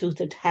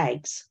gap-toothed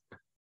hags.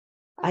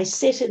 I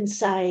sit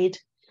inside,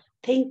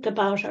 think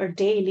about our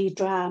daily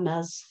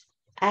dramas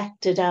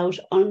acted out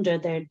under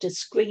their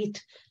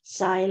discreet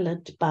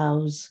silent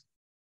boughs,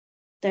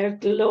 their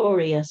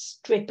glorious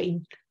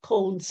dripping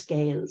cone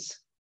scales,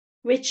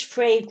 rich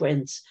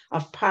fragrance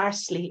of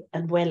parsley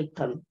and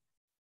welcome.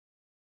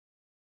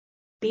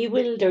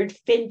 Bewildered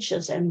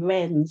finches and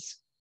wrens,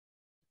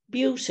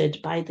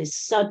 muted by this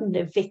sudden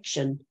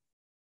eviction.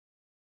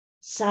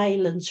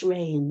 Silence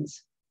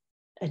reigns,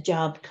 a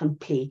job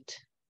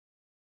complete.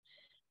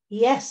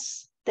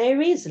 Yes,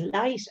 there is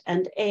light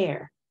and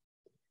air,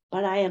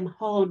 but I am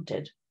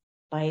haunted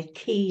by a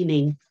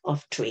keening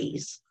of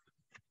trees.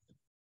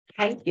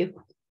 Thank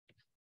you.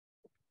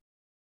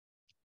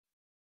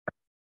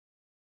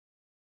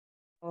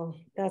 Oh,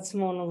 that's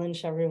Mona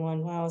Lynch,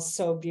 everyone. Wow,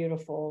 so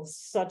beautiful.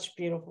 Such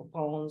beautiful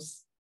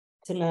poems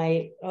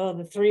tonight. Oh,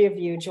 the three of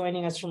you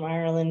joining us from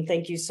Ireland.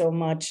 Thank you so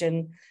much.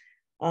 And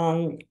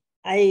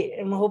I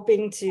am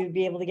hoping to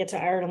be able to get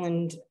to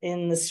Ireland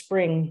in the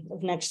spring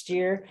of next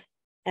year.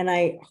 And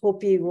I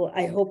hope you will,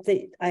 I hope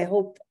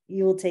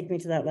you will take me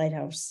to that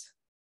lighthouse.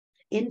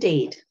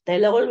 Indeed.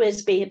 There'll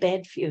always be a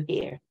bed for you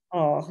here.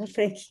 Oh,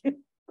 thank you.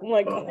 Oh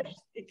my gosh,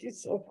 thank you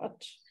so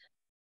much.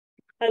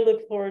 I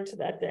look forward to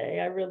that day.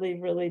 I really,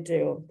 really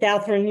do.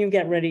 Catherine, you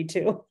get ready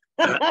too.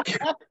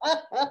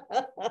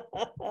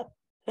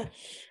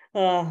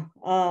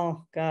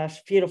 Oh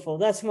gosh, beautiful.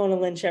 That's Mona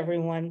Lynch,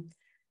 everyone.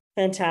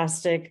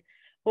 Fantastic.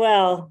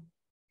 Well,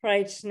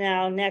 right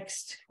now,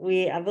 next,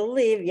 I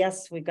believe,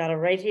 yes, we got it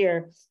right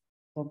here.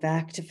 Go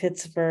back to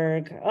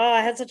Pittsburgh. Oh,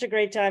 I had such a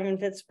great time in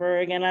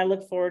Pittsburgh, and I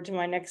look forward to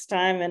my next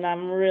time.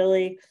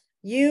 And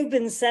you've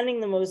been sending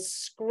the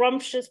most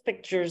scrumptious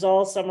pictures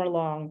all summer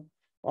long.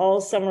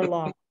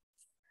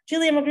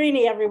 Giulio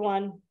Magrini,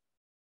 everyone.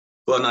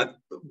 Buon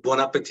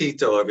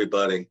appetito,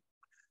 everybody.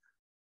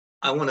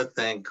 I want to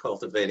thank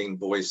Cultivating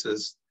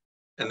Voices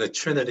and the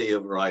trinity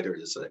of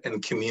writers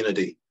and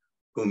community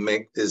who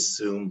make this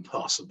Zoom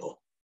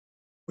possible.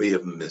 We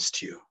have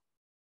missed you.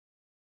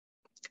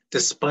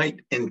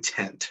 Despite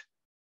intent,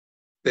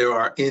 there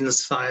are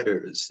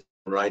insiders in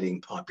the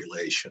writing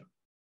population.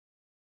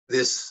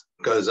 This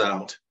goes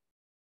out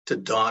to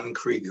Don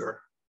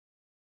Krieger,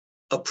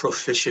 a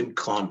proficient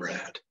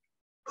comrade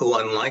who,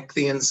 unlike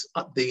the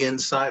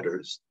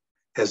insiders,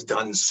 has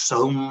done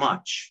so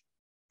much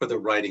for the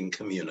writing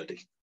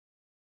community.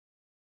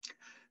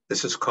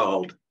 This is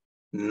called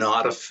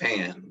Not a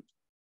Fan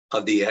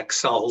of the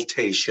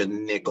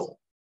Exaltation Niggle.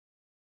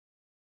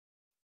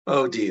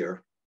 Oh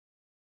dear,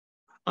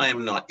 I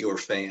am not your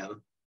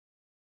fan.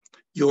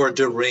 Your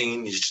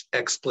deranged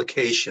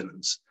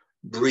explications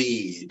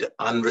breed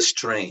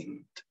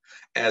unrestrained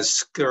as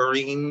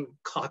scurrying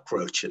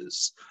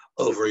cockroaches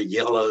over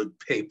yellowed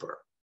paper.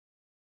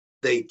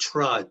 They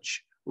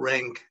trudge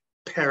rank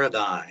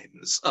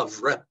paradigms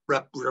of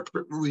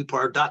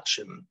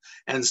reproduction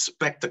and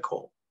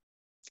spectacle,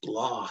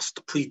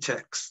 lost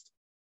pretext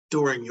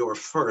during your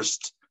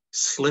first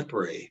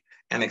slippery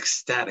and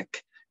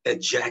ecstatic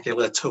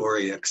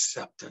ejaculatory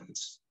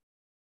acceptance.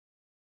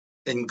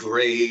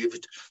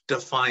 Engraved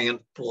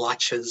defiant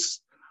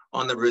blotches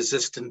on the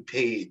resistant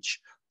page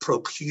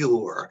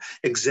procure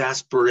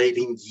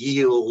exasperating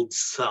yield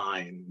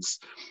signs.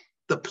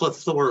 The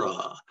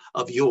plethora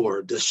of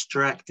your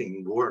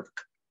distracting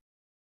work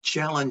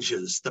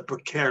challenges the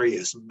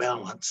precarious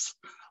balance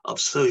of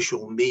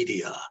social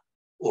media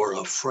or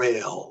a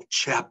frail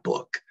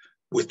chapbook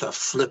with a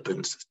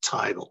flippant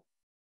title.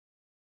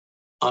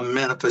 A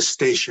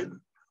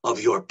manifestation of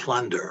your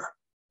plunder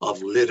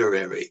of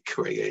literary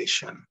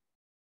creation.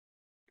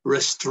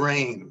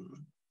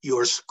 Restrain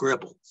your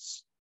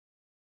scribbles.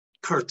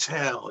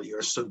 Curtail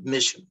your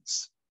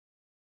submissions.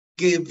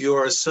 Give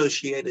your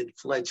associated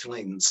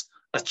fledglings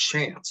a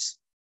chance.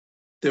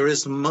 There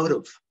is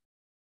motive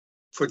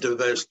for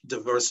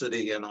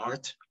diversity in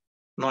art,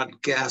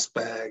 not gas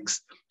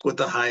bags with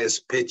the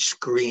highest pitch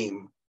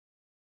scream.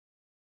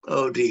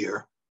 Oh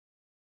dear,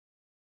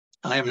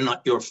 I am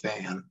not your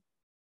fan.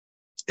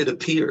 It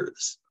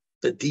appears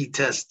the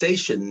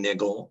detestation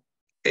niggle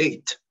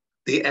ate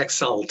the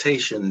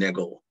exaltation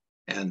niggle,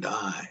 and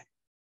I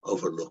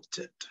overlooked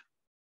it.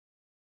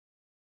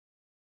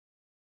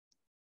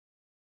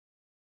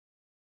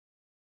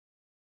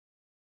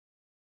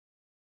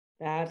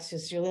 That's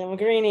just Giulio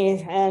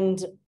Magrini,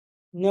 and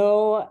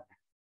no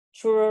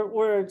truer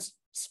words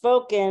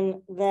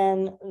spoken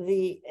than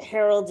the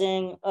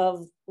heralding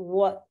of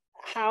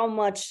how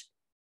much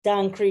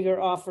Don Krieger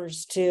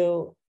offers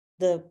to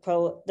the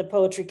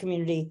poetry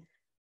community,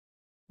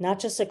 not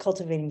just at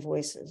Cultivating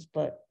Voices,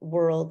 but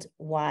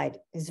worldwide.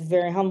 He's a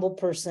very humble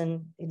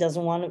person. He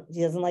doesn't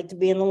like to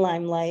be in the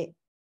limelight,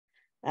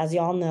 as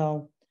y'all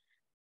know.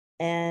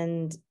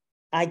 And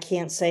I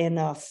can't say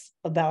enough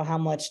about how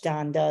much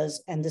Don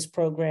does, and this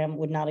program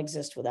would not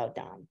exist without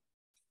Don.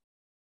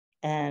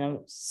 And I'm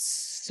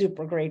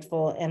super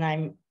grateful, and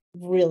I'm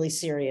really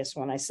serious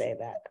when I say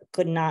that.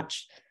 Couldn't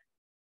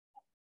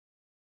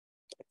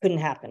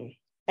happen.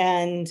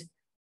 And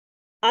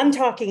I'm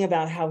talking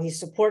about how he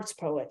supports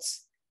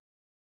poets.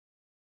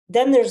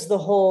 Then there's the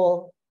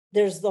whole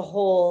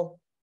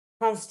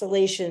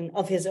constellation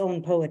of his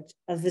own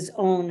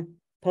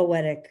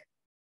poetic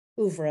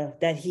oeuvre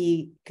that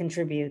he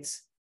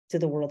contributes to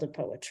the world of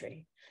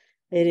poetry.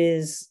 It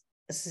is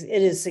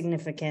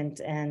significant,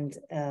 and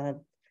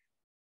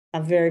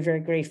I'm very,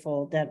 very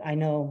grateful that I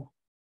know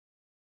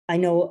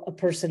a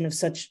person of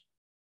such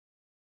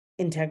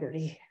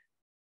integrity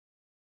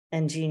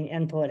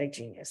and poetic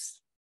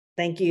genius.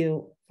 Thank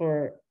you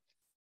for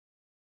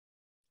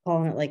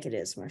calling it like it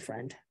is, my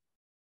friend.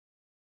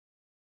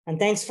 And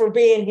thanks for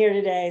being here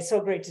today.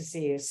 So great to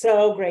see you.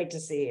 So great to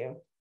see you.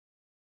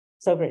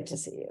 So great to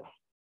see you.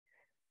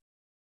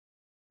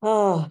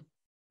 Oh,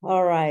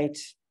 all right.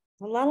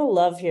 A lot of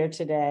love here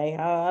today.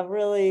 I'm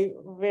really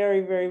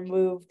very, very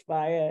moved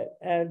by it.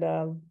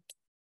 And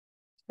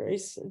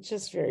it's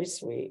just very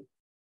sweet.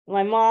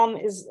 My mom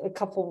is a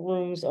couple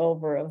rooms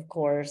over, of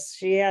course.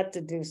 She had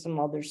to do some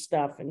other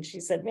stuff, and she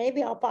said,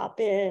 maybe I'll pop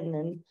in.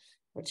 And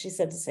what she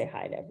said to say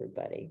hi to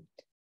everybody.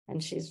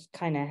 And she's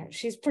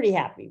pretty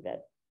happy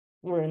that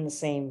we're in the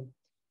same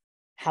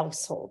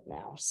household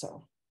now.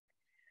 So,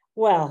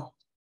 well,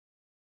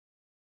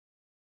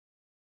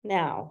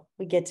 now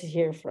we get to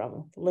hear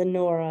from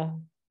Lenora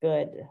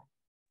Good.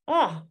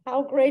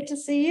 How great to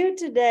see you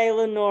today,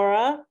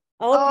 Lenora.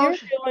 I hope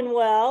you're doing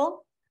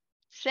well.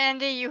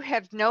 Sandy, you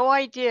have no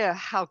idea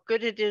how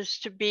good it is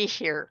to be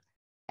here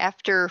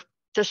after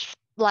this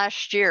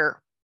last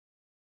year.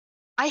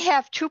 I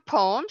have two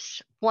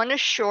poems. One is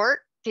short,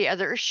 the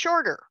other is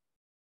shorter.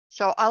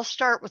 So I'll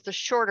start with the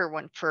shorter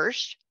one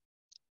first.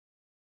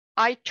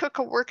 I took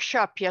a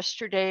workshop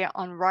yesterday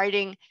on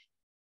writing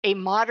a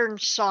modern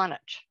sonnet,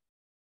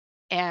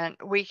 and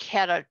we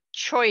had a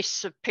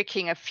choice of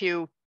picking a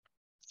few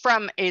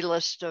from a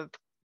list of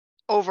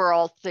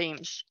overall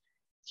themes.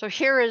 So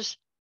here is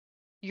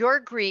Your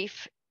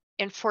Grief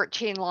in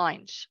 14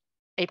 lines,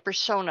 a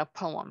persona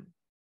poem.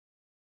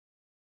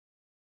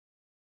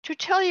 To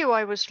tell you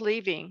I was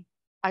leaving,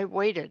 I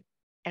waited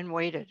and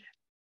waited.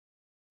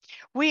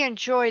 We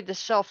enjoyed the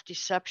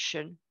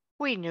self-deception.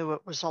 We knew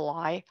it was a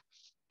lie.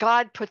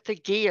 God put the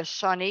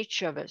geas on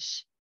each of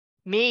us.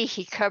 Me,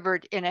 he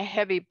covered in a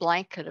heavy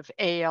blanket of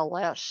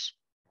ALS.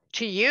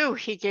 To you,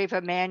 he gave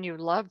a man you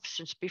loved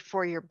since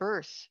before your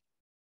birth.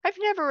 I've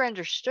never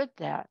understood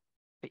that,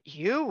 but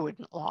you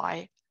wouldn't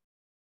lie.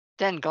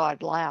 Then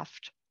God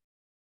laughed.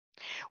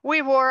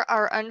 We wore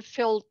our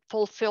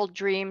unfulfilled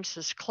dreams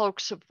as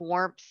cloaks of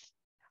warmth,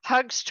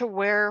 hugs to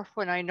wear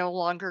when I no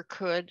longer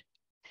could.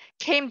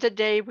 Came the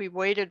day we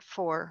waited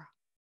for,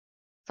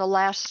 the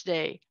last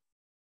day.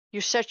 You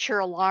set your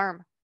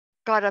alarm,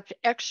 got up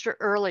extra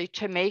early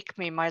to make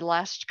me my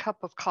last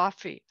cup of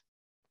coffee,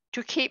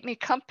 to keep me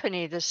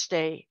company this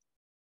day,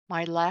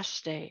 my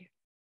last day.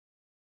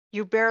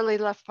 You barely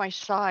left my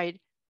side,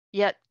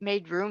 yet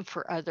made room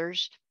for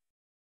others,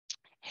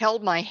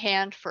 held my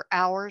hand for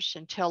hours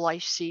until I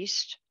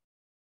ceased.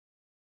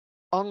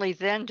 Only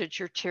then did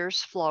your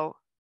tears flow.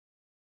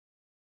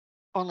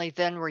 Only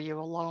then were you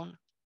alone.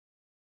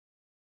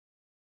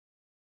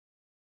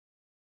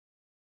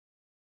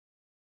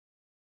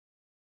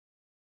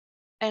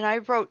 And I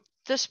wrote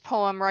this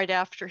poem right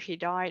after he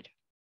died.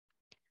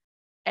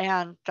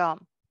 And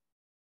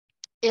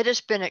it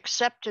has been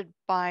accepted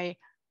by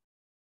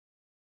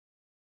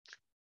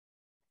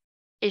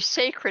a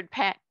sacred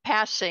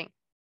passing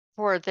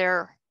for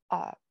their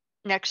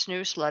next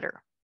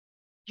newsletter.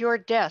 Your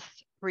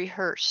death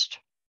rehearsed.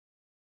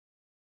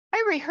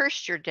 I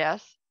rehearsed your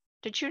death.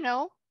 Did you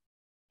know?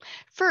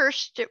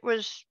 First, it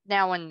was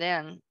now and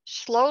then,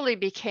 slowly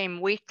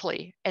became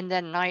weekly, and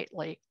then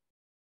nightly.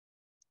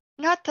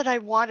 Not that I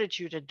wanted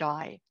you to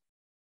die.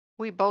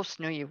 We both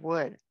knew you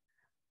would.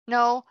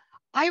 No,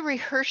 I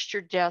rehearsed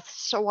your death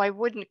so I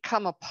wouldn't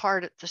come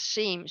apart at the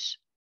seams,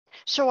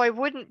 so I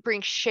wouldn't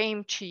bring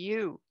shame to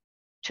you,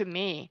 to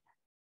me.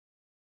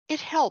 It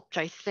helped,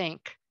 I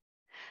think.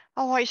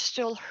 Oh, I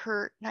still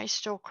hurt and I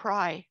still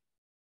cry,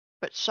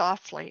 but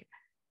softly.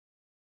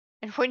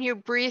 And when you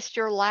breathed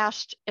your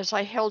last as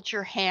I held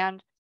your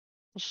hand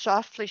and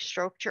softly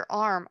stroked your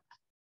arm,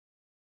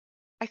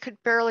 I could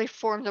barely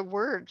form the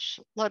words,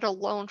 let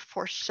alone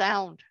force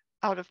sound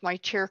out of my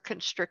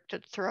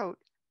tear-constricted throat.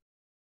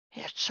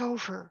 It's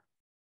over.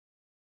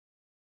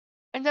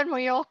 And then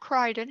we all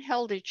cried and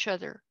held each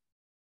other.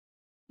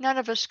 None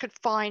of us could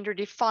find or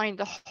define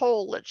the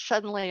hole that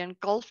suddenly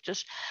engulfed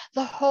us,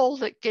 the hole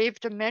that gave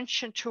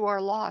dimension to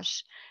our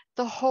loss,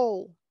 the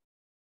hole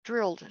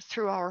drilled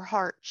through our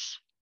hearts.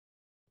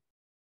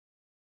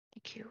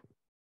 Thank you.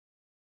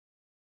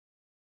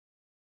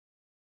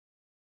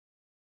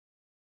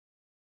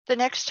 The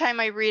next time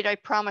I read, I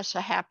promise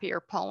a happier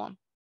poem.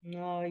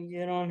 No,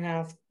 you don't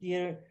have,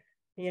 you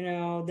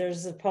know,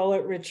 there's a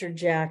poet, Richard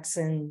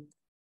Jackson,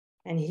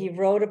 and he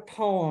wrote a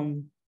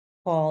poem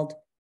called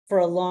For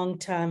a Long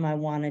Time I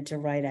Wanted to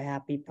Write a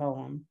Happy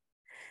Poem.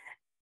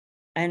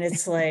 And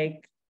it's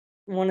like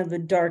one of the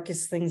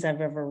darkest things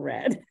I've ever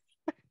read.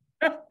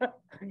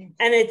 and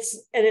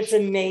it's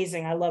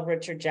amazing. I love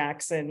Richard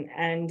Jackson.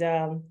 And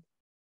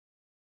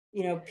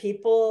you know,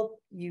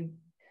 people, you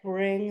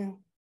bring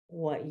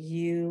what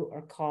you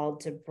are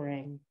called to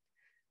bring.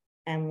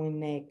 And we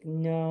make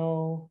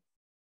no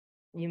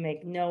You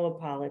make no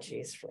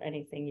apologies for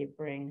anything you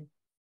bring.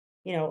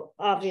 You know,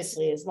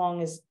 obviously, as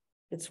long as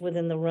it's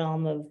within the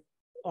realm of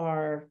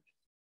our,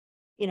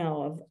 you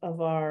know,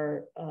 of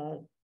our,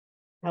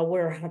 how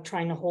we're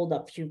trying to hold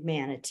up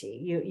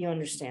humanity. You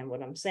understand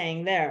what I'm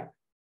saying there.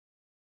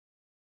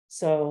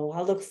 So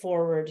I look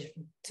forward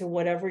to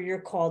whatever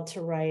you're called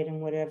to write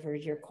and whatever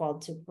you're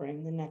called to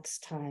bring the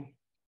next time.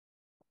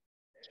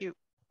 Thank you.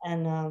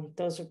 And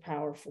those are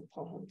powerful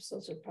poems.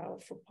 Those are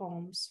powerful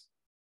poems.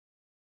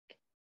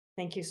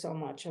 Thank you so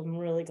much. I'm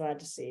really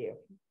glad to see you.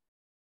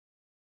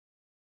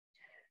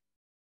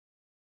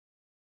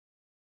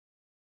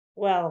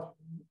 Well,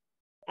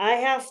 I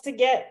have to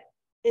get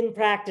in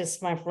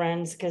practice, my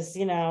friends, because,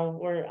 you know,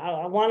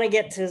 I want to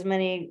get to as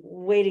many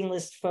waiting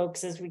list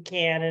folks as we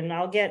can, and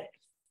I'll get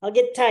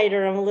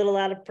tighter. I'm a little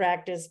out of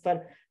practice,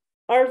 but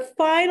our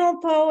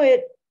final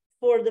poet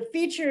for the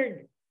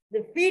features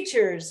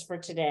for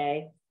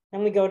today,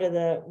 and we go to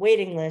the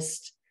waiting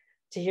list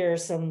to hear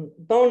some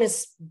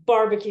bonus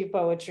barbecue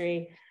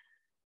poetry.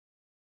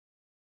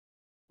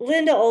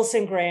 Linda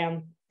Ohlson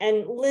Graham,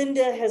 and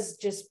Linda has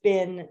just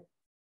been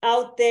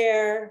out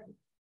there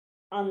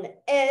on the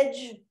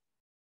edge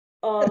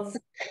of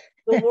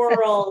the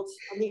world,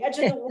 on the edge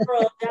of the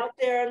world, out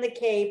there on the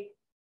Cape,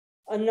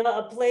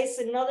 another place.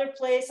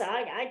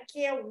 I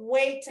can't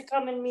wait to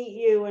come and meet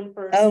you in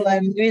person. Oh, I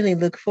really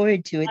look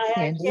forward to it, I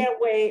Sandy. can't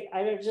wait.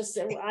 I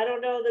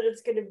don't know that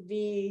it's going to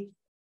be.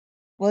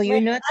 Well,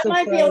 you're not so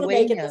far away now. I might be able to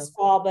make it this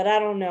fall, but I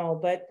don't know.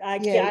 But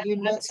you're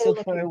not so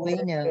far away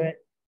now.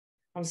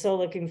 I'm so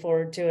looking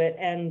forward to it,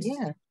 and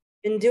yeah,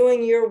 in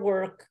doing your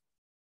work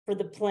for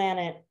the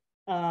planet.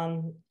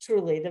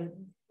 Truly,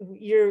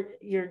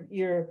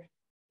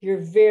 your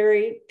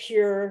very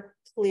pure,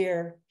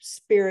 clear,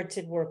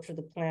 spirited work for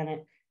the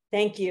planet.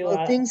 Thank you.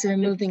 Well, things are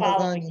moving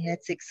along, and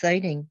that's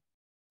exciting.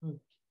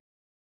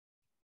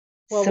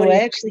 Well, so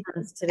actually,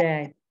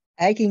 today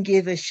I can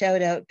give a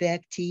shout out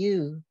back to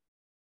you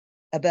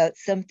about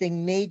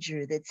something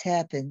major that's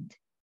happened.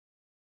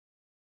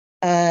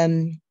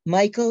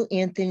 Michael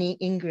Anthony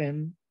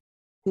Ingram,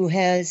 who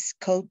has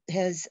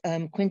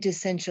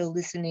quintessential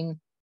listening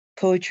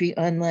poetry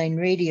online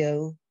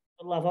radio.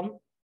 I love him.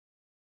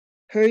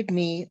 Heard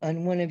me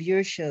on one of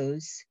your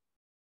shows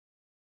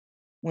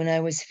when I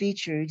was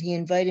featured. He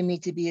invited me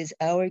to be his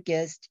hour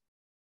guest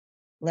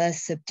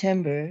last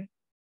September.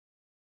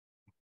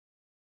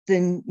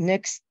 The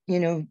next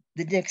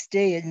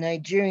day, a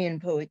Nigerian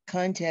poet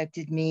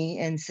contacted me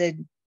and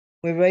said,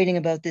 we're writing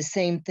about the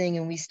same thing,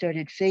 and we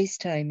started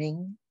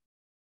FaceTiming.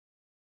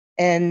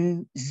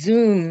 And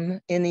Zoom,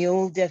 in the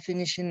old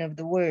definition of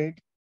the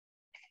word,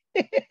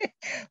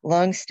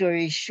 long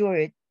story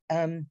short,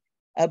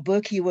 a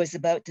book he was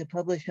about to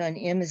publish on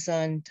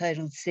Amazon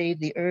titled Save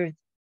the Earth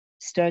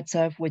starts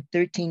off with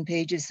 13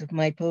 pages of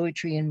my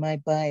poetry in my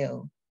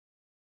bio.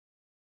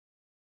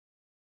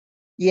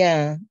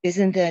 Yeah,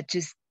 isn't that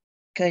just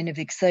kind of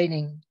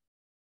exciting?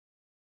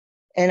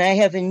 And I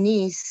have a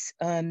niece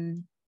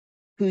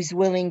who's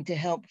willing to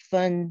help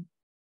fund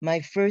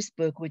my first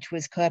book, which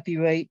was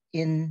copyright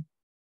in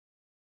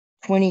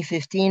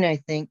 2015, I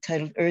think,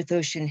 titled Earth,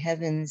 Ocean,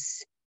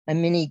 Heavens, a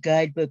mini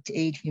guidebook to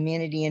aid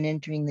humanity in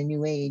entering the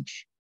new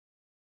age.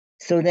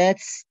 So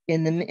that's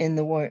in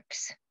the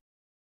works.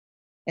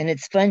 And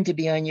it's fun to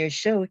be on your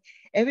show.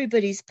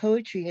 Everybody's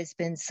poetry has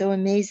been so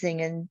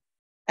amazing. And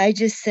I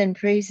just send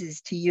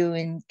praises to you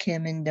and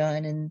Kim and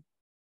Don. And,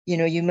 you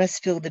know, you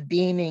must feel the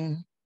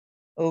beaming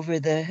over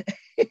the,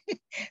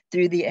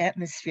 through the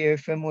atmosphere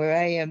from where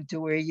I am to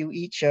where you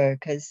each are,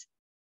 because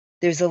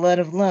there's a lot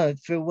of love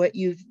for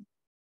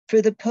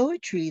for the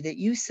poetry that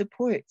you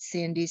support,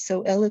 Sandy,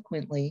 so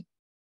eloquently.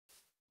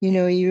 You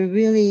know, you're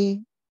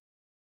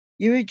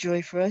a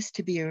joy for us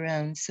to be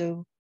around.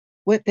 So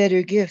what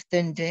better gift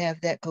than to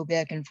have that go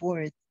back and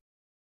forth?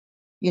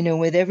 You know,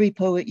 with every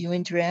poet you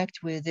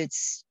interact with,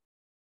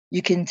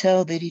 you can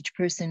tell that each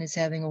person is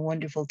having a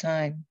wonderful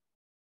time.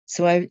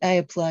 So I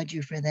applaud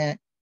you for that.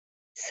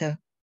 So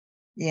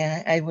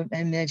yeah, I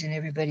imagine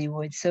everybody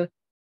would. So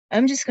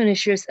I'm going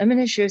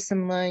to share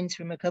some lines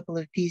from a couple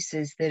of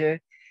pieces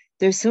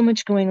there's so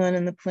much going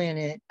on the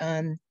planet.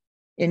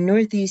 In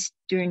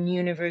Northeastern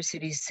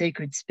University's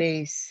Sacred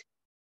Space,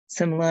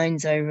 some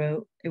lines I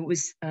wrote. It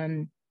was,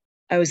 I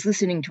was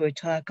listening to a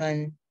talk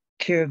on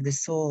Care of the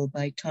Soul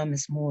by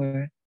Thomas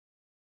More.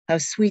 How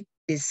sweet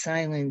is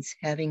silence,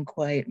 having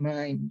quiet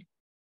mind.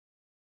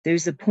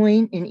 There's a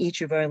point in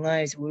each of our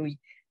lives where we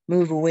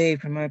move away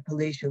from our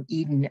palatial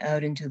Eden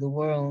out into the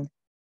world.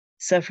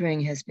 Suffering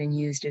has been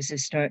used as a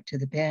start to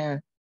the path.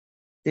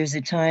 There's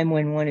a time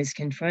when one is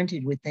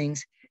confronted with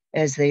things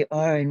as they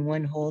are, and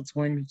one holds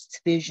one's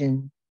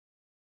vision.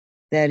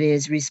 That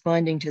is,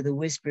 responding to the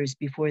whispers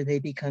before they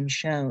become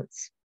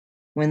shouts.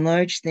 When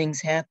large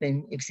things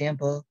happen,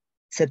 example,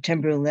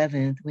 September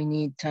 11th, we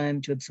need time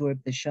to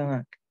absorb the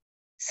shock.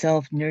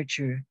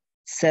 Self-nurture,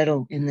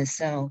 settle in the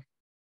self.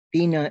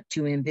 Be not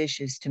too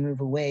ambitious to move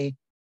away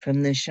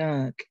from the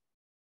shock.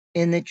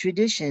 In the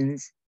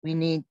traditions, we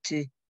need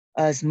to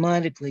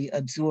osmotically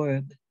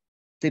absorb.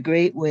 The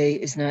great way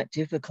is not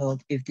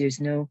difficult if there's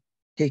no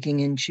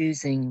picking and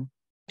choosing.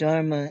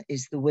 Dharma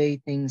is the way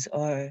things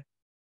are.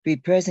 Be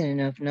present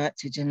enough not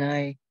to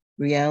deny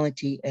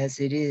reality as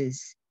it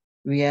is.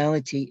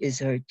 Reality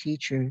is our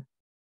teacher.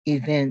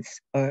 Events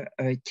are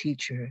our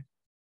teacher.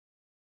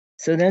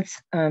 So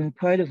that's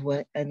part of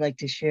what I'd like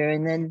to share.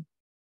 And then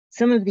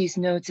some of these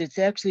notes, it's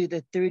actually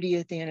the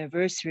 30th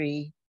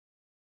anniversary.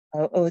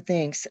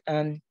 Thanks.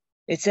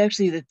 It's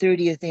actually the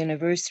 30th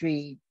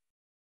anniversary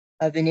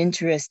of an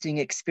interesting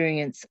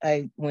experience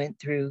I went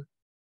through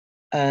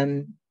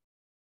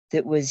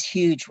that was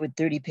huge with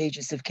 30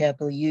 pages of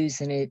capital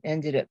U's, and it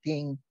ended up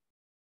being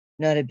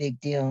not a big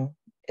deal.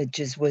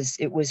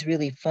 It was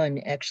really fun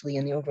actually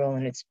in the overall,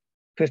 and it's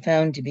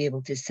profound to be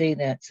able to say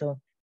that. So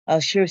I'll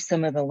share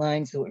some of the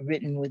lines that were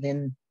written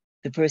within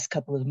the first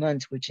couple of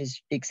months, which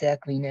is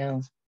exactly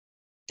now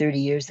 30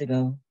 years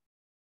ago.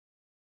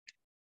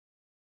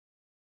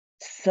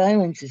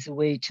 Silence is a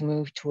way to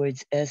move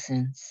towards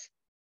essence.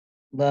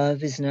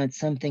 Love is not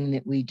something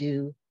that we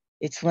do.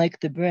 It's like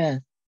the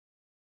breath.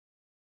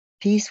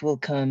 Peace will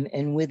come,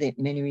 and with it,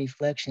 many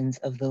reflections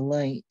of the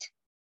light.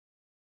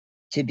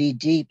 To be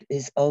deep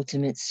is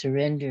ultimate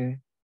surrender.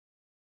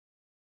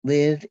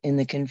 Live in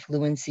the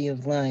confluency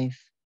of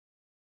life.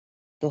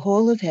 The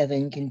whole of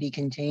heaven can be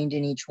contained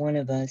in each one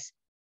of us,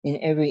 in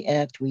every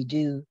act we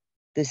do.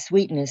 The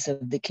sweetness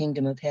of the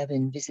kingdom of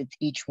heaven visits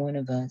each one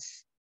of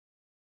us.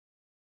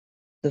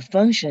 The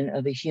function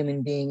of a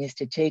human being is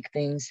to take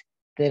things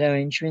that are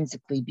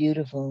intrinsically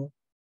beautiful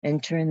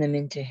and turn them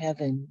into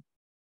heaven.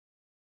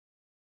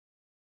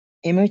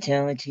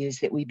 Immortality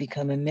is that we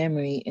become a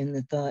memory in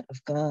the thought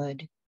of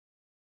God.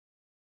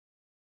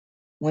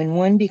 When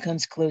one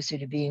becomes closer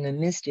to being a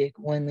mystic,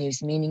 one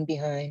leaves meaning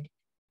behind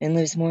and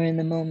lives more in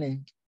the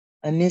moment.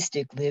 A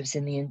mystic lives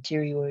in the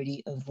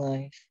interiority of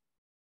life.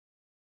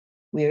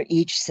 We are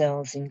each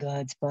cells in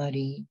God's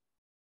body.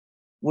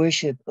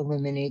 Worship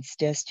illuminates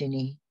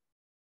destiny.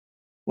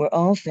 We're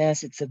all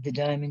facets of the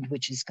diamond,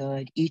 which is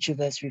God, each of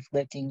us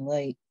reflecting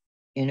light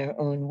in our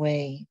own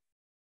way.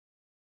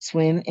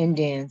 Swim and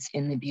dance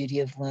in the beauty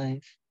of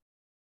life.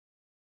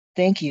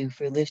 Thank you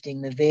for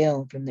lifting the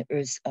veil from the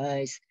earth's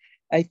eyes.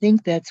 I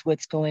think that's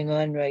what's going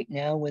on right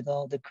now with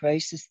all the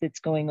crisis that's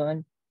going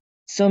on.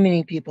 So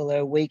many people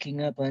are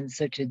waking up on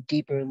such a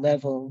deeper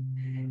level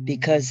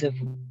because of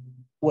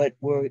what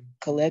we're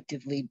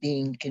collectively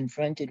being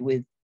confronted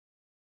with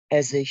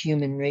as a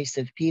human race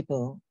of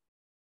people.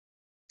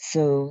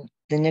 So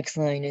the next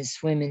line is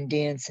swim and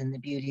dance in the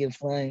beauty of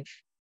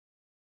life.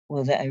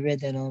 Well, I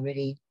read that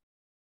already.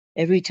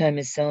 Every time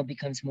a cell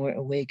becomes more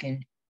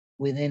awakened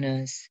within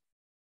us,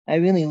 I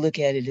really look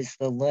at it as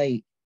the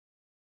light,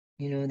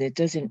 that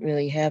doesn't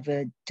really have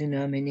a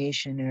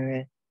denomination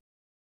or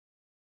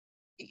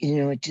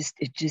it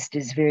just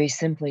is very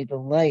simply the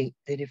light,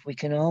 that if we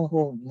can all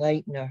hold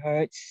light in our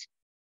hearts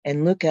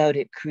and look out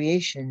at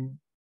creation.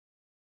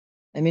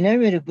 I mean, I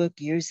read a book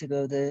years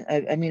ago,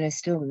 I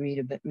still read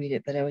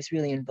it, but I was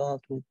really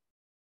involved with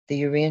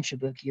the Urantia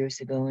book years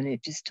ago, and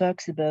it just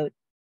talks about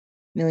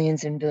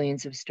millions and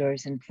billions of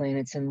stars and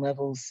planets and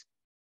levels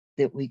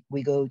that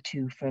we go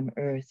to from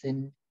Earth.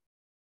 And,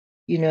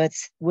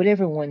 it's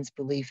whatever one's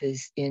belief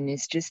is in,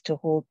 is just to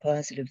hold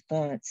positive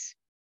thoughts.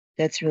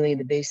 That's really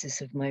the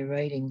basis of my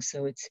writing.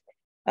 So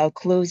I'll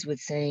close with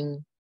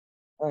saying,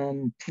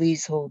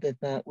 please hold the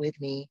thought with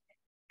me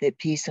that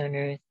peace on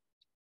earth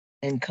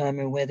and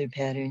calmer weather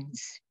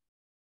patterns,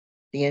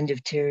 the end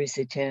of terrorist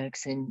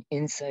attacks and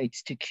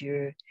insights to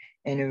cure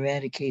and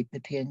eradicate the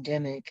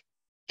pandemic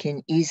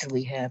can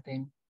easily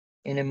happen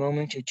in a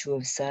moment or two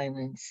of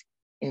silence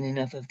in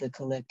enough of the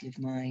collective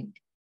mind.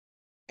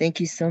 Thank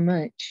you so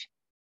much.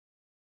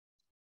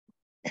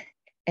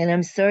 And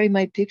I'm sorry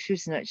my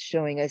picture's not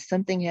showing us.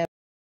 Something happened.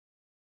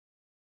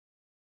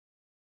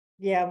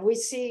 Yeah, we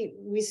see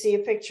a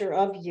picture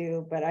of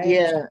you, but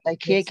I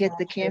can't get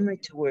the camera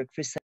to work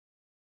for some.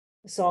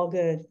 It's all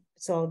good.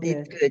 It's all good.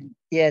 It's good.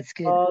 Yeah, it's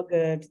good. All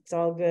good. It's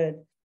all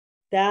good.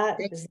 That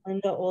is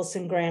Linda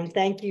Ohlson Graham.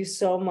 Thank you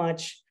so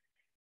much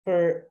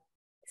for,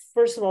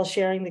 first of all,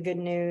 sharing the good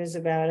news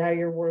about how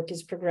your work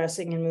is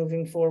progressing and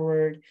moving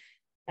forward.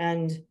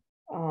 And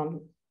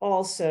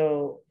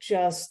also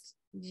just,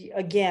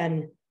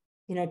 again,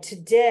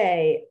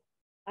 today,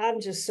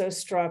 I'm just so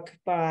struck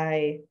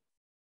by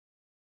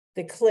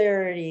the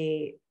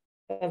clarity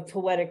of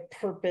poetic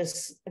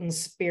purpose and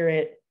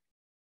spirit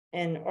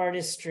and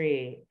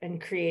artistry and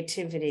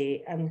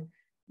creativity, and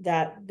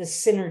that the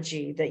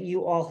synergy that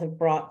you all have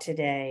brought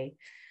today.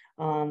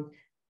 And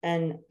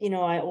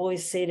I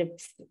always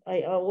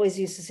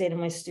used to say to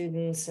my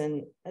students,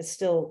 and I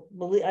still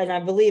believe, and I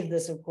believe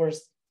this, of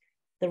course,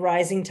 the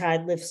rising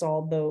tide lifts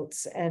all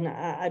boats. And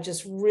I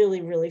just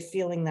really, really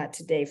feeling that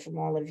today from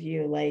all of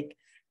you, like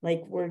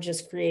we're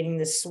just creating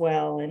this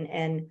swell,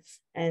 and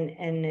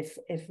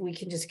if we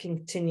can just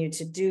continue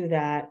to do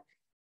that,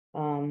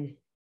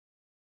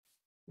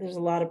 there's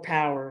a lot of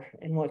power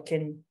in what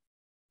can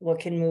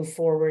move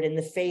forward in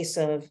the face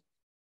of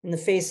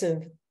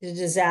the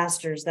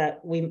disasters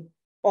that we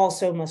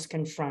also must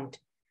confront.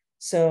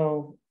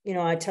 So,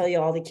 I tell you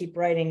all to keep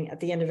writing at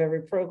the end of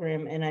every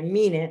program, and I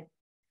mean it.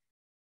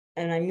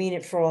 And I mean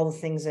it for all the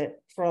things that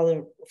for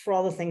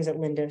all the things that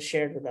Linda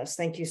shared with us.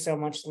 Thank you so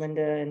much,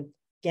 Linda. And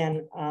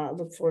again,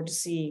 look forward to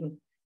seeing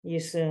you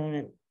soon,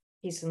 and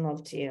peace and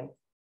love to you.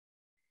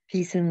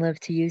 Peace and love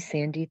to you,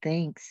 Sandy.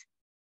 Thanks.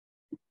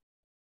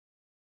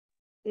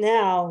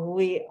 Now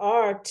we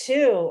are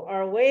to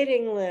our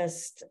waiting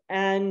list,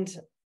 and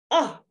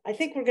I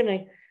think we're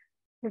gonna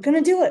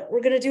do it.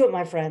 We're gonna do it,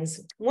 my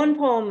friends. One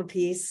poem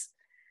apiece,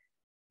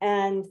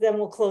 and then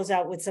we'll close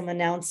out with some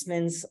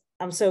announcements.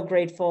 I'm so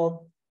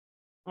grateful.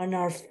 On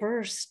our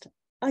first,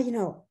 our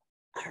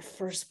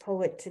first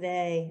poet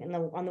today, and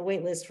on the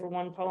wait list for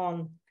one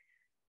poem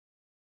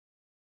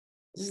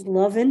is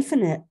Love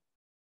Infinite,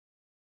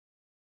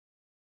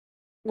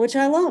 which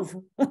I love.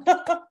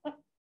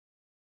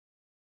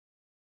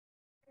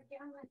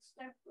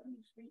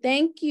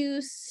 Thank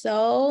you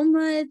so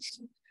much.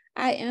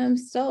 I am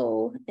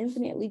so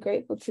infinitely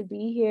grateful to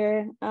be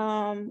here.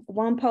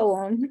 One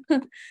poem.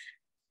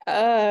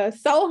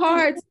 So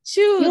hard to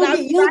choose.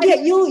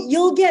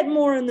 You'll get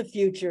more in the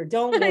future.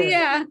 Don't worry.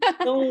 Yeah.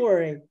 Don't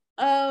worry.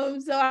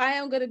 So I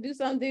am gonna do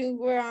something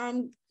where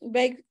I'm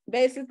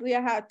basically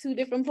I have two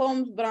different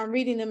poems, but I'm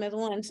reading them as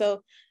one.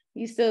 So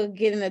you still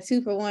getting a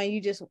 2-for-1. We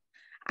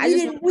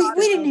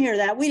didn't hear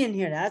that. We didn't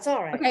hear that. That's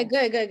all right. Okay,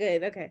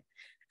 good. Okay.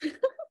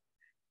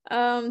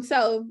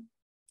 So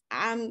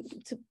I'm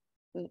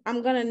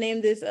gonna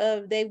name this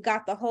They've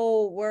Got the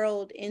Whole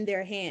World in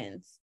Their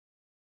Hands.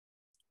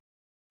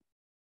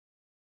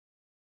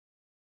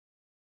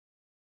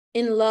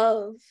 In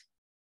love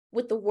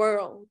with the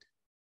world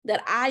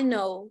that I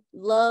know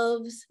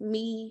loves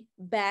me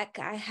back.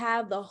 I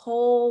have the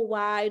whole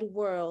wide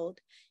world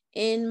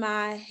in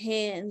my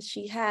hands.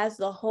 She has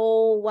the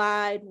whole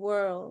wide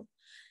world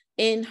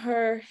in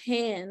her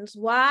hands.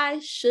 Why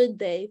should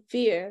they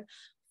fear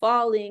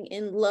falling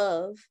in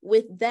love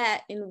with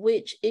that in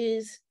which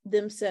is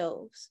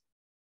themselves?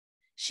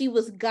 She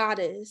was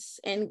goddess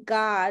and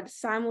God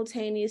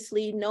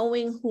simultaneously,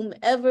 knowing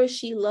whomever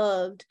she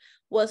loved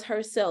was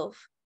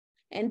herself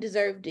and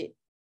deserved it.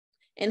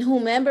 And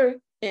whomever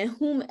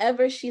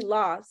she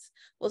lost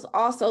was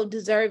also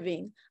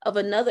deserving of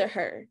another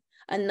her,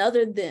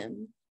 another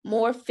them,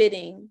 more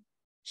fitting.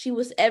 She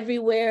was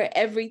everywhere,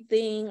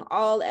 everything,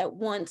 all at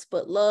once,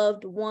 but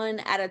loved one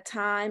at a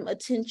time,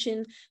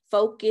 attention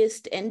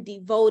focused and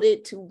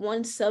devoted to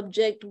one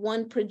subject,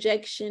 one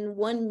projection,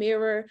 one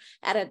mirror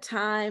at a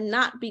time,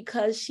 not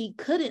because she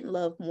couldn't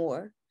love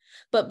more,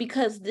 but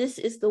because this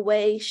is the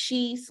way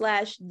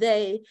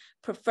she/they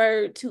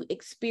preferred to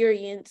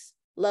experience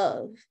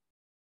love.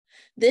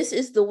 This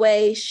is the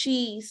way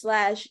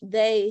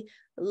she/they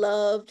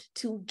loved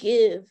to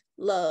give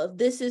love.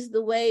 This is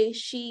the way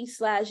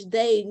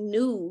she/they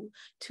knew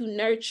to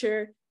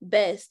nurture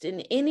best.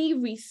 And any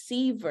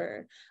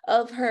receiver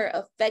of her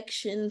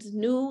affections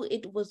knew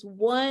it was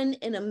one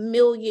in a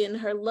million.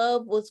 Her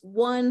love was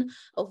one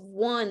of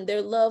one.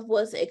 Their love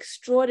was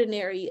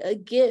extraordinary, a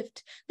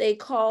gift they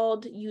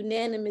called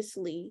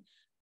unanimously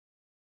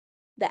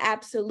the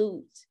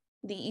absolute,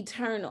 the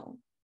eternal,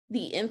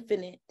 the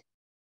infinite,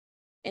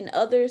 and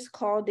others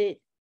called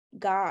it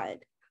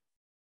God.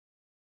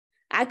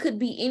 I could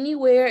be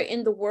anywhere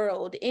in the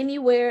world,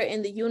 anywhere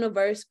in the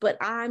universe, but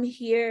I'm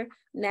here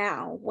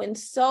now. When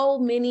so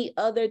many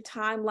other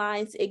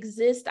timelines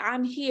exist,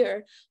 I'm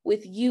here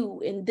with you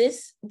in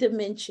this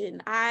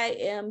dimension. I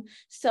am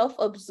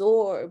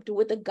self-absorbed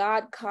with a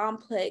God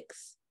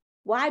complex.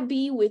 Why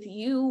be with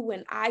you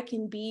when I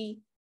can be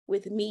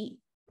with me?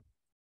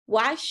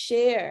 Why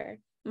share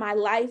my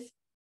life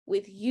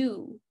with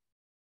you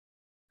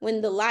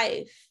when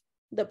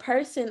the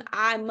person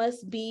I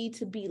must be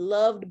to be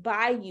loved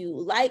by you,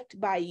 liked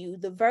by you,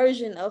 the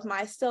version of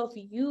myself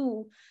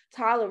you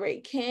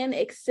tolerate, can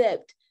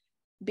accept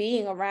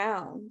being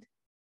around,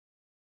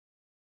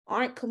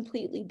 aren't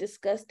completely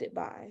disgusted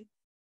by,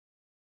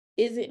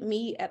 isn't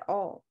me at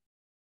all?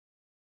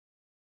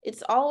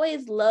 It's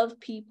always love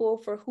people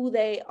for who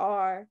they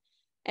are,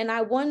 and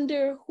I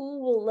wonder who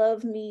will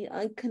love me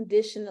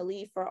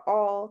unconditionally for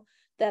all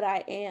that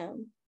I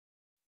am.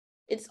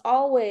 It's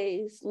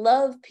always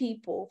love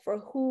people for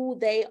who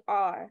they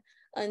are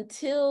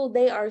until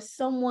they are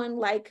someone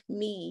like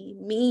me,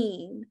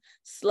 mean,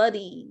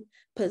 slutty,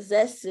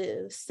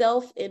 possessive,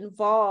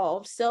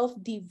 self-involved,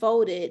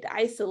 self-devoted,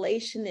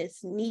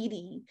 isolationist,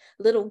 needy,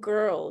 little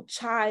girl,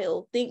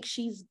 child, thinks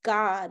she's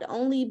God,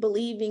 only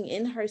believing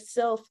in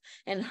herself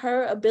and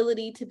her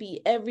ability to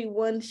be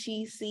everyone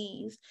she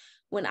sees.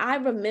 When I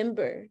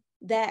remember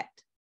that,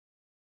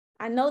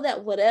 I know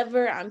that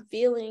whatever I'm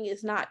feeling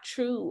is not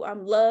true.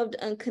 I'm loved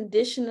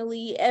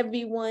unconditionally.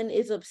 Everyone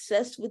is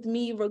obsessed with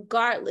me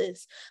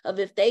regardless of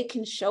if they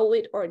can show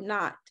it or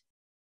not.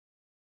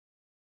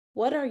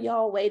 What are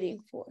y'all waiting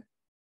for?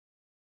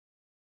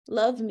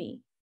 Love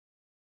me.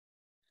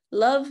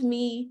 Love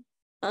me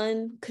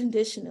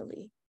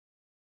unconditionally.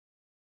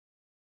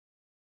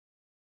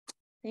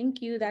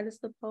 Thank you. That is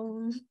the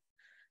poem.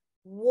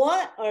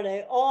 What are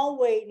they all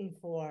waiting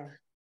for?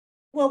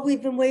 Well,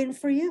 we've been waiting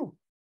for you.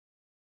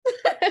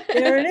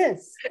 There it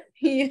is.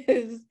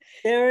 Yes.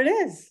 There it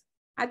is.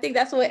 I think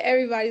that's what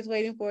everybody's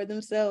waiting for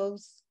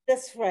themselves.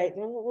 That's right.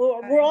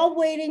 We're all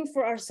waiting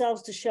for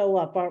ourselves to show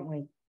up, aren't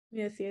we?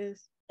 Yes,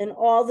 yes. In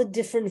all the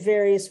different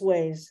various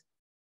ways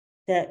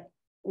that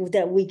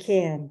we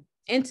can.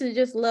 And to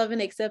just love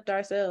and accept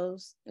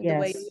ourselves the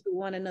way Yes. we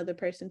want another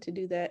person to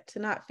do that, to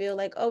not feel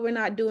like, oh, we're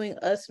not doing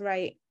us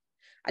right.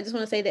 I just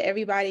want to say to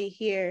everybody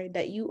here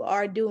that you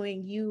are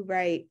doing you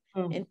right.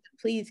 And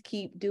please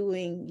keep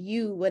doing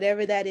you,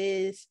 whatever that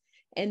is,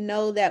 and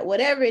know that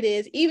whatever it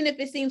is, even if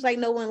it seems like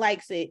no one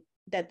likes it,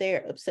 that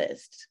they're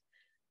obsessed.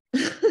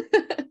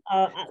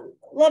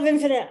 Love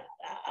Infinite,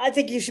 I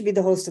think you should be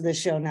the host of this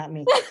show, not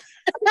me.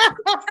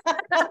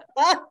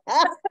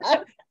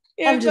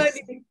 I'm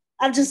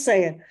just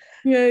saying.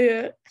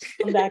 Yeah.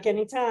 Come back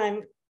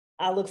anytime.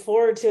 I look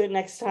forward to it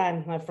next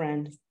time, my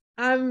friend.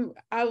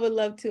 I would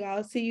love to.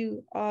 I'll see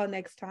you all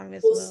next time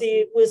as We'll well.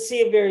 We'll see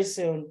you very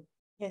soon.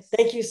 Yes.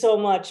 Thank you so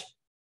much.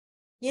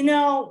 You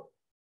know,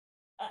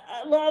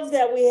 I love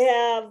that we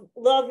have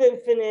Love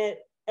Infinite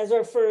as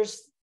our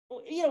first.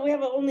 You know, we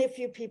have only a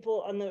few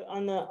people on the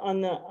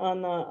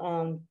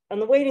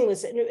waiting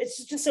list, and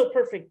it's just so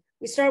perfect.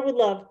 We start with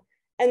love,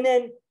 and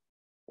then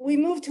we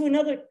move to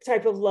another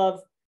type of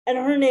love, and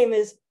her name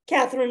is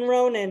Catherine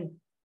Ronan.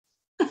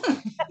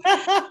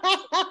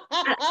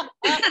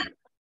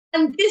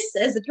 And this,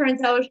 as it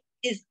turns out,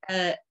 is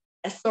a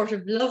sort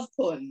of love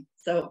poem.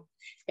 So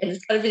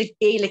it's got a bit of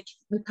Gaelic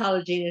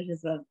mythology in it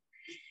as well.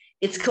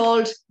 It's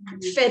called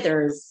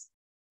Feathers.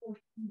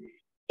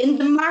 In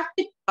the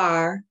market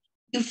bar,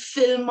 you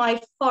fill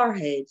my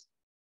forehead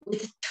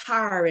with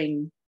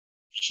tarring,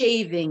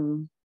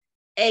 shaving,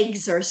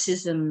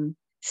 exorcism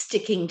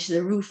sticking to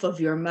the roof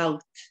of your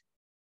mouth,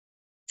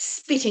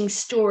 spitting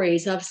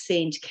stories of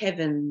St.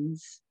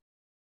 Kevin's.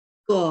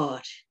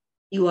 God,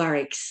 you are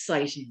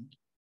exciting.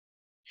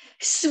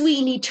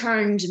 Sweeney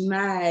turned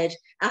mad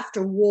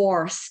after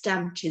war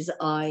stamped his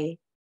eye,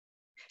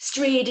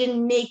 strayed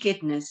in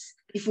nakedness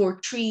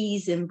before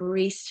trees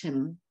embraced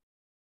him.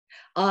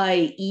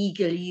 I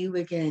eagle you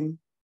again,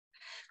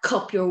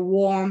 cup your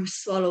warm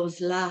swallow's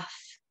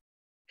laugh.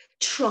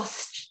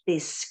 Trust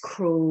this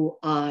crow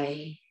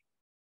eye.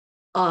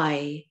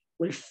 I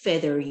will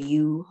feather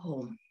you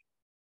home.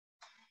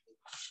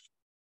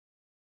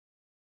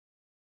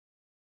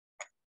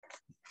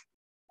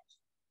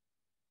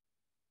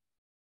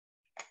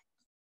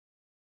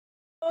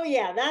 Oh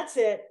yeah, that's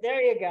it.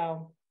 There you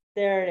go.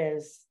 There it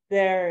is.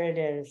 There it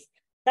is.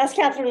 That's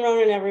Catherine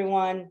Ronan,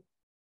 everyone.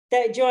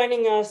 That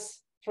joining us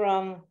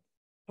from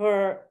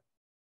her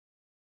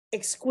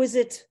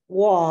exquisite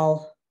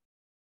wall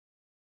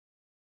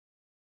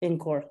in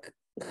Cork.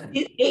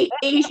 The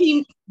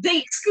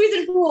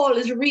exquisite wall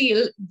is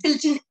real,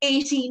 built in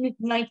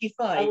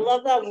 1895. I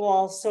love that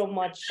wall so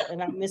much,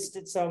 and I missed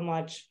it so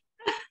much.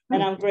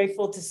 And I'm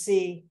grateful to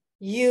see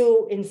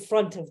you in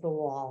front of the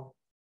wall,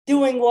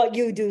 doing what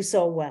you do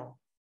so well.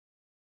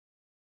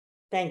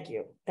 Thank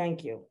you.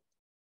 Thank you.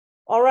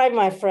 All right,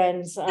 my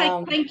friends.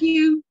 Thank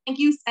you. Thank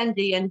you,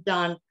 Sandy and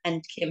Don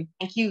and Kim.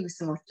 Thank you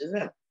so much as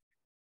well.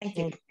 Thank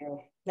you. Thank you.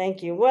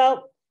 Thank you.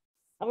 Well,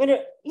 I'm going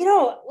to,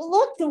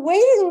 look, the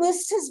waiting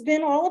list has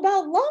been all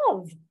about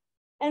love.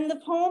 And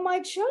the poem I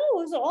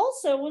chose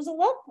also was a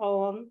love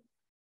poem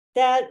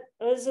that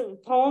was a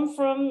poem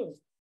from,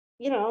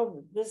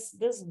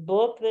 this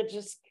book that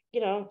just,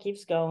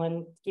 keeps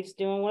going, keeps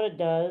doing what it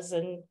does,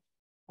 and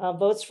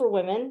votes for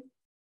women.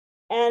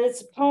 And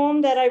it's a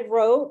poem that I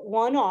wrote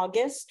one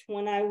August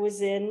when I was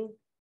in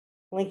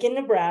Lincoln,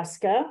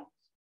 Nebraska.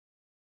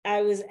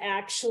 I was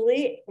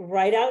actually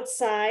right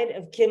outside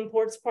of Kim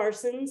Ports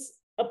Parsons'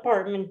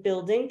 apartment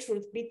building,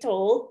 truth be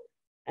told.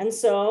 And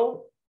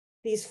so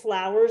these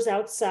flowers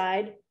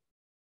outside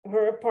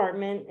her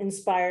apartment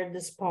inspired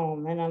this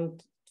poem. And I'm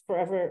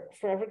forever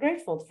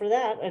grateful for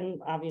that.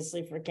 And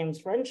obviously for Kim's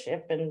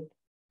friendship and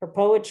her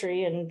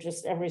poetry and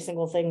just every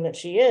single thing that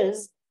she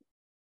is.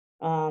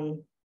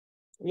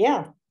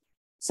 Yeah.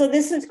 So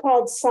this is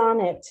called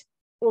Sonnet.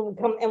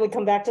 We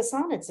come back to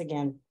sonnets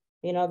again,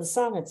 the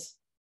sonnets.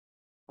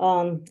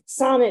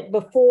 Sonnet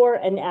before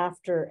and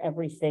after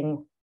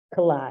everything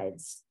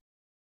collides.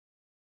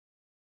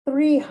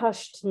 3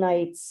 hushed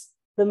nights,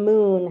 the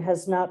moon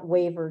has not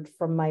wavered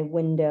from my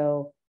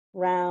window,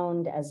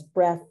 round as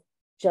breath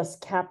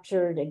just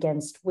captured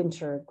against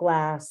winter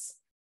glass,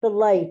 the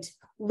light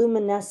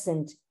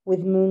luminescent with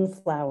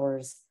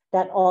moonflowers.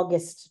 That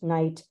August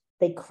night,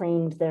 they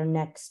craned their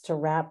necks to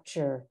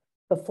rapture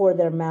before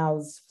their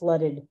mouths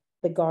flooded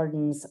the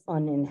garden's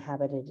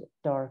uninhabited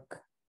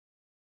dark.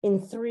 In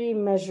 3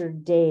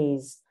 measured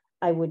days,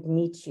 I would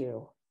meet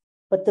you,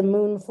 but the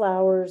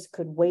moonflowers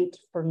could wait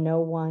for no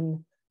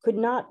one, could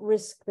not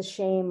risk the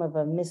shame of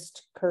a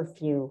missed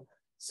curfew,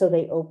 so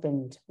they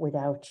opened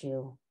without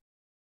you.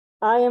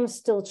 I am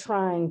still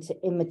trying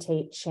to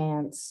imitate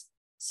chance,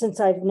 since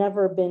I've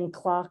never been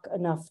clock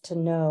enough to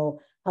know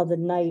how the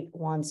night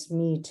wants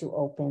me to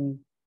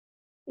open.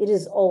 It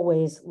is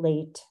always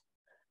late.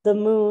 The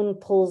moon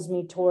pulls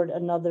me toward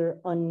another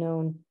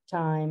unknown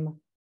time.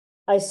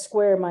 I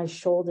square my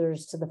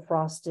shoulders to the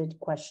frosted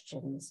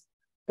questions,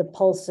 the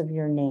pulse of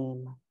your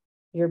name.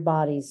 your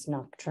body's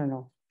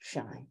nocturnal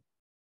shine.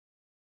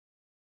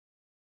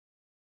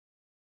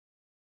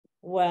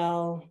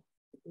 Well,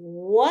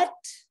 what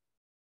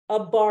a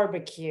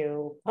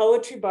barbecue,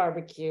 poetry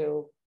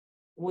barbecue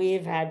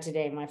we've had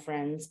today, my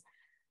friends.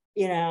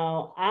 You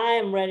know,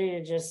 I'm ready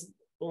to just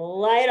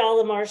light all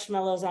the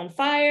marshmallows on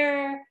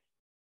fire,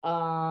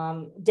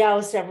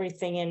 douse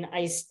everything in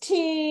iced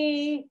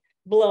tea,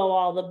 blow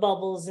all the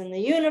bubbles in the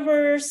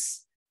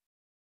universe.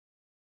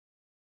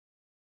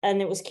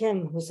 And it was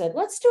Kim who said,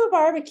 let's do a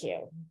barbecue.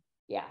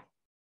 Yeah,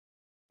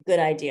 good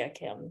idea,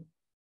 Kim.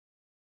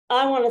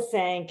 I want to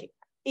thank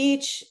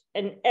each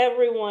and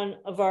every one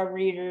of our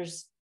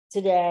readers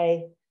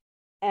today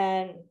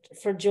and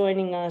for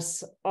joining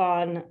us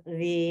on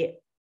the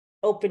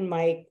open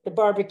mic, the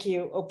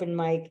barbecue open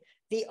mic,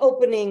 the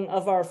opening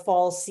of our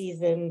fall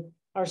season,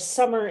 our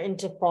summer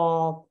into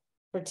fall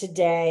for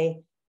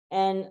today.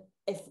 And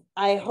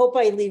I hope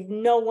I leave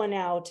no one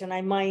out, and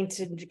I mind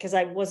to, because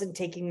I wasn't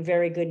taking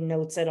very good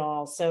notes at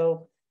all.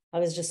 So I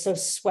was just so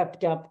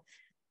swept up.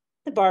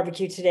 The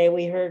barbecue today,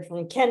 we heard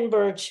from Ken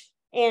Burch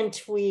and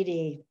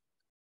Tweedy,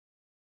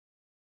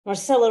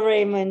 Marcella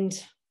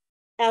Remund,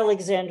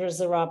 Alexandra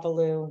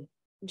Psaropoulou,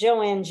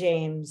 Joanne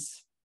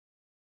James,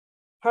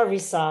 Harvey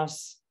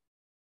Soss,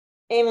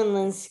 Eamonn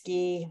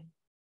Lynskey,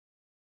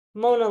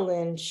 Mona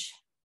Lynch,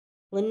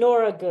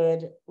 Lenora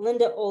Good,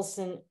 Linda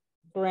Ohlson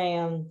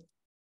Graham,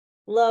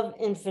 Love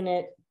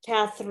Infinite,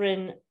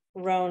 Catherine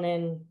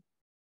Ronan,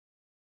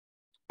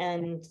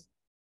 and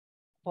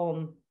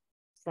poem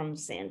from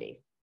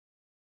Sandy.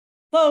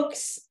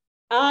 Folks,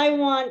 I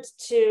want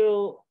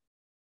to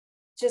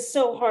just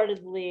so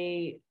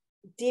heartedly,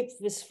 deep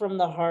this from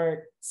the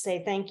heart,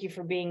 say thank you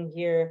for being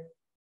here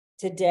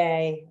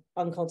today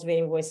on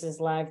Cultivating Voices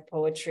Live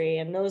Poetry.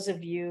 And those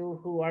of you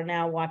who are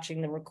now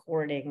watching the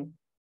recording,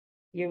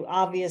 you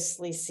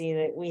obviously see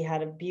that we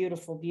had a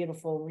beautiful,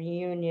 beautiful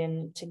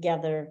reunion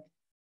together.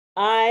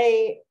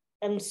 I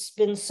am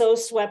been so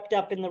swept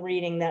up in the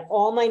reading that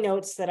all my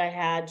notes that I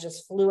had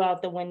just flew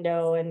out the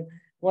window and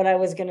what I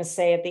was going to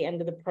say at the end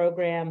of the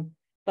program.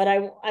 But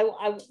I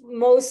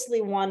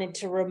mostly wanted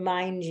to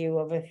remind you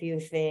of a few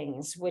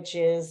things, which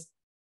is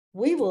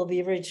we will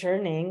be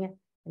returning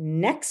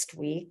next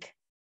week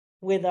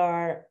with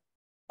our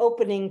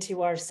opening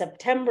to our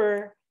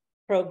September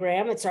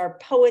program. It's our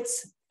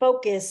Poets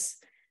Focus,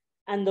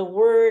 and the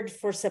word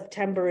for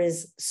September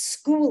is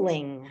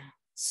schooling.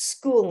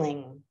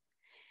 Schooling.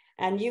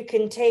 And you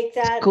can take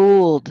that.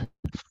 Schooled.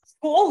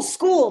 Oh,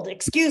 schooled,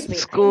 excuse me.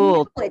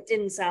 Schooled. It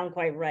didn't sound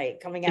quite right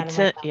coming out of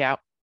my mouth. Yeah.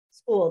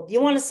 Schooled. Do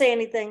you want to say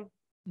anything?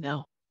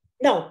 No.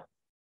 No,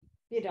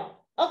 you don't.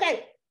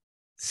 Okay.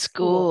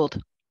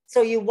 Schooled.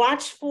 So you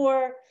watch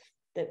for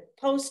the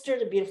poster,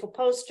 the beautiful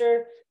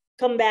poster.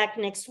 Come back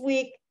next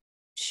week,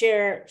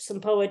 share some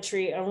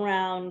poetry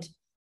around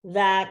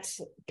that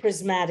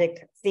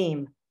prismatic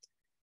theme.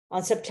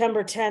 On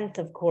September 10th,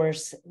 of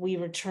course, we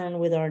return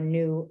with our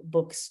new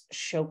books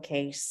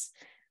showcase.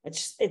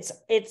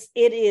 It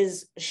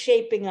is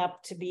shaping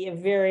up to be a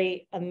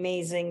very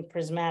amazing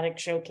prismatic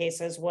showcase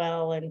as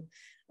well. And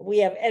we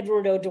have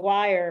Edward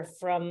O'Dwyer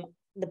from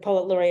the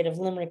Poet Laureate of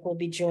Limerick will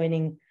be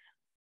joining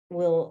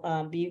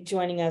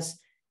us.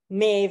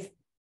 Maeve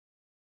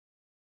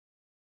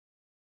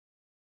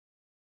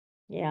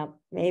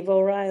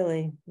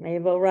O'Reilly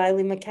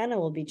McKenna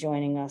will be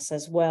joining us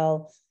as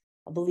well.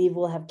 I believe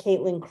we'll have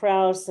Caitlin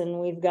Krause, and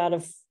we've got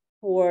a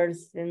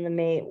fourth in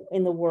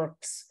the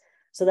works.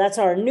 So that's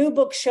our new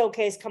book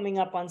showcase coming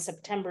up on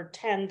September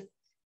 10th.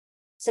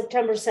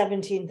 September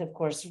 17th, of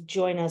course,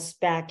 join us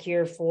back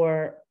here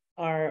for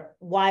our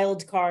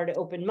wild card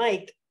open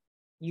mic.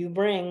 You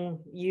bring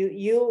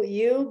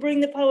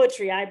the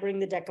poetry, I bring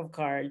the deck of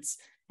cards,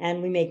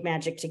 and we make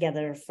magic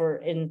together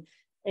for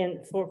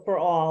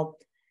all.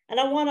 And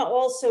I want to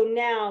also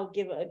now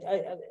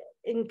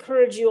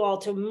encourage you all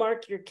to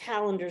mark your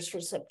calendars for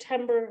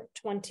September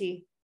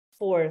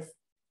 24th.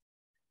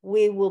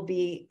 We will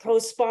be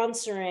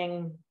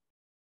co-sponsoring,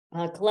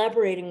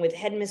 collaborating with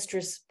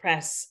Headmistress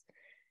Press,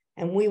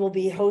 and we will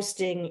be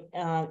hosting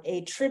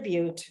a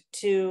tribute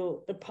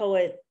to the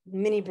poet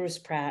Minnie Bruce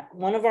Pratt,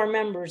 one of our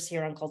members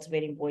here on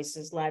Cultivating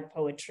Voices Live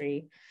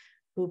Poetry,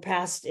 who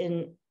passed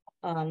in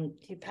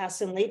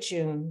late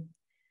June,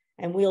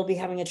 and we'll be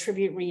having a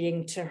tribute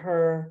reading to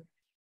her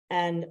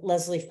and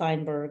Leslie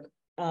Feinberg,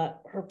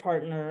 her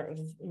partner of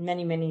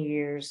many, many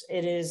years.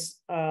 It is,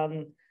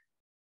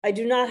 I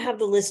do not have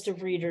the list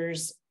of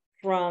readers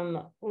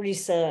from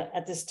RISA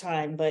at this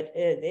time, but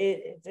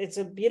it's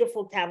a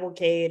beautiful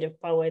cavalcade of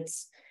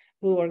poets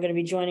who are going to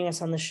be joining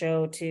us on the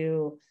show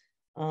to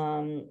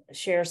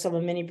share some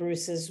of Minnie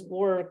Bruce's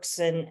works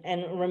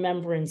and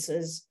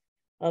remembrances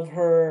of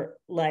her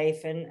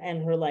life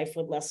and her life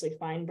with Leslie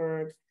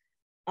Feinberg.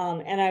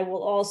 And I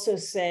will also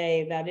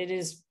say that it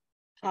is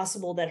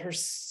possible that her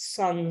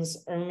sons,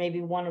 or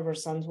maybe one of her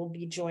sons, will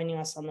be joining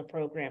us on the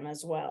program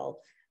as well.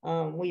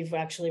 We've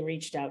actually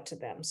reached out to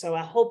them. So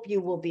I hope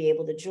you will be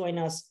able to join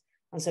us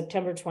on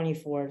September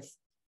 24th.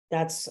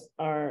 That's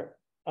our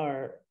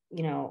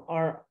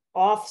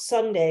off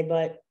Sunday,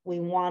 but we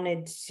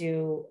wanted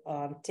to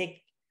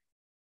take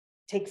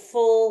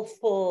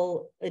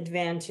full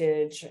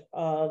advantage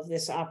of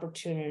this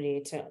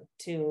opportunity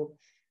to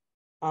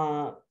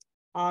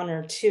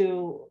honor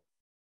two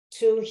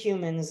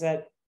humans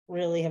that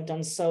really have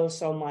done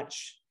so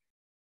much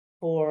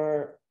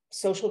for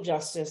social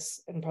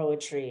justice and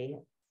poetry,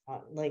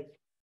 like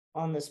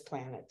on this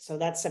planet. So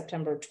that's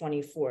September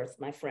 24th,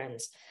 my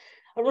friends.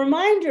 A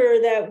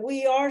reminder that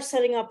we are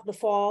setting up the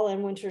fall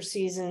and winter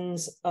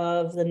seasons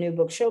of the new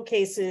book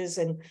showcases,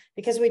 and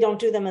because we don't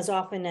do them as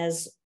often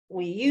as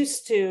we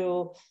used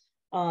to,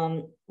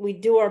 we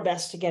do our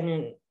best to get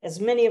in as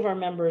many of our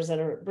members that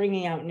are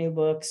bringing out new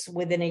books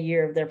within a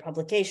year of their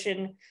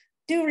publication.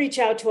 Do reach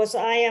out to us.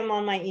 I am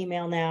on my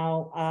email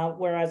now,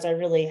 whereas I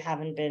really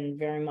haven't been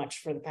very much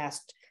for the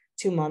past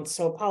 2 months.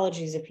 So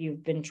apologies if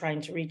you've been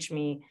trying to reach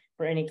me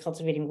for any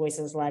Cultivating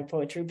Voices live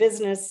poetry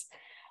business.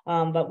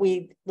 But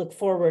we look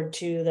forward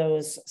to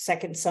those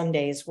second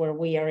Sundays where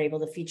we are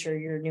able to feature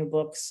your new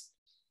books.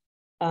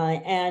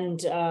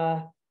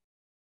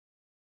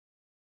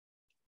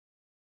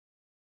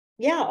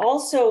 Yeah,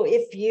 also,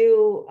 if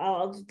you,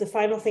 the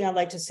final thing I'd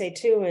like to say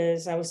too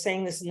is, I was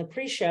saying this in the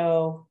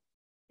pre-show,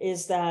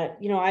 is that,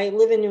 you know, I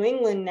live in New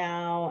England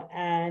now,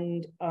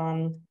 and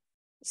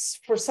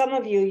for some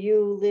of you,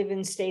 you live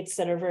in states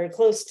that are very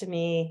close to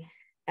me.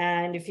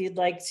 And if you'd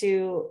like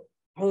to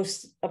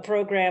host a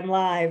program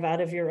live out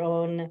of your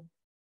own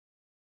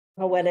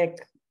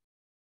poetic,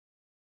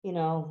 you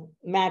know,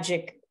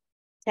 magic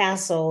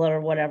castle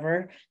or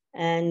whatever,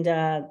 and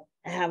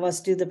have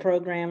us do the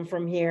program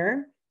from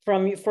here,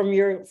 from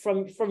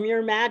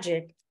your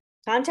magic,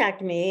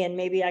 contact me, and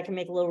maybe I can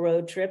make a little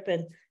road trip,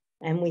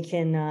 and we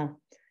can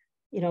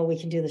you know, we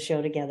can do the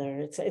show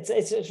together.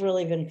 It's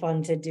really been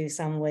fun to do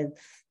some with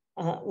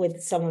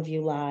some of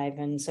you live,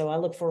 and so I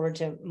look forward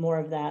to more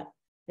of that.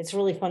 It's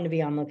really fun to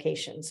be on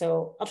location,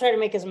 so I'll try to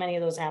make as many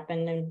of those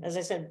happen. And as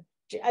I said,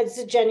 it's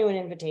a genuine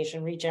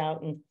invitation. Reach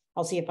out and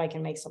I'll see if I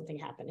can make something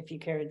happen if you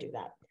care to do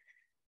that.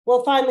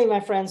 Well, finally, my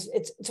friends,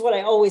 it's what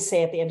I always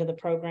say at the end of the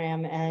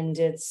program, and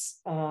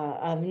it's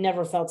I've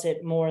never felt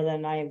it more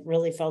than I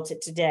really felt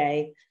it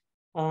today,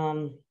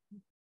 and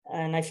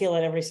I feel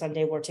it every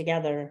Sunday we're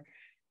together,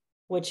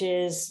 which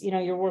is, you know,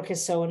 your work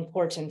is so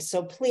important.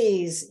 So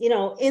please, you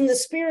know, in the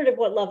spirit of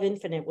what Love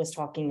Infinite was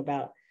talking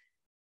about,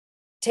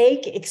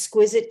 take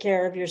exquisite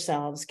care of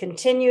yourselves.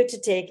 Continue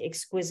to take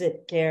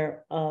exquisite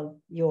care of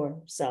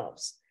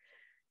yourselves.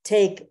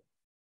 Take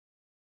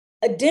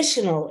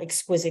additional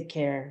exquisite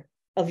care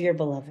of your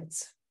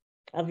beloveds,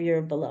 And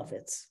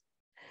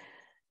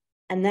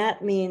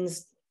that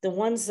means the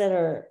ones that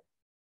are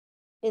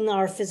in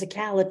our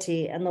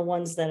physicality and the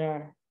ones that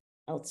are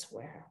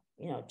elsewhere.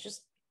 You know,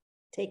 just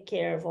take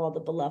care of all the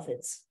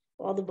beloveds.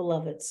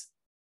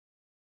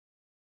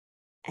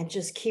 And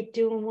just keep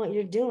doing what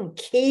you're doing.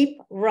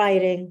 Keep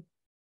writing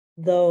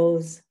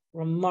those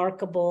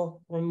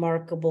remarkable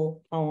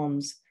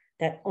poems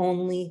that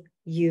only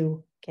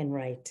you can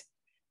write.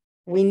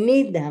 We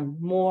need them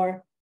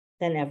more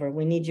than ever.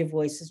 We need your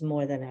voices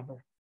more than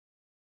ever.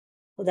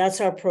 Well,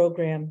 that's our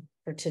program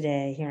for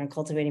today here on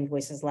Cultivating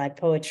Voices Live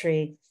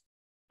Poetry.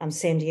 I'm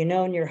Sandy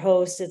Yannone, your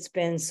host. It's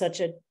been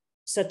such a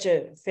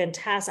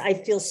fantastic, I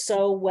feel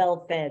so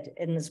well fed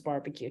in this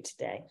barbecue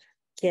today.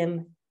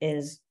 Kim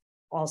is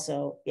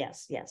also,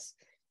 yes.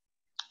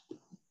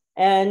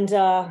 And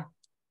I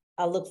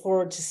look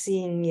forward to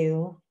seeing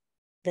you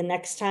the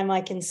next time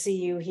I can see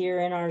you here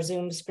in our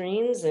Zoom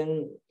screens,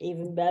 and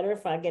even better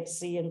if I get to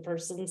see you in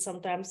person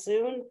sometime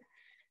soon.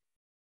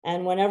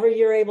 And whenever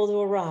you're able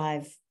to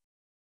arrive,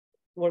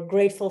 we're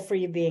grateful for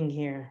you being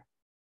here.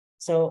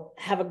 So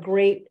have a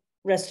great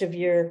rest of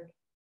your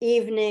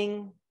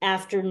evening,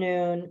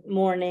 afternoon,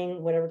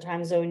 morning, whatever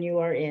time zone you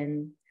are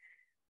in,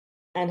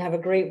 and have a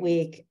great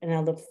week. And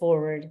I look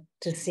forward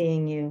to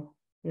seeing you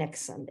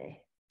next Sunday.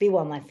 Be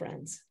well, my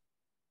friends.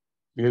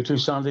 You too,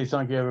 Sandy.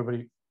 Thank you,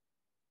 everybody.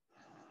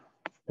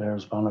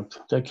 There's Bonnet.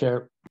 Take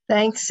care.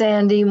 Thanks,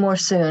 Sandy. More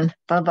soon.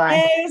 Bye-bye.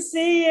 Hey,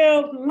 see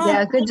you.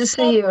 Yeah, good to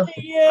see you.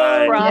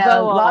 Bye. Bravo, yeah,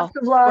 all. lots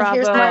of love.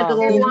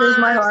 Bravo. Here's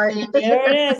my heart. There it is.